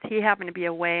house. He happened to be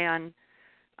away on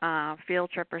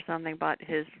field trip or something, but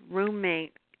his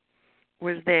roommate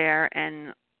was there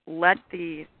and let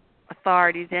the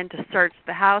authorities in to search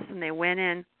the house, and they went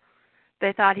in.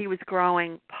 They thought he was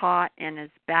growing pot in his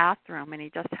bathroom, and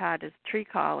he just had his tree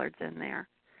collards in there.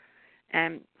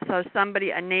 And so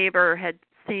a neighbor had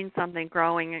seen something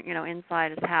growing,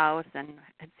 inside his house, and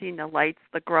had seen the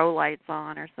grow lights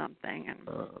on or something, and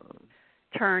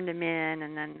turned him in,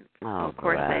 and then of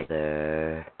course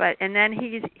and then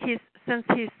he's since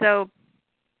he's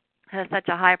has such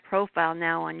a high profile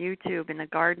now on YouTube in the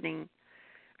gardening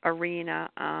arena,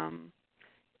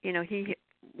 he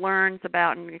learns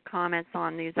about and comments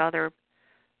on these other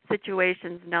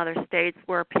situations in other states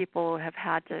where people have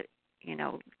had to,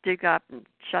 dig up and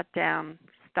shut down,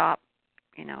 stop,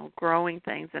 growing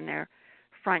things in their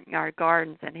front yard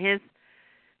gardens. And his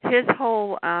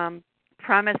whole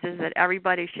premise is that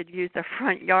everybody should use their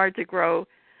front yard to grow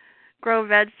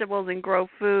vegetables and grow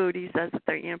food. He says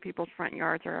that people's front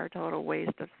yards are a total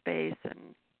waste of space,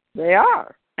 and they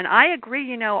are. And I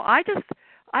agree.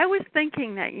 I was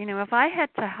thinking that if I had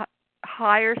to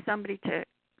hire somebody to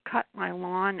cut my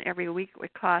lawn every week, it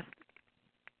would cost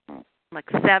like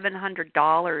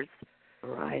 $700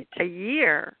 a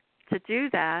year to do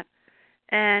that.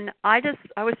 And I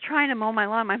was trying to mow my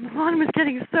lawn. My lawn was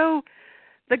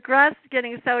the grass is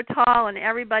getting so tall, and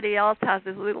everybody else has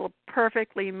this little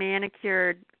perfectly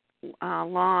manicured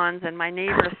lawns, and my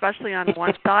neighbor, especially on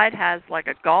one side, has like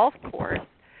a golf course.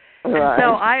 And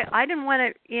so I didn't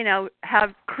want to,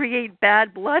 create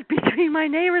bad blood between my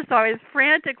neighbors, so I was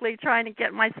frantically trying to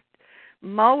get my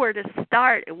mower to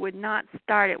start. It would not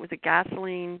start. It was a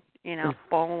gasoline,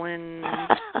 Bolin,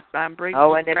 Briggs.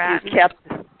 Oh, and if you kept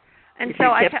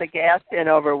the gas in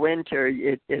over winter,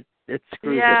 it screwed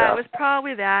it up. Yeah, it was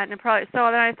probably that,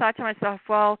 so then I thought to myself,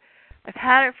 well, I've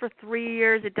had it for 3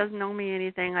 years. It doesn't owe me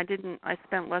anything. I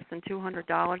spent less than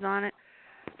 $200 on it.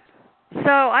 So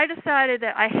I decided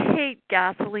that I hate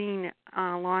gasoline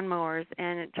lawnmowers,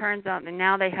 and it turns out that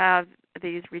now they have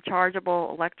these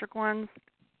rechargeable electric ones.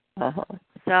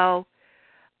 So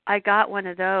I got one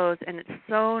of those, and it's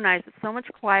so nice. It's so much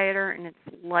quieter, and it's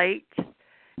light,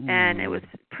 and it was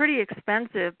pretty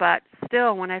expensive, but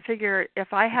still, when I figure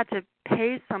if I had to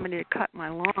pay somebody to cut my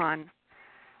lawn,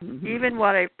 even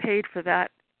what I paid for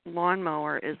that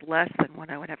lawnmower is less than what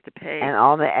I would have to pay. And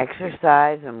all the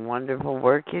exercise and wonderful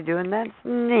work you're doing, that's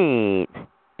neat.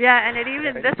 Yeah, and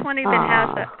this one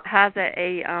has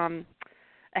a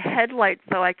headlight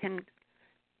so I can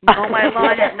mow my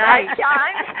lawn at night.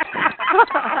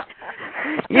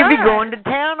 You'd be going to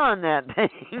town on that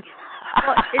thing.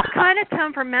 Well, it's kind of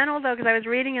temperamental, though, because I was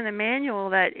reading in the manual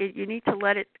that you need to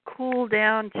let it cool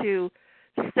down to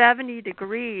 70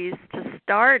 degrees to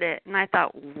start it. And I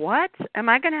thought, what? Am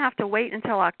I going to have to wait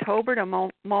until October to mow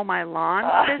my lawn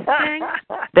with this thing?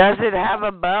 Does it have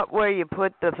a butt where you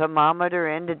put the thermometer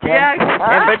in to Yeah,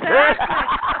 temperature?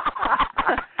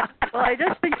 Well, I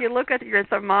just think you look at your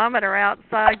thermometer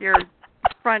outside your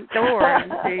front door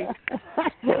and see.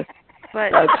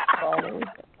 But that's funny.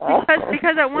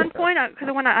 Because at one point,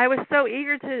 when I was so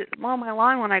eager to mow my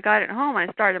lawn when I got it home, I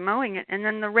started mowing it, and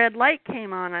then the red light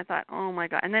came on. I thought, oh my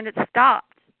God, and then it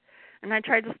stopped, and I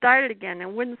tried to start it again, and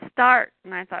it wouldn't start,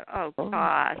 and I thought, oh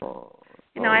gosh,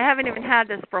 I haven't even had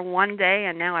this for one day,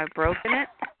 and now I've broken it.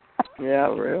 Yeah,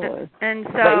 really. And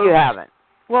so, but you haven't.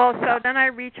 Well, so then I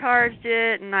recharged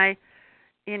it, and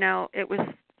it was.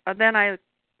 Then I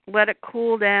let it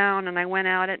cool down, and I went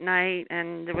out at night,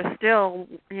 and it was still,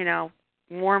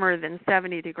 warmer than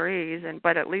 70 degrees,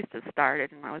 but at least it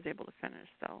started, and I was able to finish.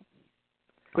 So.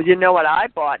 Well, you know what I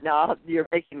bought? Now you're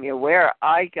making me aware.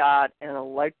 I got an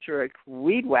electric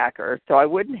weed whacker, so I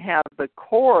wouldn't have the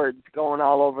cords going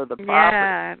all over the property.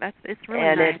 Yeah, it's really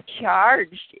and nice.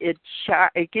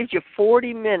 It gives you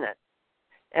 40 minutes.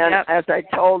 And as I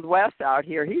told Wes out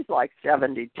here, he's like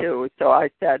 72, so I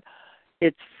said,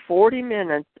 it's 40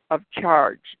 minutes of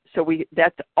charge. So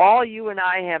that's all you and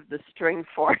I have the string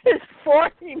for is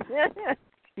 40 minutes.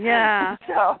 Yeah.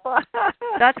 So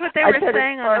that's what they were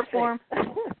saying on the forum.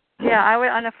 Yeah,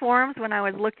 on the forums when I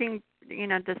was looking,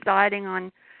 deciding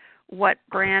on what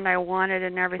brand I wanted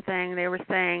and everything, they were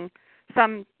saying,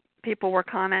 some people were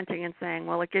commenting and saying,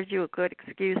 well, it gives you a good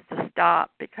excuse to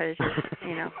stop because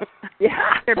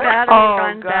your battery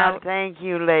runs out. Oh God, thank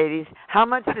you, ladies. How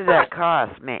much did that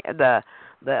cost me?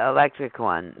 The electric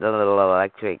one, the little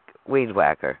electric weed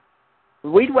whacker. The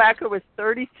weed whacker was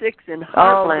 $36 in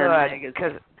Heartland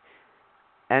magazine.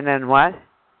 And then what?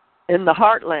 In the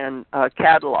Heartland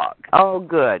catalog. Oh,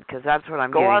 good, because that's what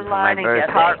I'm getting for my birthday. Go online and get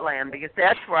Heartland, because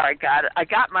that's where I got it. I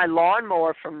got my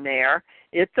lawnmower from there.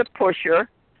 It's a pusher,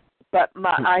 but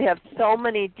I have so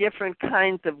many different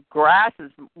kinds of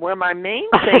grasses. Where my main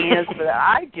thing is that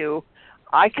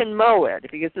I can mow it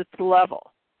because it's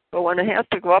level. But when it has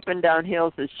to go up and down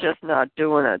hills, it's just not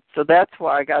doing it. So that's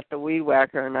why I got the weed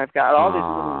whacker, and I've got all these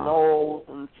little knolls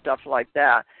and stuff like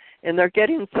that. And they're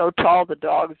getting so tall, the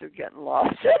dogs are getting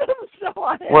lost in them.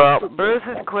 So Bruce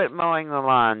has quit mowing the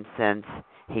lawn since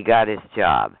he got his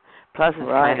job. Plus, it's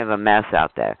kind of a mess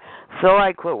out there. So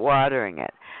I quit watering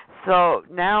it. So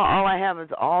now all I have is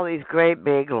all these great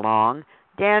big long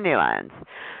dandelions.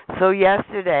 So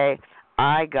yesterday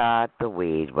I got the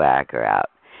weed whacker out.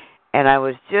 And I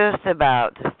was just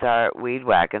about to start weed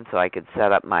whacking so I could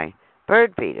set up my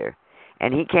bird feeder.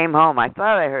 And he came home. I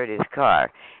thought I heard his car.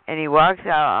 And he walks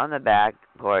out on the back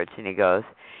porch and he goes,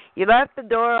 you left the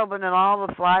door open and all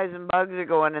the flies and bugs are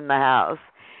going in the house.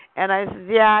 And I said,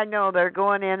 yeah, I know. They're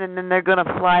going in and then they're going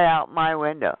to fly out my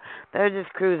window. They're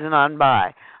just cruising on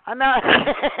by. I'm not,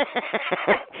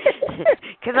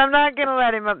 because I'm not going to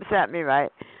let him upset me,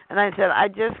 right? And I said, I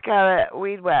just got a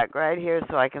weed whack right here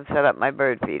so I can set up my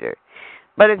bird feeder.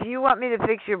 But if you want me to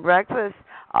fix your breakfast,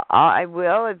 I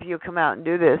will if you come out and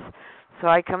do this. So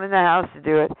I come in the house to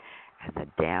do it, and the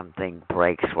damn thing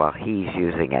breaks while he's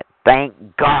using it. Thank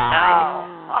God.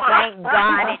 Thank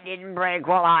God it didn't break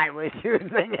while I was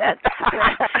using it.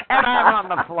 And I'm on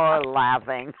the floor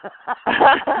laughing.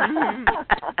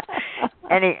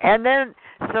 And then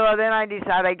I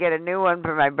decide I get a new one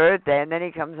for my birthday, and then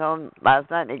he comes home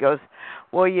last night and he goes,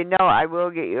 well, I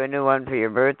will get you a new one for your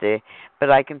birthday,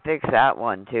 but I can fix that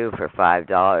one too for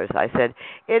 $5. I said,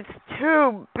 it's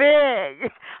too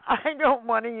big. I don't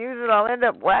want to use it. I'll end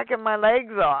up whacking my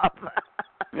legs off.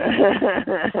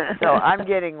 So I'm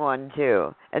getting one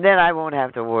too. And then I won't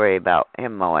have to worry about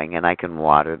him mowing, and I can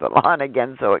water the lawn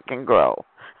again so it can grow.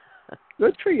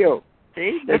 Good for you.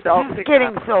 See, it's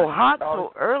getting so hot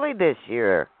so early this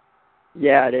year.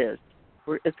 Yeah, it is.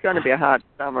 It's going to be a hot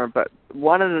summer, but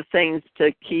one of the things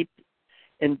to keep,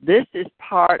 and this is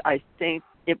part, I think,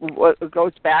 it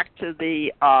goes back to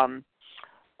the,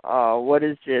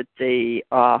 the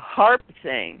HARP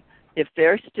thing. If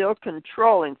they're still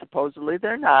controlling, supposedly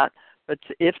they're not, but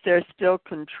if they're still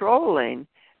controlling,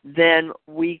 then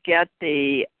we get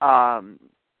the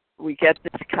we get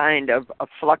this kind of a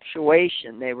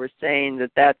fluctuation. They were saying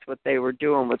that that's what they were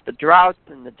doing with the droughts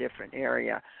in the different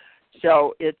area.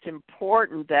 So it's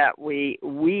important that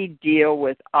we deal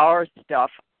with our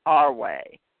stuff our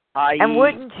way. And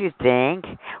wouldn't you think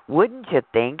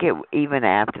it, even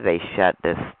after they shut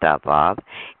this stuff off,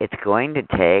 it's going to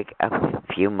take a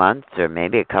few months or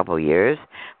maybe a couple years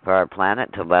for our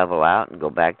planet to level out and go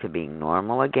back to being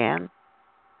normal again?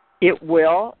 It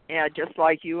will, just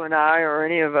like you and I or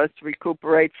any of us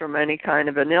recuperate from any kind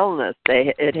of an illness.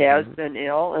 It has been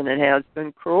ill and it has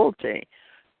been cruelty.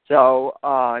 So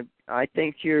I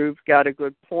think you've got a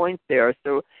good point there.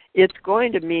 So it's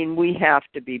going to mean we have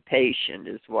to be patient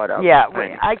is what I'm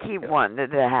saying. I keep wanting it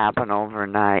to happen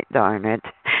overnight, darn it.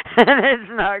 And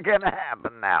it's not going to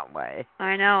happen that way.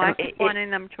 I know. I keep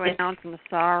wanting them to announce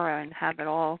Nasara and have it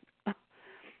all.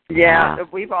 Yeah,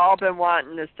 we've all been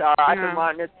wanting Nasara. I've been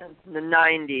wanting it since the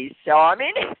 90s. So, I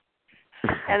mean,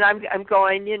 and I'm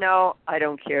going, I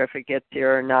don't care if it gets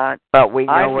here or not. But we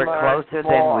know we're closer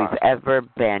than we've ever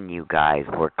been, you guys.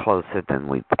 We're closer than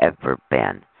we've ever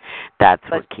been. That's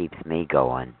what keeps me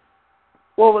going.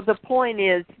 Well, the point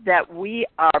is that we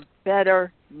are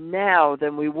better now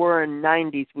than we were in the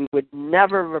 90s. We would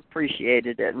never have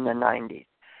appreciated it in the 90s.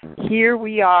 Here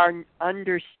we are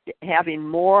having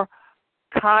more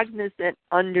cognizant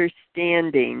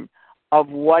understanding of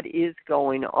what is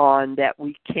going on, that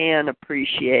we can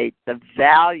appreciate the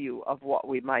value of what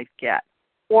we might get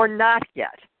or not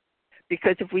get.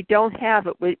 Because if we don't have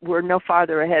it, we're no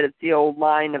farther ahead. It's the old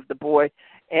line of the boy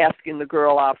asking the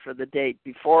girl out for the date.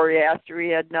 Before he asked her, he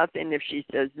had nothing. If she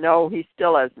says no, he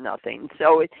still has nothing.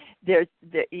 So it's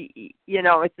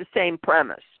the same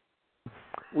premise.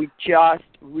 We just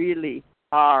really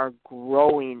are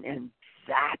growing, and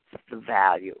that's the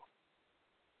value.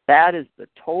 That is the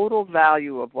total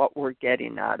value of what we're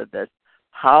getting out of this,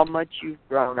 how much you've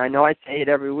grown. I know I say it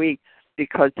every week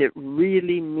because it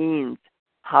really means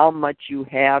how much you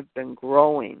have been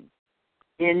growing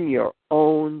in your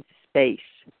own space.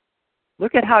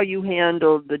 Look at how you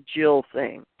handled the Jill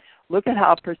thing. Look at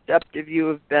how perceptive you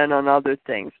have been on other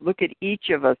things. Look at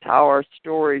each of us, how our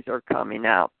stories are coming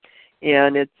out.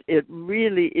 And it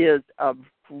really is a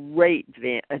great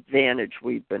advantage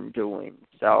we've been doing.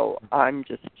 So I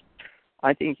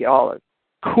think y'all are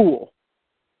cool.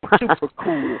 Super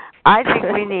cool. I think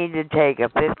we need to take a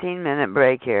 15-minute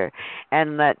break here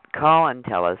and let Colin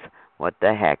tell us what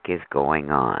the heck is going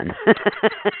on.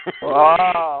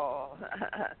 Whoa.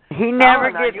 He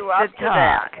never Colin, gets to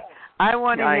talk. I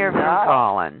want to hear from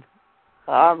Colin.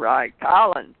 All right,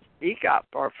 Colin, speak up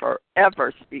or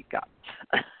forever speak up.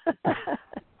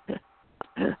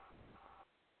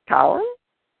 Colin,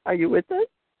 are you with us?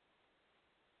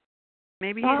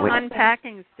 Maybe he's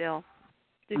unpacking still.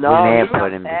 No, we may have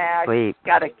put him to sleep. He's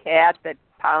got a cat that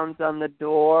pounds on the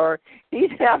door.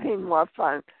 He's having more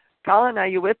fun. Colin, are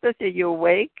you with us? Are you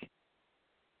awake?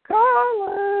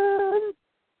 Colin.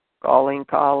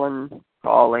 Calling.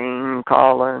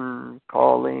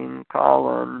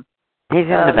 He's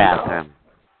in the bathroom.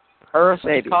 Earth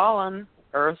to Colin.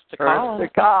 Earth to Colin.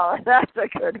 That's a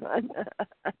good one.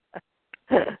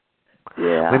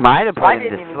 Yeah. We might have put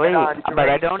him to sleep, but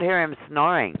I don't hear him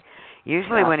snoring.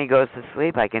 Usually when he goes to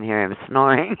sleep, I can hear him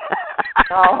snoring.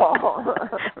 Oh.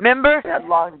 Remember? At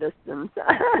long distance.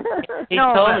 He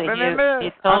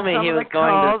told me he was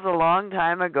going calls a long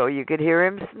time ago. You could hear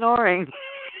him snoring.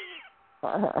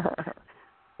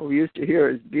 We used to hear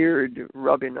his beard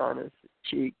rubbing on his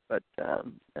cheek, but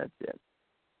that's it.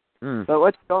 But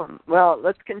what's going? Well,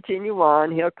 let's continue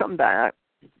on. He'll come back.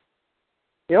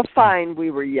 He'll find we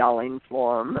were yelling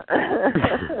for him.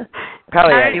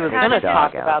 Probably he was going to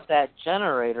talk about that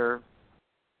generator.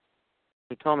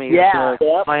 He told me he was going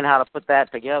to explain how to put that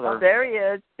together. Oh, there he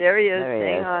is.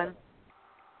 Hang on.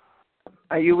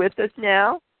 Are you with us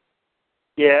now?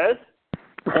 Yes.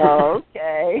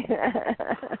 Okay.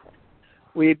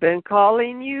 We've been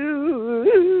calling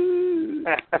you.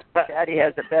 Daddy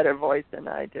has a better voice than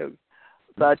I do.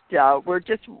 But we're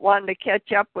just wanting to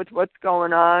catch up with what's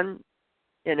going on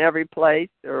in every place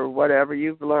or whatever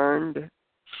you've learned.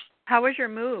 How was your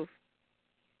move?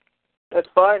 That's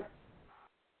fine.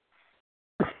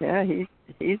 Yeah,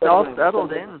 he's all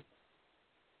settled in.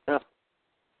 Yeah.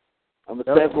 I'm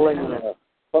assembling a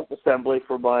pump assembly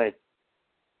for my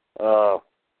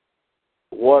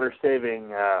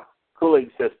water-saving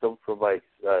cooling system for my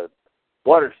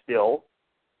water still.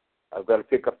 I've got to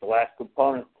pick up the last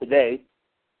component today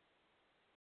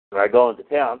when I go into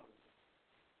town.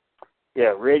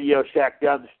 Yeah, Radio Shack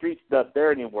down the street's not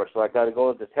there anymore, so I got to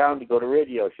go into town to go to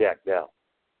Radio Shack now.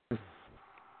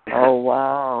 Oh,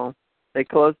 wow. They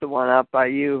closed the one out by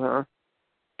you, huh?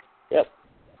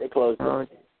 They closed it.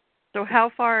 So how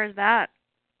far is that?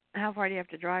 How far do you have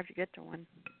to drive to get to one?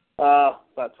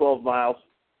 About 12 miles.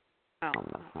 Oh,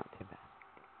 that's not too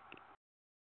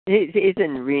bad. He's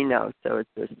in Reno, so it's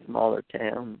a smaller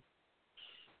town.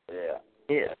 Yeah.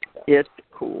 It's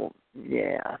cool.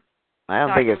 Yeah. I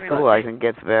don't think it's cool. I think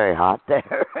it's very hot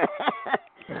there.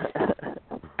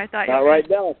 I thought Not right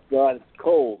now. It's gone. It's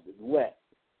cold. It's wet.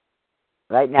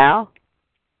 Right now?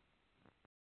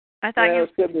 I thought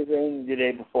it's going to be raining the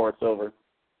day before it's over.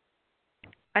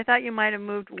 I thought you might have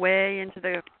moved way into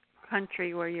the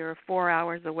country where you're 4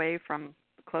 hours away from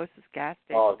the closest gas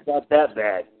station. Oh, it's not that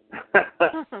bad.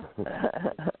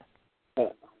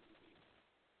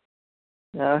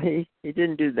 No, he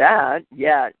didn't do that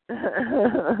yet.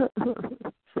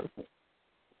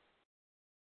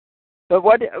 But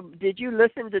what did you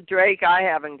listen to Drake? I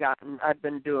haven't gotten. I've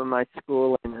been doing my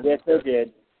schooling. Yes, I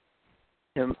did.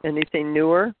 Anything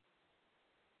newer?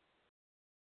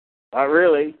 Not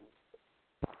really.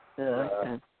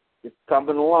 Okay. It's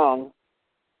coming along.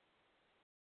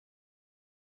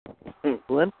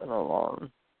 Limping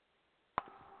along.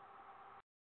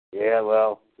 Yeah,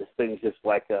 well, this thing's just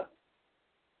like a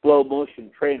slow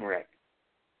motion train wreck.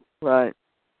 Right.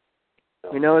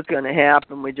 We know it's going to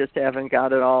happen. We just haven't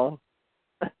got it all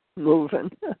moving.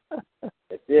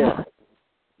 That's it.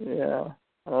 Yeah.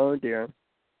 Oh, dear.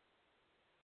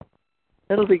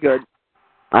 It'll be good.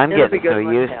 I'm getting so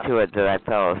used to it that I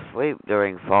fell asleep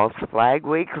during False Flag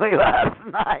Weekly last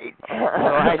night. So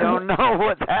I don't know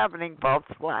what's happening False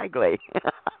Flagly.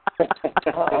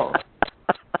 Oh.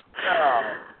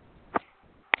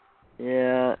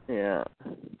 Yeah.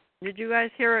 Did you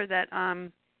guys hear that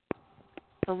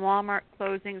the Walmart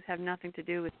closings have nothing to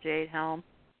do with Jade Helm?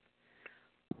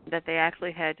 That they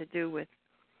actually had to do with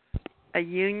a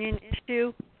union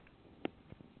issue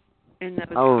in those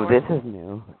stores? This is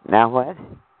new. Now what?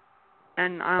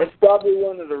 And it's probably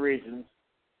one of the reasons.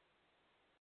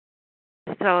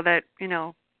 So that,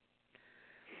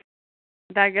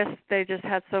 I guess they just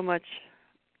had so much,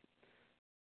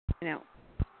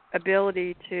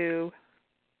 ability to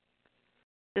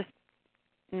just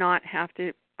not have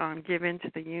to give in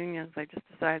to the unions. They just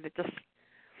decided to just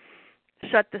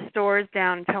shut the stores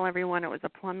down and tell everyone it was a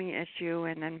plumbing issue,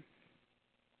 and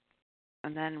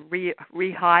then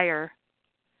rehire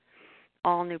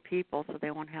all new people so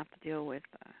they won't have to deal with.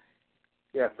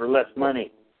 Yeah, for less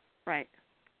money. Right.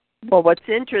 Well, what's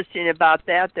interesting about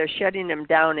that, they're shutting them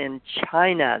down in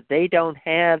China. They don't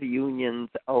have unions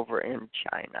over in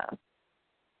China.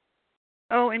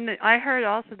 Oh, and I heard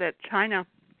also that China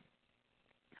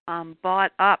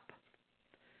bought up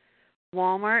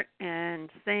Walmart and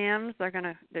Sam's. They're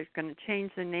gonna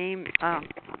change the name.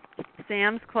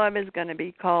 Sam's Club is gonna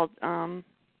be called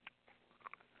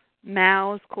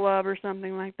Mao's Club or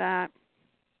something like that.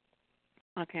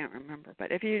 I can't remember,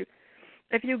 but if you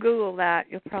Google that,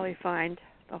 you'll probably find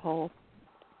the whole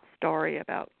story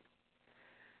about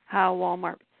how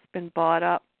Walmart's been bought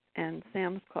up and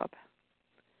Sam's Club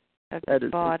has been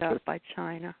bought up by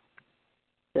China.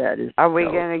 That is. Are we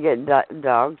going to get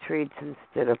dog treats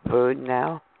instead of food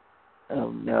now? Oh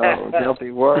no, they'll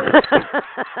be worse.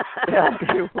 They'll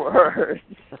be worse.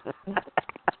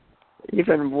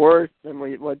 Even worse than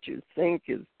what you think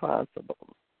is possible.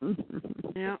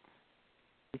 Yeah.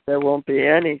 There won't be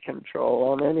any control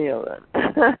on any of it.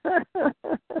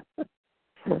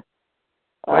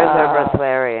 Where's our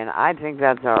breatharian? I think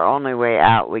that's our only way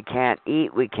out. We can't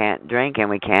eat, we can't drink, and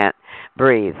we can't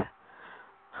breathe.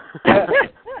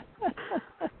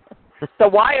 So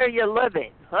why are you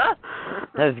living, huh?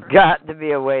 There's got to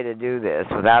be a way to do this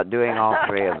without doing all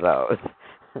three of those.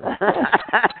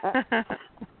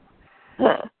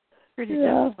 Pretty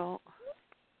difficult.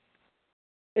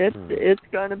 It's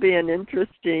going to be an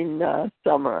interesting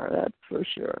summer, that's for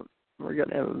sure. We're going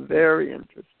to have a very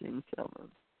interesting summer.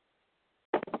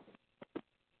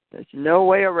 There's no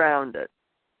way around it.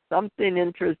 Something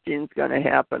interesting is going to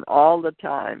happen all the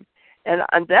time. And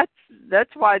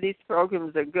that's why these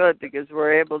programs are good, because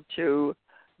we're able to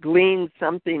glean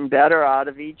something better out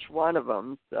of each one of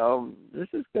them. So this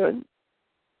is good.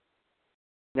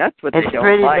 That's what it's they don't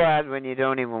pretty like. bad when you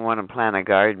don't even want to plant a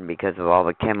garden because of all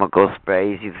the chemical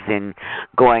sprays you've seen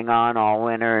going on all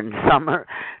winter and summer,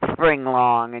 spring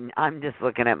long. And I'm just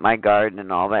looking at my garden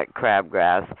and all that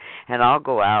crabgrass, and I'll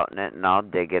go out in it and I'll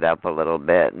dig it up a little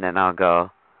bit, and then I'll go,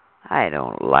 I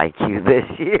don't like you this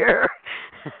year.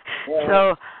 Yeah.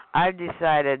 So I've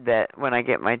decided that when I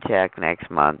get my check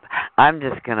next month, I'm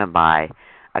just going to buy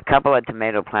a couple of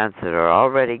tomato plants that are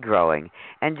already growing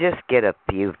and just get a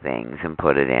few things and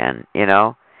put it in,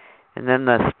 and then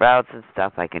the sprouts and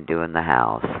stuff I can do in the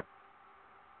house.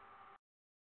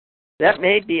 That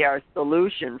may be our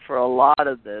solution for a lot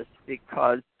of this,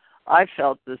 because I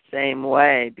felt the same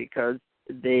way, because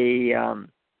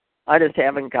I just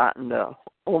haven't gotten the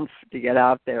oomph to get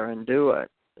out there and do it.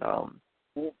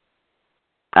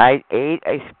 I ate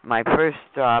my first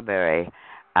strawberry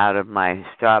out of my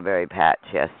strawberry patch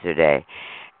yesterday,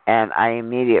 and I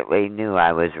immediately knew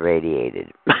I was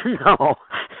radiated. No,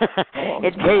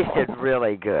 it tasted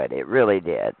really good. It really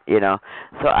did,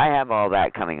 So I have all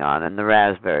that coming on, and the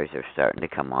raspberries are starting to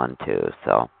come on too.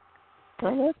 So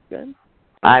that's good.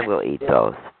 I will eat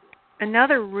those.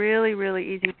 Another really, really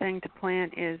easy thing to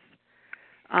plant is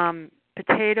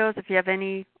potatoes. If you have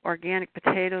any organic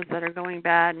potatoes that are going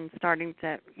bad and starting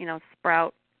to,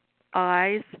 sprout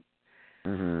eyes.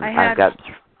 Mm-hmm. I've got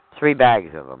 3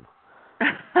 bags of them.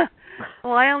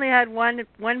 Well, I only had one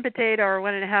potato or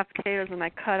 1.5 potatoes, and I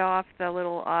cut off the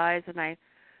little eyes and I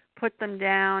put them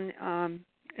down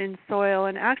in soil.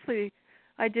 And actually,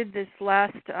 I did this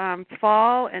last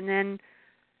fall, and then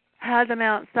had them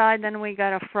outside. Then we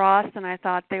got a frost, and I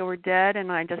thought they were dead,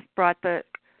 and I just brought the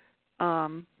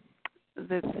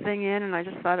thing in, and I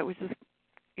just thought it was just,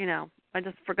 I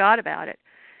just forgot about it.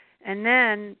 And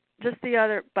then just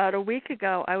about a week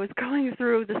ago, I was going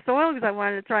through the soil because I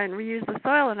wanted to try and reuse the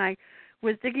soil, and I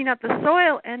was digging up the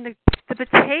soil, and the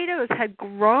potatoes had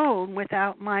grown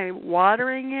without my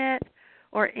watering it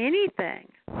or anything.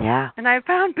 Yeah. And I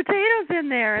found potatoes in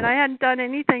there, and I hadn't done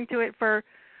anything to it for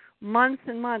months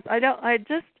and months. I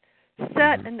just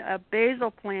set a basil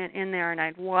plant in there, and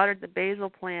I'd watered the basil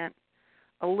plant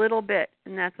a little bit,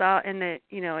 and that's all. And the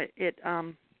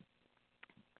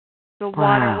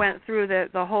water went through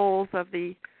the holes of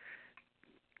the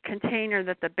container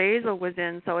that the basil was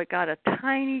in, so it got a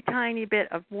tiny, tiny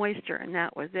bit of moisture, and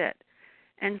that was it.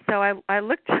 And so I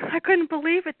looked, I couldn't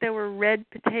believe it. There were red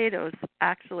potatoes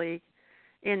actually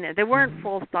in there. They weren't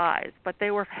full size, but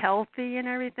they were healthy and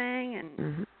everything.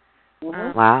 And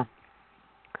wow.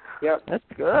 Yeah, that's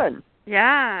good.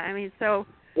 Yeah, I mean, so.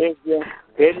 Good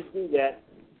to see that.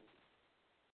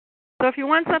 So if you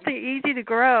want something easy to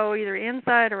grow, either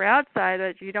inside or outside,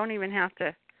 that you don't even have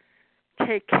to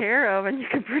take care of, and you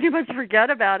can pretty much forget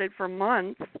about it for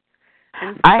months.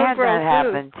 And I had that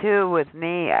happen too with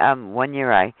me. 1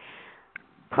 year I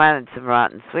planted some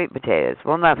rotten sweet potatoes.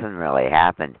 Well, nothing really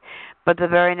happened. But the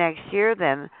very next year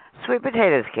then, sweet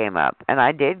potatoes came up, and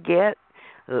I did get,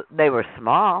 they were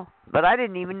small, but I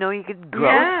didn't even know you could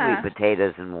grow sweet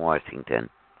potatoes in Washington.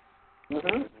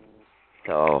 Mm-hmm.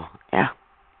 So, yeah.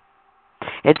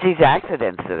 It's these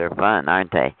accidents that are fun,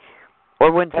 aren't they?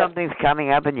 Or when something's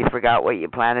coming up and you forgot what you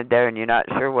planted there and you're not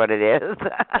sure what it is.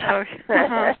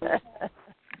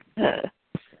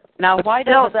 Now, why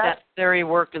does that theory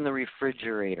work in the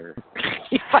refrigerator?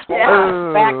 Back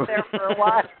there for a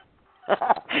while.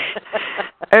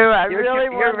 I really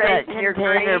want that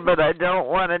container, but I don't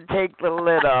want to take the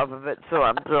lid off of it, so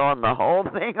I'm throwing the whole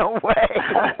thing away.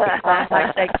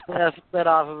 I take the lid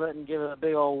off of it and give it a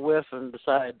big old whiff and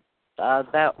decide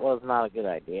that was not a good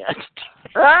idea.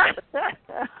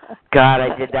 God,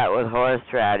 I did that with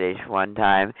horseradish one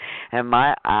time, and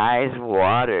my eyes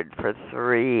watered for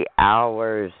 3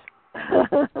 hours.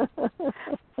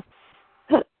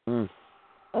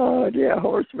 Oh, yeah,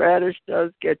 horseradish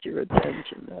does get your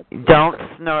attention. Don't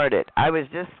snort it. I was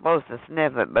just supposed to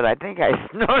sniff it, but I think I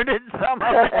snorted some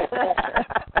of it.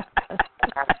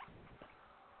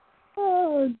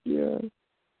 Oh, dear.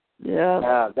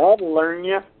 Yeah. That'll learn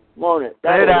you, won't it?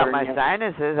 Cleared out my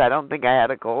sinuses. I don't think I had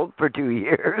a cold for 2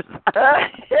 years.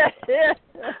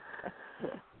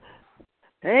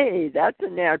 Hey, that's a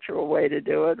natural way to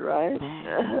do it, right?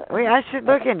 Well, I should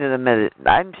look into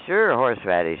I'm sure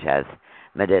horseradish has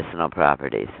medicinal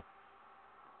properties.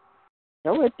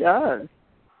 No, it does.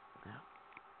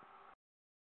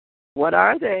 What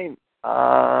are they,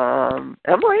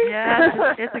 Emily?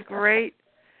 Yeah, it's a great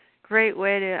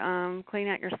way to clean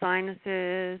out your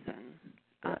sinuses.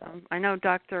 And I know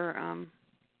Dr.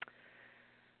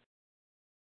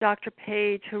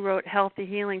 Page, who wrote Healthy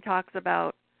Healing, talks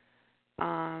about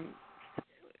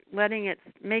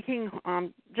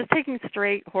just taking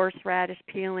straight horseradish,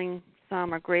 peeling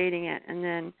some or grating it, and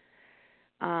then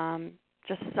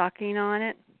just sucking on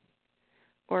it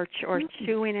or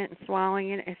chewing it and swallowing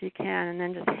it if you can, and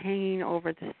then just hanging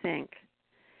over the sink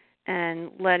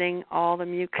and letting all the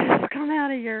mucus come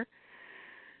out of your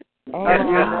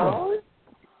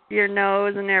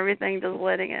nose and everything, just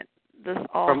letting it just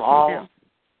all from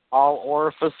all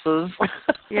orifices.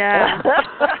 Yeah.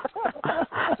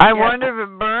 I wonder if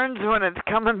it burns when it's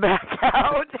coming back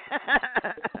out.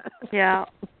 Yeah.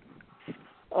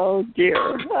 Oh,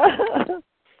 dear.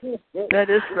 That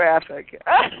is graphic.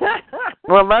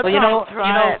 Well, let's all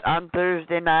try it on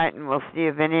Thursday night, and we'll see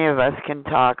if any of us can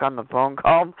talk on the phone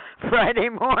call Friday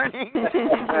morning.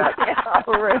 Yeah,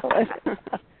 really.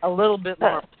 A little bit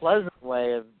more pleasant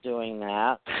way of doing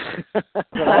that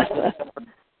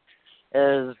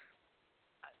is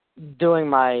doing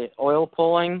my oil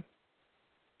pulling.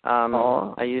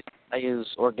 I use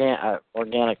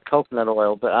organic coconut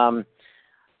oil, but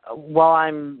while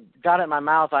I'm got it in my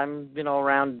mouth, I'm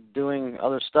around doing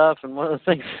other stuff, and one of the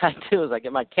things I do is I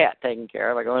get my cat taken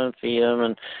care of. I go in and feed him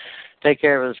and take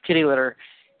care of his kitty litter.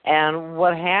 And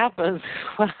what happens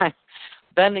when I'm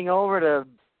bending over to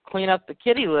clean up the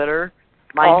kitty litter,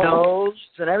 my nose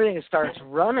and everything starts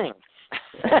running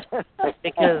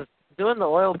because doing the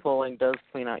oil pulling does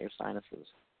clean out your sinuses.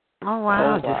 Oh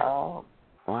wow! Wow!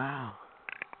 Wow!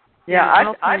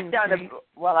 Yeah, I've done it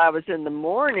while I was in the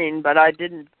morning, but I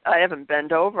haven't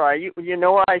bent over. You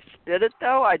know where I spit it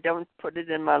though? I don't put it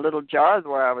in my little jars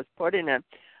where I was putting it.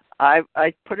 I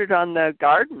put it on the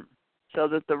garden so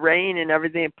that the rain and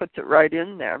everything puts it right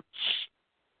in there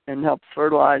and helps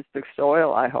fertilize the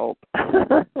soil, I hope.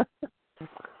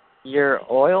 Your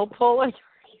oil pulling?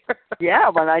 Yeah,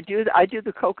 when I do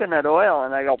the coconut oil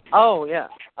and I go. Oh yeah.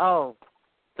 Oh,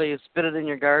 so you spit it in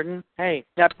your garden? Hey,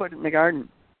 I put it in the garden.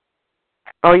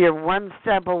 Oh, you're one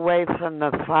step away from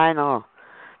the final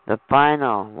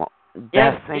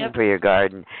best thing for your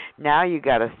garden. Now you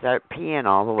got to start peeing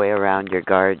all the way around your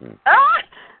garden.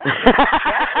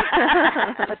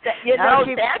 But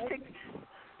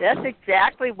that's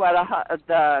exactly what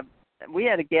we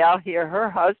had a gal here. Her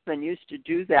husband used to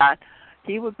do that.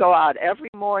 He would go out every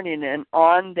morning and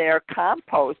on their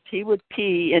compost, he would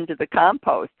pee into the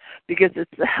compost because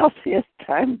it's the healthiest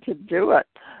time to do it.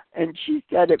 And she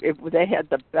said if they had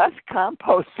the best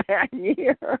compost that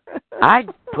year. I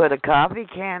put a coffee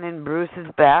can in Bruce's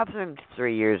bathroom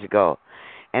 3 years ago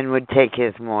and would take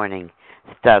his morning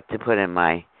stuff to put in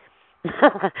my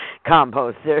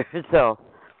composter. So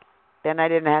then I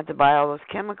didn't have to buy all those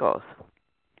chemicals.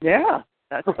 Yeah,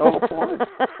 that's so important.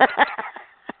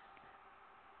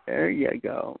 There you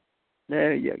go.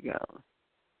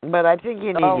 But I think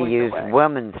you need to use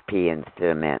woman's pee instead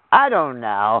of men. I don't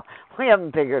know. We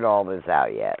haven't figured all this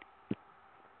out yet.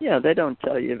 Yeah, they don't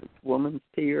tell you if it's woman's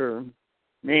pee or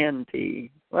man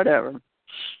pee, whatever.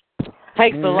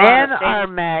 Men are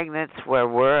magnets where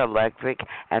we're electric,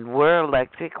 and we're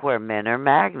electric where men are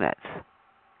magnets.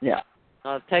 Yeah.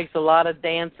 It takes a lot of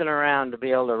dancing around to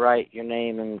be able to write your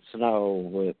name in snow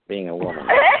with being a woman.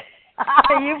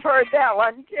 You've heard that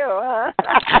one too, huh?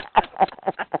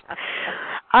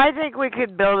 I think we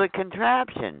could build a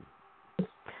contraption.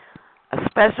 A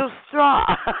special straw.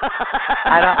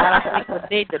 I don't think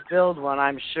we need to build one.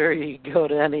 I'm sure you can go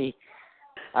to any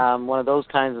one of those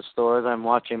kinds of stores. I'm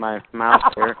watching my mouse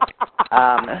here.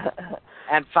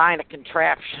 And find a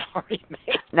contraption already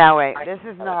made. Now wait, this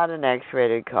is not an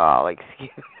X-rated call. Excuse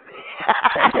me.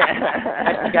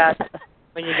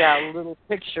 When you got little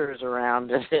pictures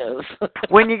around, it is.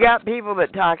 When you got people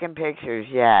that talk in pictures,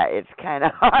 yeah, it's kind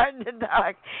of hard to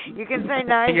talk. You can say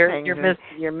nice things.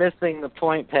 You're missing the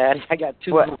point, Patty. I got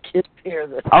two little kids here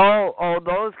that. Oh,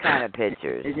 those kind of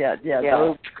pictures. Yeah.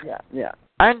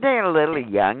 Aren't they a little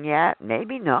young yet?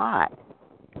 Maybe not.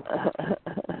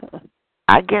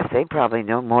 I guess they probably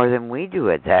know more than we do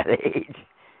at that age.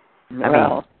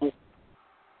 Well,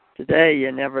 today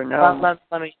you never know.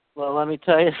 Let me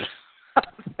tell you.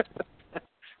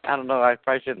 I don't know. I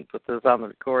probably shouldn't put this on the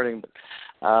recording, but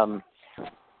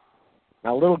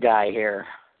my little guy here,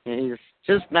 he's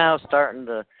just now starting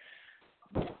to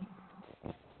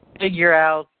figure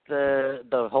out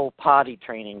the whole potty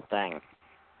training thing.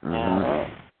 And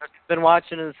I've been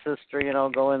watching his sister,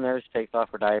 go in there. She takes off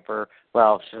her diaper.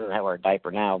 Well, she doesn't have her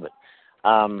diaper now, but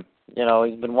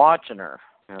he's been watching her.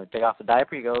 Take off the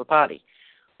diaper, you go to the potty.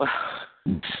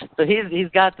 So he's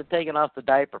got the taking off the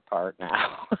diaper part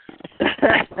now.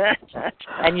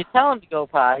 And you tell him to go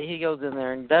potty, he goes in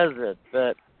there and does it.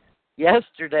 But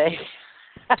yesterday,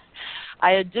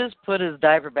 I had just put his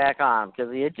diaper back on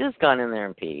because he had just gone in there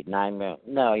and peed. And I'm going,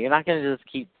 no, you're not going to just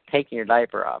keep taking your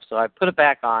diaper off. So I put it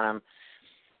back on him,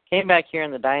 came back here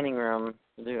in the dining room.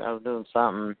 I was doing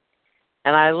something.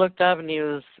 And I looked up and he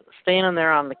was standing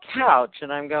there on the couch.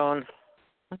 And I'm going,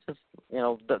 what's this?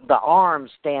 The arm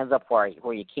stands up where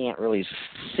you can't really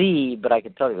see, but I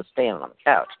could tell he was standing on the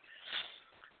couch.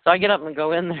 So I get up and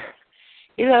go in there.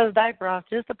 He has his diaper off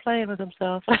just to play with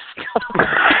himself.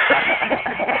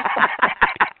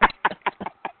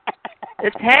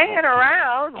 It's hanging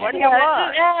around. What do you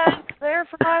want? Yeah, it's there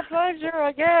for my pleasure,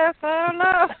 I guess. I don't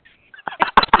know.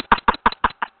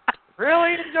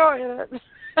 Really enjoying it.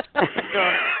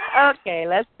 Going, okay,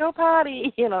 let's go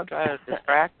potty. Try to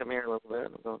distract them here a little bit.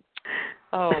 I'm going,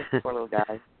 oh, poor little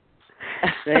guy.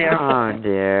 Oh,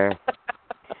 dear.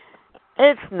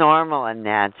 It's normal and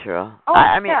natural. Oh,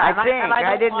 I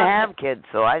didn't have kids,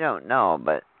 so I don't know,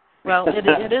 but... Well,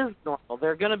 it is normal.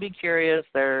 They're going to be curious.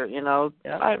 They're,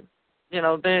 that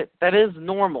is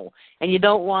normal. And you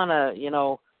don't want to,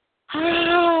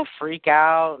 freak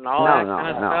out and all that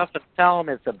kind of stuff and tell them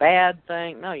it's a bad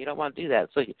thing. No, you don't want to do that.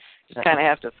 So you just kind of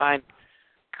have to find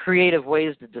creative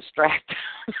ways to distract.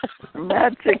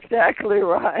 That's exactly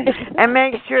right. And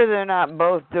make sure they're not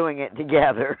both doing it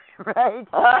together, right?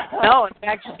 No, in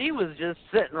fact, she was just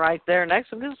sitting right there next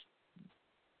to him.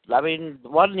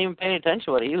 Wasn't even paying attention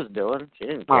to what he was doing. She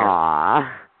didn't care. Aw,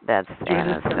 that's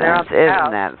innocent.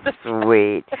 Isn't that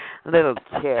sweet? Little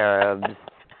cherubs.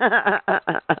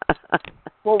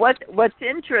 Well, what's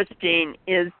interesting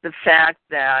is the fact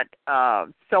that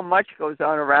so much goes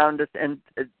on around us, and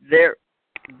there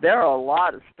are a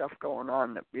lot of stuff going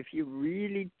on that if you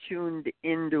really tuned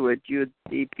into it, you'd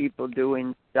see people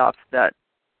doing stuff that,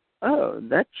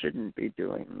 that shouldn't be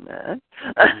doing that.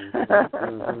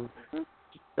 Mm-hmm.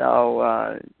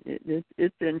 So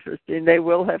it's interesting. They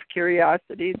will have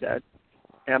curiosity. That's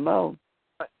MO.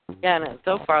 Yeah, and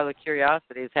so far the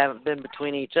curiosities haven't been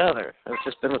between each other. It's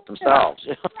just been with themselves.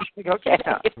 Okay.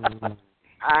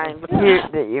 I'm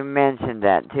cute that you mentioned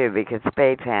that, too, because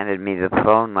Faith handed me the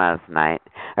phone last night.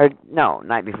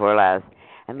 Night before last.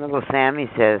 And little Sammy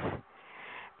says,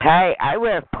 "Hey, I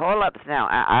wear pull-ups now.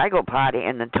 I go potty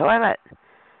in the toilet."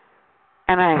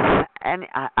 And I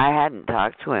hadn't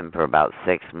talked to him for about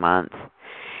 6 months.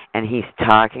 And he's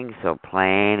talking so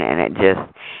plain, and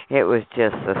it was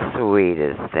just the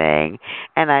sweetest thing.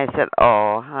 And I said,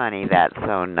 "Oh, honey, that's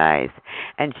so nice."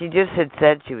 And she just had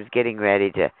said she was getting ready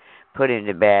to put him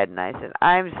to bed, and I said,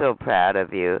 "I'm so proud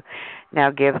of you. Now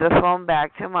give the phone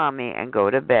back to Mommy and go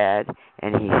to bed."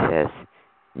 And he says,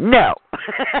 "No."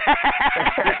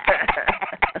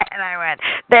 And I went,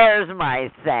 "There's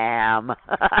my Sam."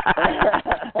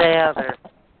 There.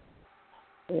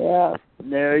 Yeah,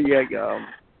 there you go.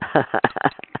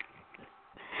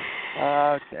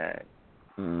 Okay.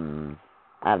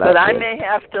 But I may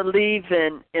have to leave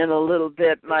in a little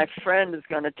bit. My friend is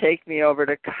going to take me over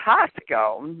to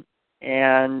Costco,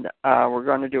 and we're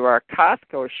going to do our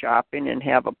Costco shopping and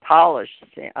have a polished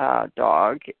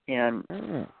dog. And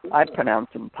I pronounce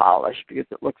him Polish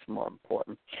because it looks more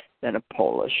important than a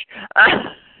Polish.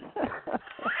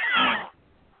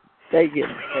 They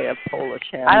have Polish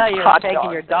hands. I thought you were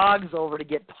taking your dogs over to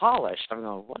get polished. I'm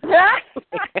going, what?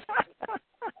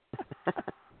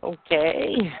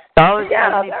 Okay.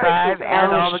 $1.75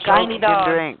 and all the Coke you can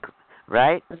drink,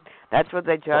 right? That's what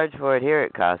they charge for it here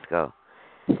at Costco.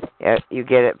 You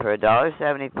get it for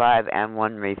 $1.75 and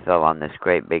one refill on this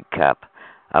great big cup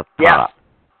of pop.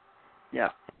 Yeah,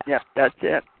 that's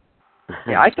it.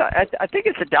 Yeah, I think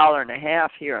it's $1.50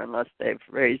 here unless they've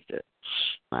raised it.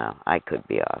 Well, I could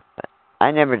be off, but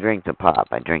I never drink the pop.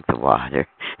 I drink the water.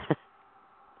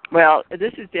 Well,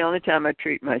 this is the only time I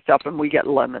treat myself, and we get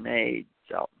lemonade.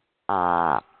 So.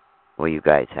 Well, you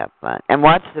guys have fun. And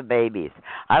watch the babies.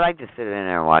 I like to sit in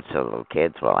there and watch the little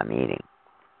kids while I'm eating.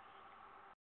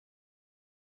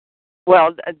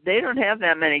 Well, they don't have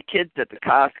that many kids at the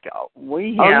Costco.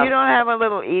 We have. Oh, you don't have a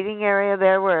little eating area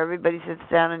there where everybody sits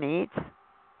down and eats?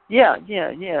 Yeah.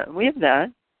 We have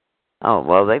that. Oh,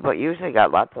 well, they've usually got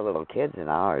lots of little kids in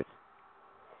ours.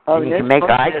 Oh, and you can make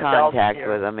eye contact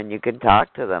with them, and you can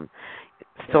talk to them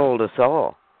soul to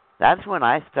soul. That's when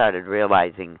I started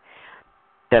realizing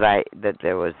that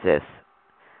there was this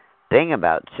thing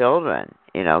about children,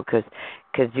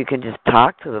 because you can just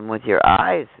talk to them with your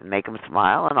eyes and make them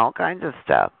smile and all kinds of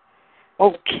stuff.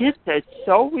 Oh, kids are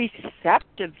so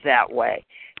receptive that way.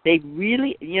 They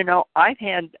really, I've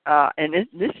had, and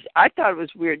this, I thought it was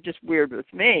weird, just weird with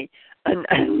me, and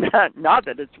not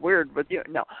that it's weird with you.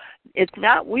 No, it's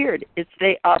not weird. It's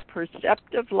they are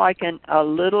perceptive like a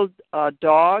little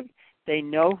dog. They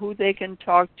know who they can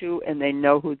talk to, and they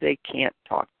know who they can't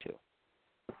talk to.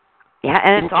 Yeah,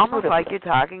 and it's almost like you're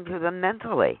talking to them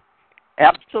mentally.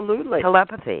 Absolutely.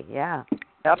 Telepathy, yeah.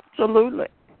 Absolutely.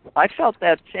 I felt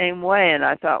that same way, and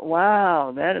I thought,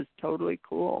 wow, that is totally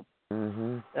cool.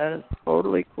 Mm-hmm. That is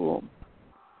totally cool.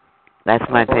 That's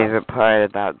my favorite part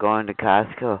about going to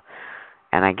Costco,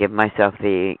 and I give myself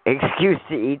the excuse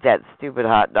to eat that stupid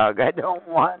hot dog I don't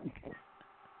want.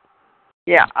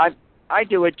 Yeah, I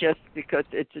do it just because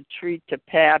it's a treat to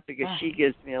Pat because she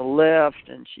gives me a lift,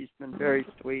 and she's been very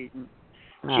sweet. And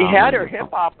she had her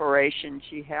hip operation.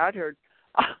 She had her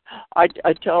I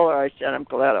tell her, I said, I'm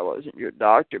glad I wasn't your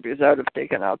doctor because I would have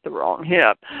taken out the wrong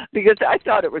hip. Because I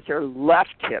thought it was her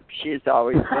left hip she's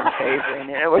always been favoring,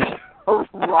 and it was her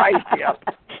right hip.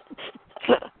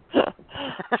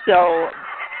 So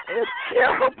it's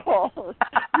terrible.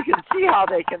 You can see how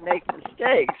they can make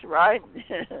mistakes, right?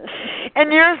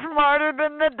 And you're smarter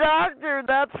than the doctor.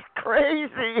 That's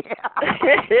crazy.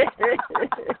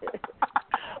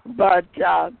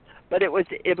 But it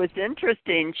was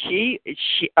interesting. She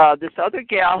this other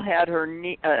gal had her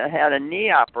knee had a knee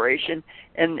operation,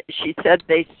 and she said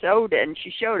they sewed it, and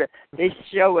she showed it. They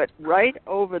sew it right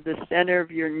over the center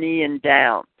of your knee and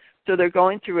down. So they're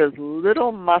going through as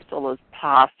little muscle as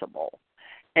possible.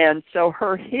 And so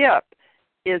her hip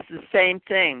is the same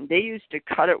thing. They used to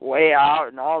cut it way out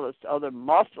and all this other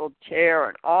muscle tear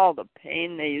and all the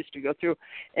pain they used to go through.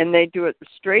 And they do it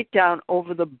straight down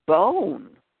over the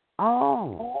bone.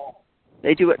 Oh.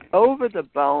 They do it over the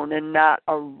bone and not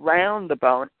around the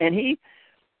bone. And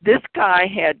this guy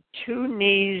had 2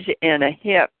 knees and a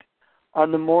hip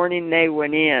on the morning they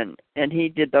went in. And he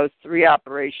did those 3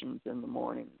 operations in the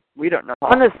morning. We don't know how.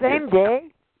 On the same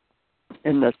day?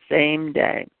 In the same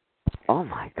day. Oh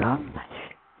my gosh.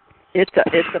 It's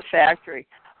a factory.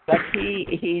 But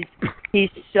he's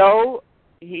so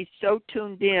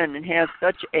tuned in and has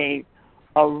such a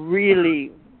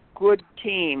really good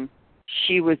team.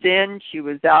 She was in, she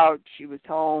was out, she was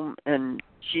home, and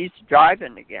she's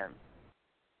driving again.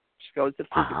 She goes to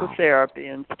physical therapy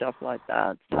and stuff like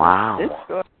that. So wow. It's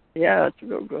good. Yeah, it's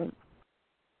real good.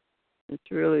 It's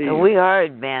really... So we are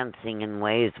advancing in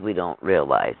ways we don't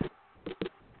realize.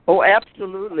 Oh,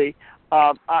 absolutely.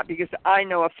 Because I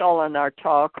know a fellow in our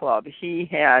tall club, he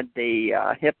had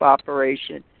the hip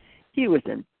operation. He was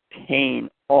in pain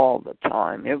all the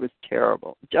time. It was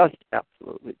terrible, just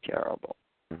absolutely terrible.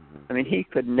 Mm-hmm. I mean, he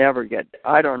could never get,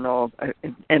 I don't know,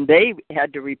 and they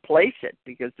had to replace it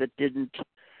because it didn't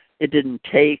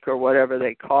take or whatever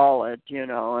they call it,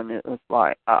 and it was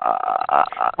like,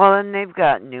 Well, and they've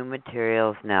got new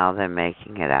materials now they're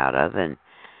making it out of, and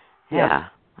yeah.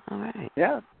 All right.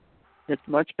 Yeah. It's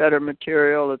much better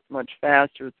material, it's much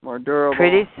faster, it's more durable.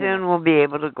 Pretty soon we'll be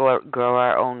able to grow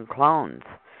our own clones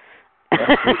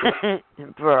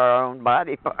for our own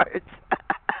body parts.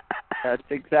 That's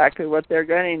exactly what they're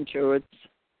getting to.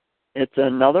 It's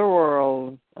another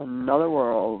world.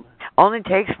 Only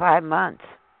takes 5 months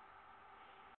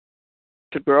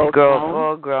to grow a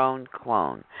full-grown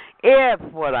clone. If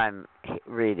what I'm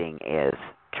reading is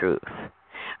truth.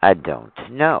 I don't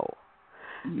know.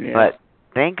 Yeah. But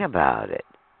think about it,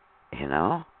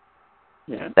 Yeah.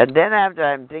 And then after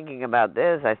I'm thinking about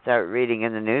this, I start reading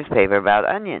in the newspaper about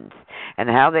onions and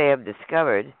how they have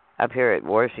discovered up here at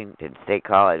Washington State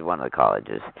College, one of the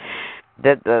colleges,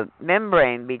 that the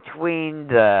membrane between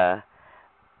the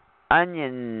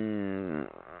onion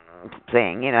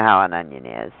thing, how an onion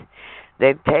is,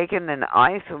 they've taken and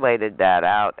isolated that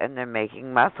out, and they're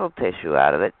making muscle tissue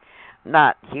out of it.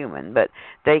 Not human, but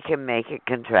they can make it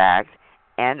contract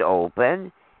and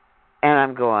open. And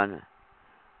I'm going,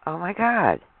 oh my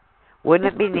God,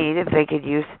 wouldn't it be neat if they could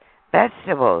use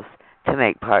vegetables to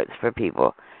make parts for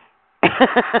people?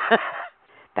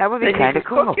 That would be kind of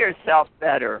cool. Cook yourself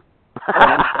better.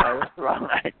 That was the wrong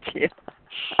idea.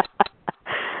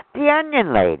 The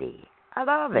onion lady. I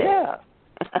love it. Yeah,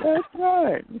 that's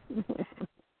right.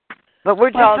 But we're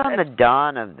just on the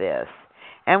dawn of this.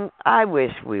 And I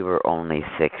wish we were only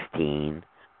 16.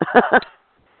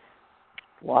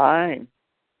 Why?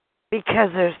 Because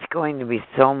there's going to be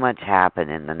so much happen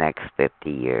in the next 50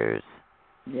 years.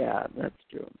 Yeah, that's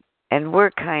true. And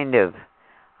we're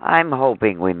I'm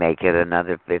hoping we make it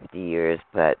another 50 years,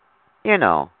 but,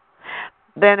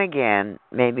 then again,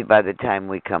 maybe by the time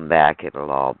we come back, it'll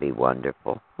all be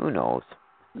wonderful. Who knows?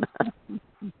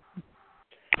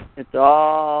 It's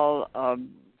all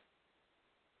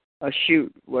a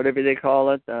shoot, whatever they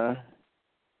call it.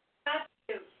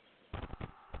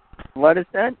 What is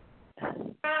that?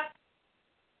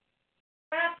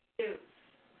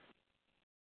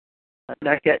 I'm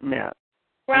not getting that.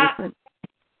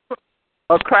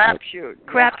 Oh, crapshoot.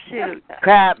 Crapshoot.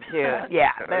 Crapshoot.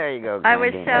 Yeah, there you go. I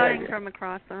was shouting from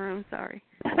across the room, sorry.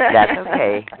 That's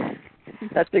okay.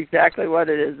 That's exactly what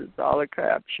it is. It's all a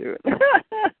crapshoot.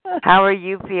 How are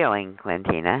you feeling,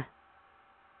 Clintina?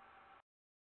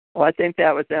 Well, I think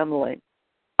that was Emily.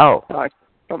 Oh.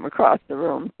 From across the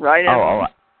room. Right, Emily?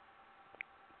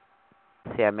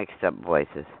 See, I mixed up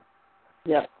voices.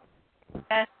 Yep.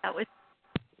 That was...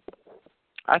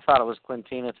 I thought it was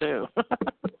Clintina, too.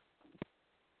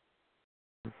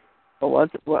 Well,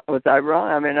 was I wrong?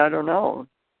 I mean, I don't know.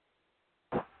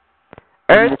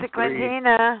 Earth to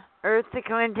Clintina. Eartha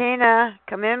Clementina,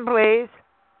 come in, please.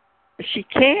 She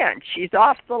can't. She's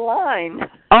off the line.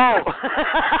 Oh.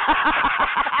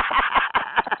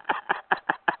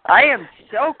 I am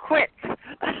so quick.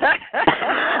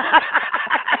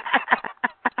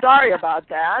 Sorry about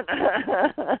that.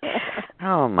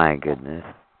 Oh, my goodness.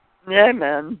 Yeah,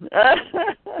 man.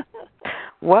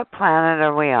 What planet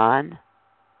are we on?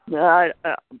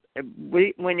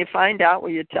 When you find out, will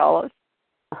you tell us?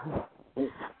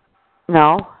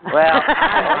 No. Well,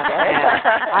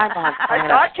 I'm on I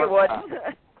thought you wouldn't.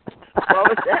 What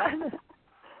was that?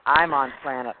 I'm on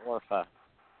planet Orpha.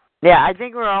 Yeah, I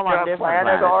think we're all on You're different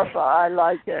planet planets. Orpha. I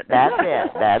like it. That's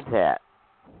it. That's it.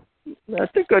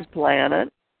 That's a good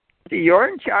planet. See, you're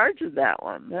in charge of that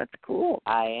one. That's cool.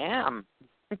 I am.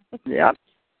 Yep.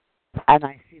 And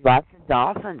I see lots of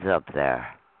dolphins up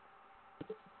there.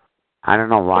 I don't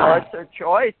know why. Well, it's their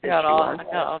choice. I got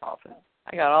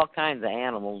all kinds of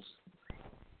animals.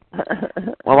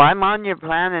 Well, I'm on your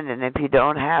planet, and if you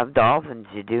don't have dolphins,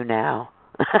 you do now.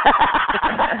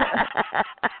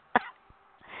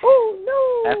 Oh, no.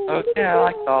 That's okay. I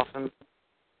like dolphins.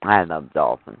 I love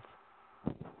dolphins.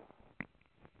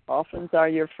 Dolphins are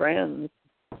your friends.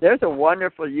 There's a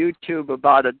wonderful YouTube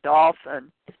about a dolphin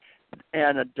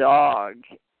and a dog,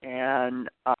 and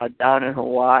down in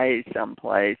Hawaii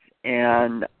someplace,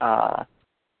 and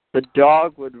the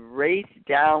dog would race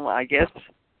down, I guess,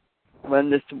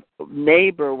 when this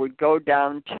neighbor would go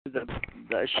down to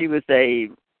she was a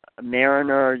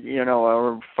mariner,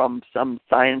 or from some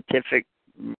scientific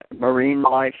marine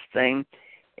life thing,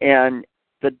 and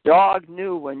the dog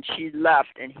knew when she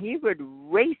left, and he would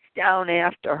race down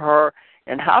after her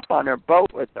and hop on her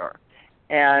boat with her.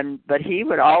 But he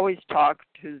would always talk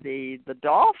to the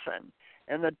dolphin,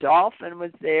 and the dolphin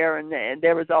was there, and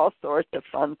there was all sorts of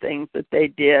fun things that they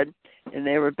did, and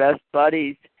they were best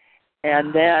buddies.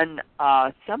 And then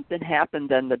something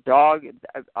happened, and the dog,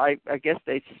 I guess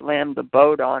they slammed the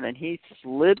boat on, and he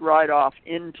slid right off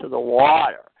into the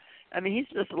water. I mean, he's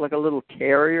just like a little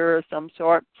terrier of some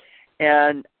sort,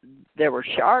 and there were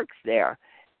sharks there.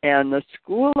 And the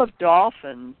school of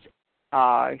dolphins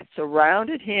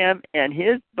surrounded him, and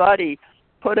his buddy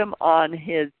put him on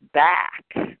his back.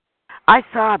 I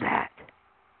saw that.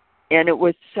 And it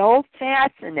was so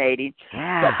fascinating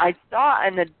that I saw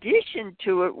an addition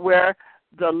to it where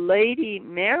the lady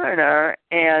mariner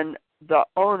and the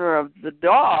owner of the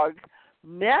dog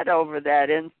met over that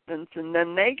instance, and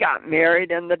then they got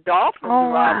married, and the dolphins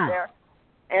were out there.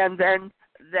 And then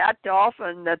that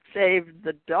dolphin that saved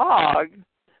the dog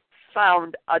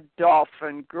found a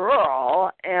dolphin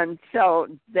girl, and so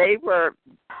they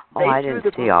I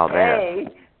didn't see all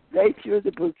that. They threw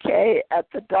the bouquet at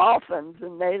the dolphins,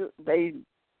 and they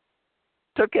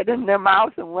took it in their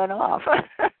mouth and went off.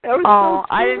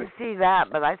 I didn't see that,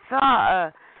 but I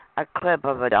saw a clip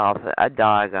of a dog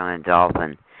on a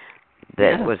dolphin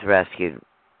that was rescued.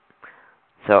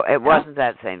 So it wasn't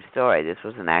that same story. This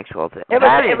was an actual thing. It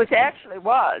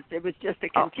was just a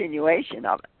continuation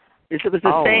of it. It was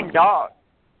the same dog.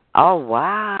 Oh,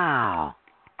 wow.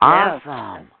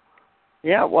 Awesome.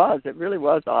 Yeah, it was. It really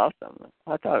was awesome.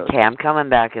 I thought it was. Okay, I'm coming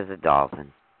back as a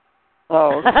dolphin.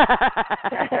 Oh.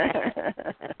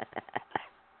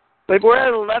 But we're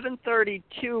at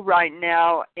 11:32 right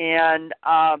now, and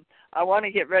I want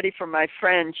to get ready for my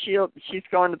friend. She's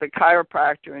going to the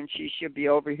chiropractor, and she should be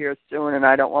over here soon, and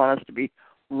I don't want us to be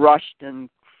rushed and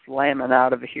slamming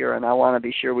out of here, and I want to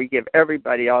be sure we give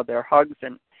everybody all their hugs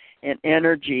and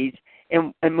energies.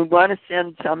 And we want to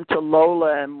send some to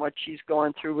Lola and what she's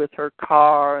going through with her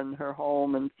car and her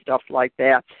home and stuff like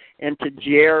that, and to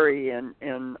Jerry and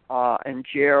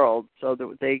Gerald, so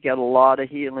that they get a lot of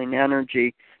healing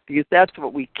energy, because that's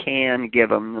what we can give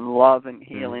them, and love and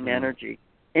healing energy.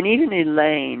 And even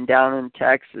Elaine down in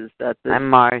Texas, and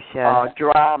Marcia.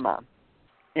 Drama,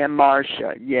 and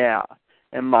Marcia,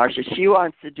 and Marcia, she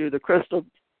wants to do the crystal.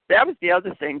 That was the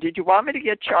other thing. Did you want me to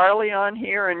get Charlie on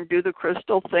here and do the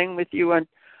crystal thing with you with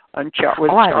Charlie?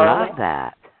 I love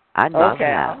that. I'd love that.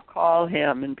 Okay, I'll call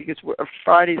him, and because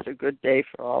Friday's a good day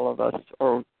for all of us,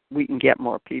 or we can get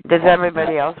more people. Does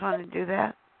everybody else want to do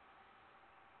that?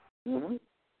 Mm-hmm.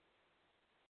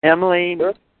 Emily,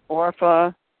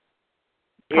 Orpha,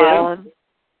 Colin. Do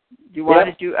you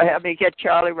want to have me get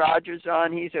Charlie Rogers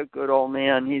on? He's a good old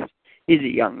man. He's a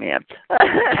young man.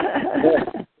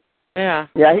 Yeah.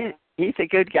 Yeah, he's a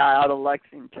good guy out of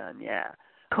Lexington. Yeah.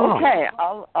 Cool. Okay,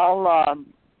 I'll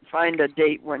find a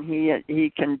date when he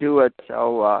can do it.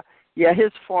 So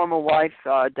his former wife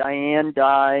Diane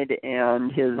died,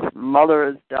 and his mother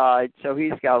has died, so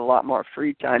he's got a lot more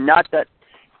free time. Not that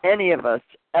any of us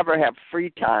ever have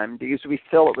free time because we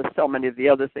fill it with so many of the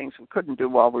other things we couldn't do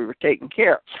while we were taking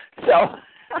care. So,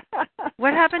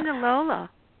 what happened to Lola,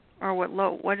 or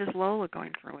what is Lola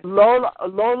going through?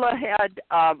 Lola had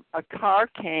a car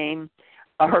came,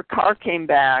 her car came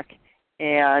back,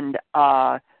 and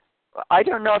I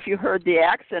don't know if you heard the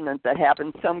accident that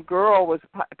happened. Some girl was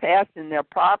passing their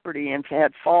property and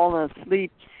had fallen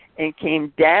asleep and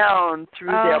came down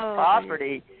through their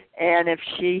property. And if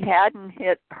she hadn't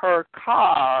hit her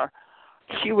car,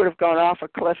 she would have gone off a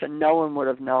cliff, and no one would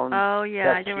have known. Oh,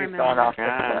 yeah, I do remember gone off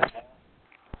the cliff.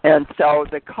 And so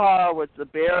the car was the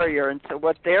barrier, and so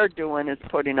what they're doing is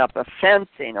putting up a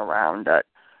fencing around it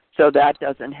so that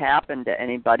doesn't happen to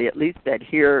anybody, at least that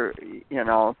here, you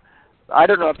know. I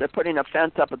don't know if they're putting a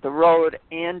fence up at the road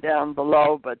and down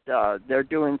below, but they're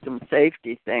doing some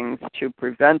safety things to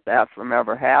prevent that from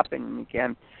ever happening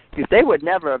again. Because they would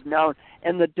never have known.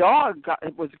 And the dog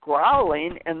was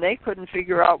growling, and they couldn't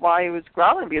figure out why he was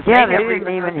growling. Because they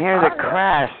didn't even hear the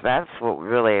crash. That's what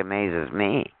really amazes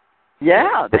me.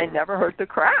 Yeah, they never heard the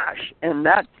crash, and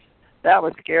that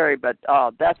was scary. But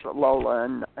that's what Lola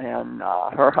and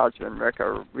her husband Rick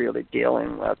are really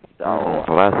dealing with. So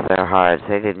bless their hearts,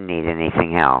 they didn't need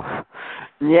anything else.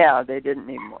 Yeah, they didn't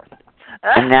need more stuff.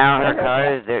 And now her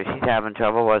car is there. She's having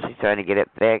trouble. Was she trying to get it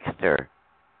fixed, or?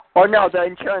 Oh no, the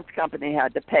insurance company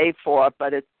had to pay for it,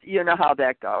 but it's you know how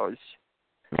that goes.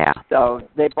 Yeah. So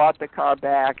they bought the car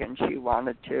back, and she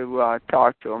wanted to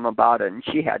talk to him about it, and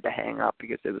she had to hang up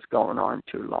because it was going on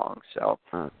too long. So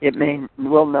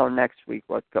we'll know next week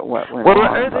what went on. Well,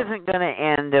 Earth isn't going to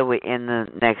end in the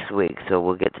next week, so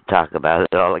we'll get to talk about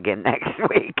it all again next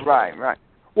week. Right.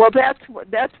 Well,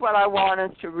 that's what I want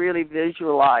us to really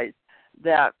visualize,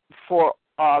 that for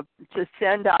to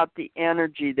send out the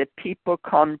energy that people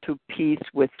come to peace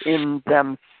within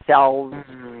themselves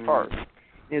first.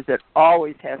 Is it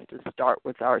always has to start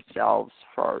with ourselves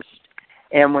first.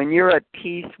 And when you're at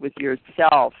peace with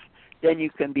yourself, then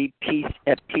you can be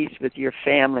at peace with your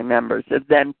family members, and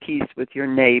then peace with your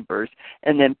neighbors,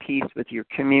 and then peace with your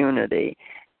community.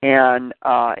 And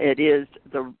it is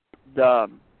the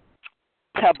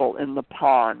pebble in the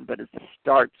pond, but it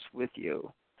starts with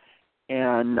you.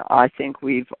 And I think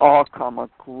we've all come a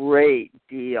great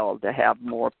deal to have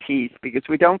more peace because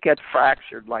we don't get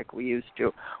fractured like we used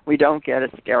to. We don't get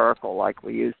hysterical like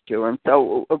we used to. And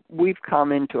so we've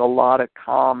come into a lot of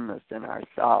calmness in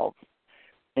ourselves.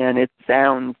 And it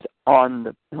sounds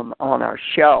on our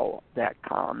show, that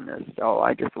calmness. So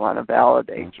I just want to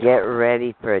validate you. Get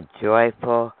ready for a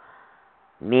joyful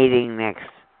meeting next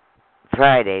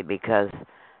Friday because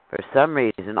for some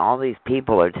reason all these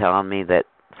people are telling me that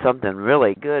something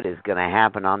really good is going to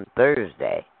happen on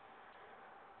Thursday.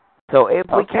 So if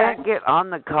we can't get on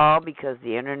the call because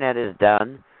the internet is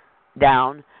down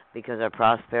because our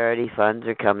prosperity funds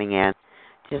are coming in,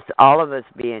 just all of us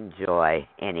be in joy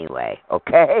anyway,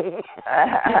 okay?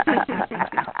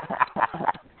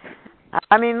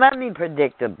 I mean, let me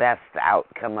predict the best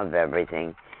outcome of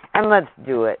everything, and let's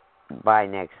do it by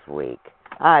next week.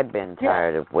 I've been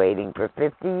tired of waiting for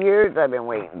 50 years. I've been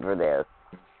waiting for this.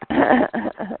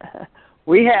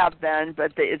 We have been,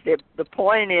 but the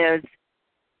point is,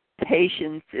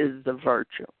 patience is the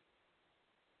virtue.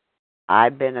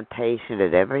 I've been a patient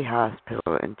at every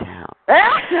hospital in town.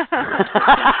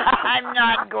 I'm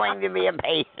not going to be a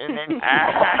patient.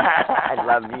 I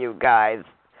love you guys.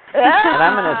 And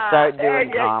I'm going to start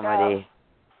doing comedy.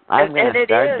 I'm going to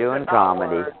start doing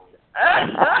comedy.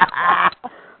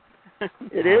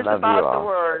 It is about the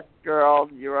words, girl.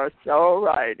 You are so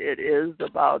right. It is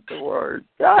about the words.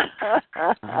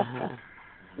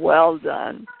 Well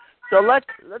done. So let's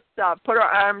put our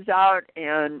arms out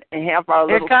and have our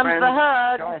little friends. Here comes the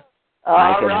hug.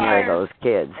 I can hear those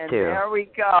kids, and too. There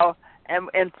we go. And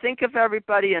think of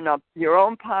everybody in your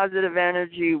own positive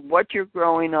energy, what you're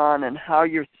growing on, and how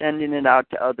you're sending it out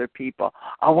to other people.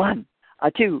 A 1, a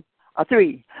 2, a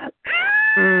 3.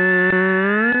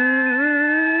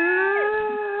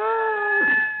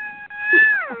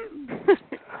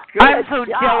 I'm so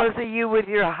jealous of you with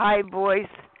your high voice,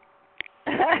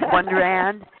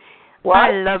 Wonderand. What?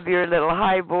 I love your little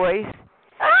high voice.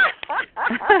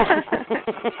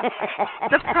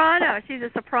 Soprano. She's a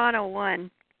soprano 1.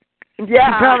 Yeah.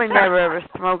 You probably never ever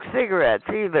smoked cigarettes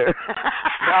either.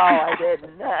 No, I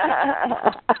didn't.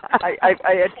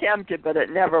 I attempted, but it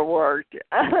never worked.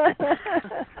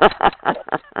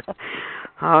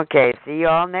 Okay, see you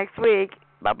all next week.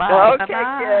 Bye-bye. Okay,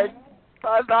 Bye-bye. kids.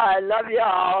 Bye-bye. Love you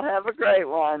all. Have a great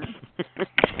one.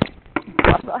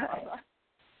 Bye-bye.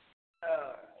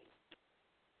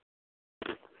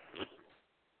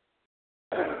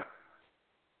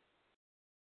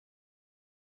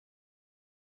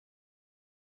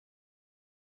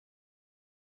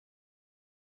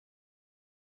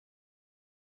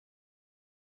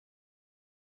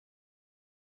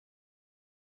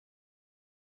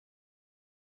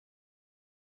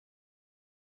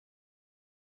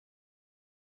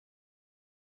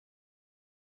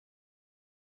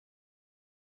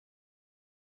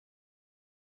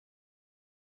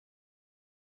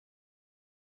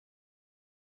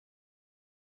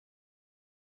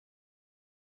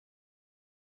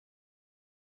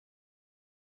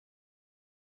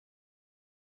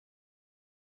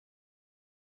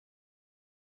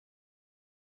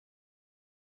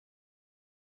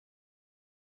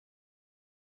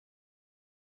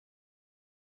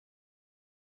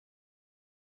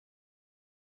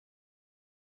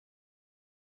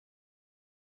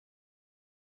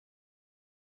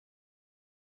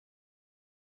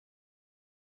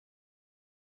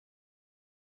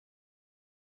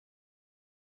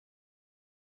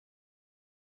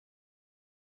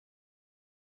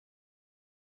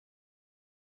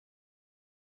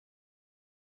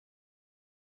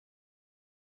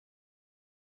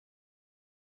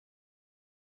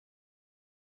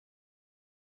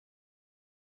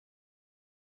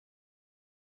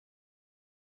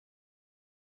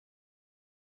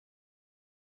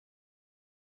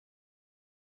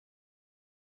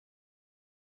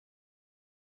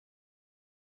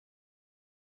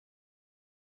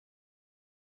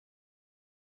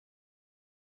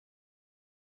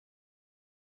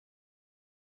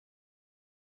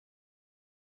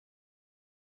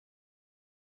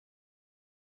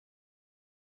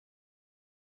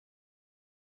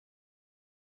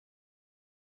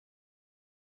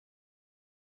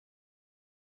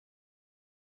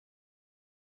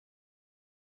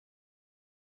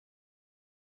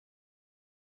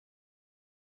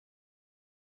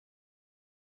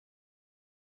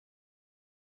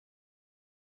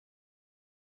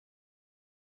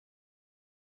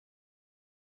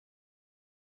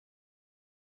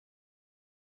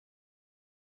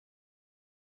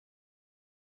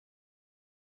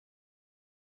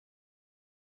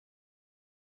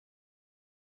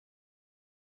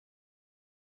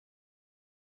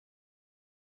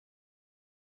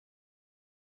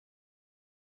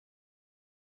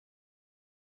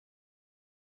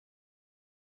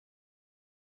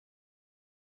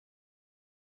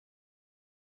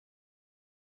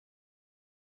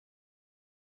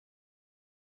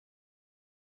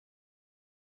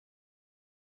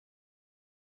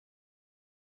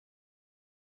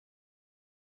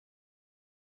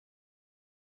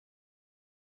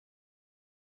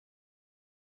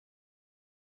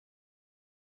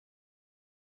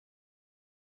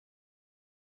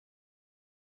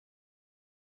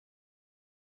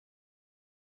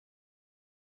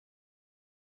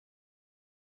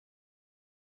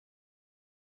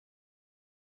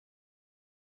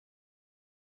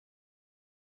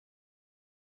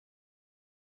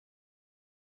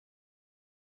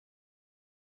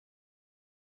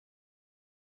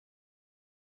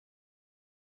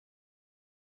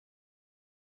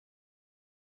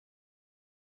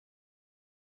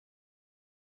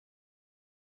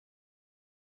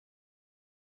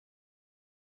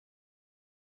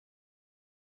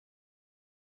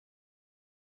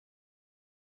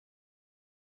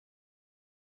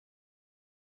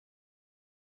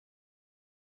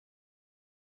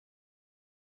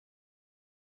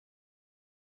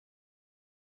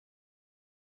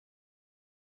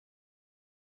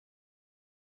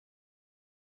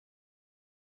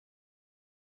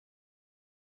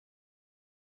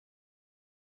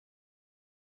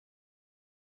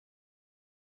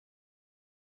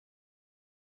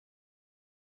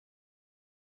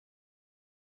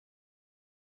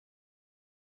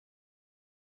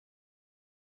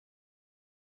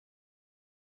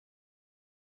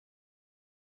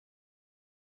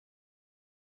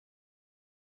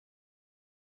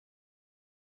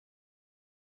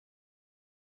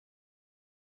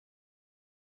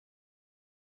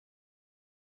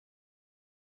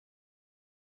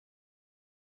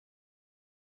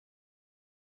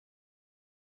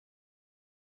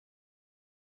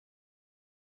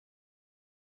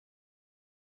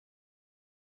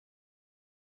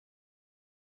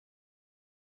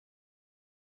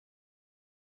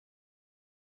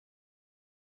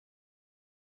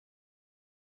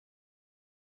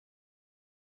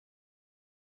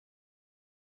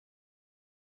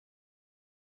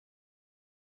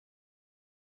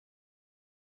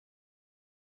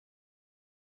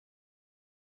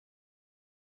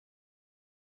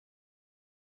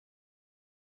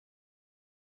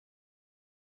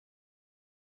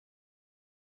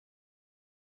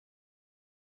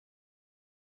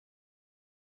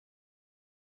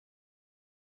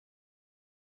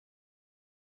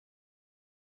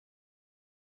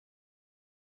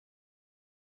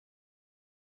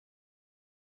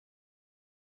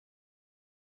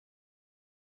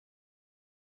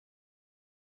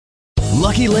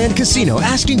 Lucky Land Casino,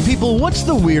 asking people, what's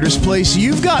the weirdest place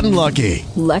you've gotten lucky?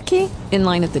 Lucky? In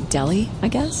line at the deli, I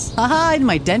guess? Aha, in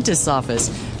my dentist's office.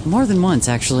 More than once,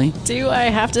 actually. Do I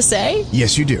have to say?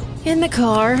 Yes, you do. In the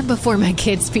car before my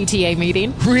kids' PTA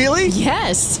meeting. Really?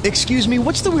 Yes. Excuse me,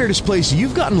 what's the weirdest place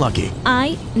you've gotten lucky?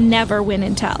 I never win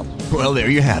and tell. Well, there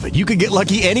you have it. You can get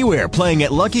lucky anywhere, playing at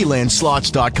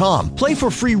LuckyLandSlots.com. Play for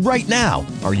free right now.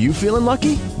 Are you feeling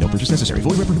lucky? No purchase necessary.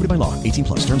 Void where prohibited by law. 18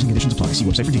 plus. Terms and conditions apply. See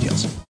website for details.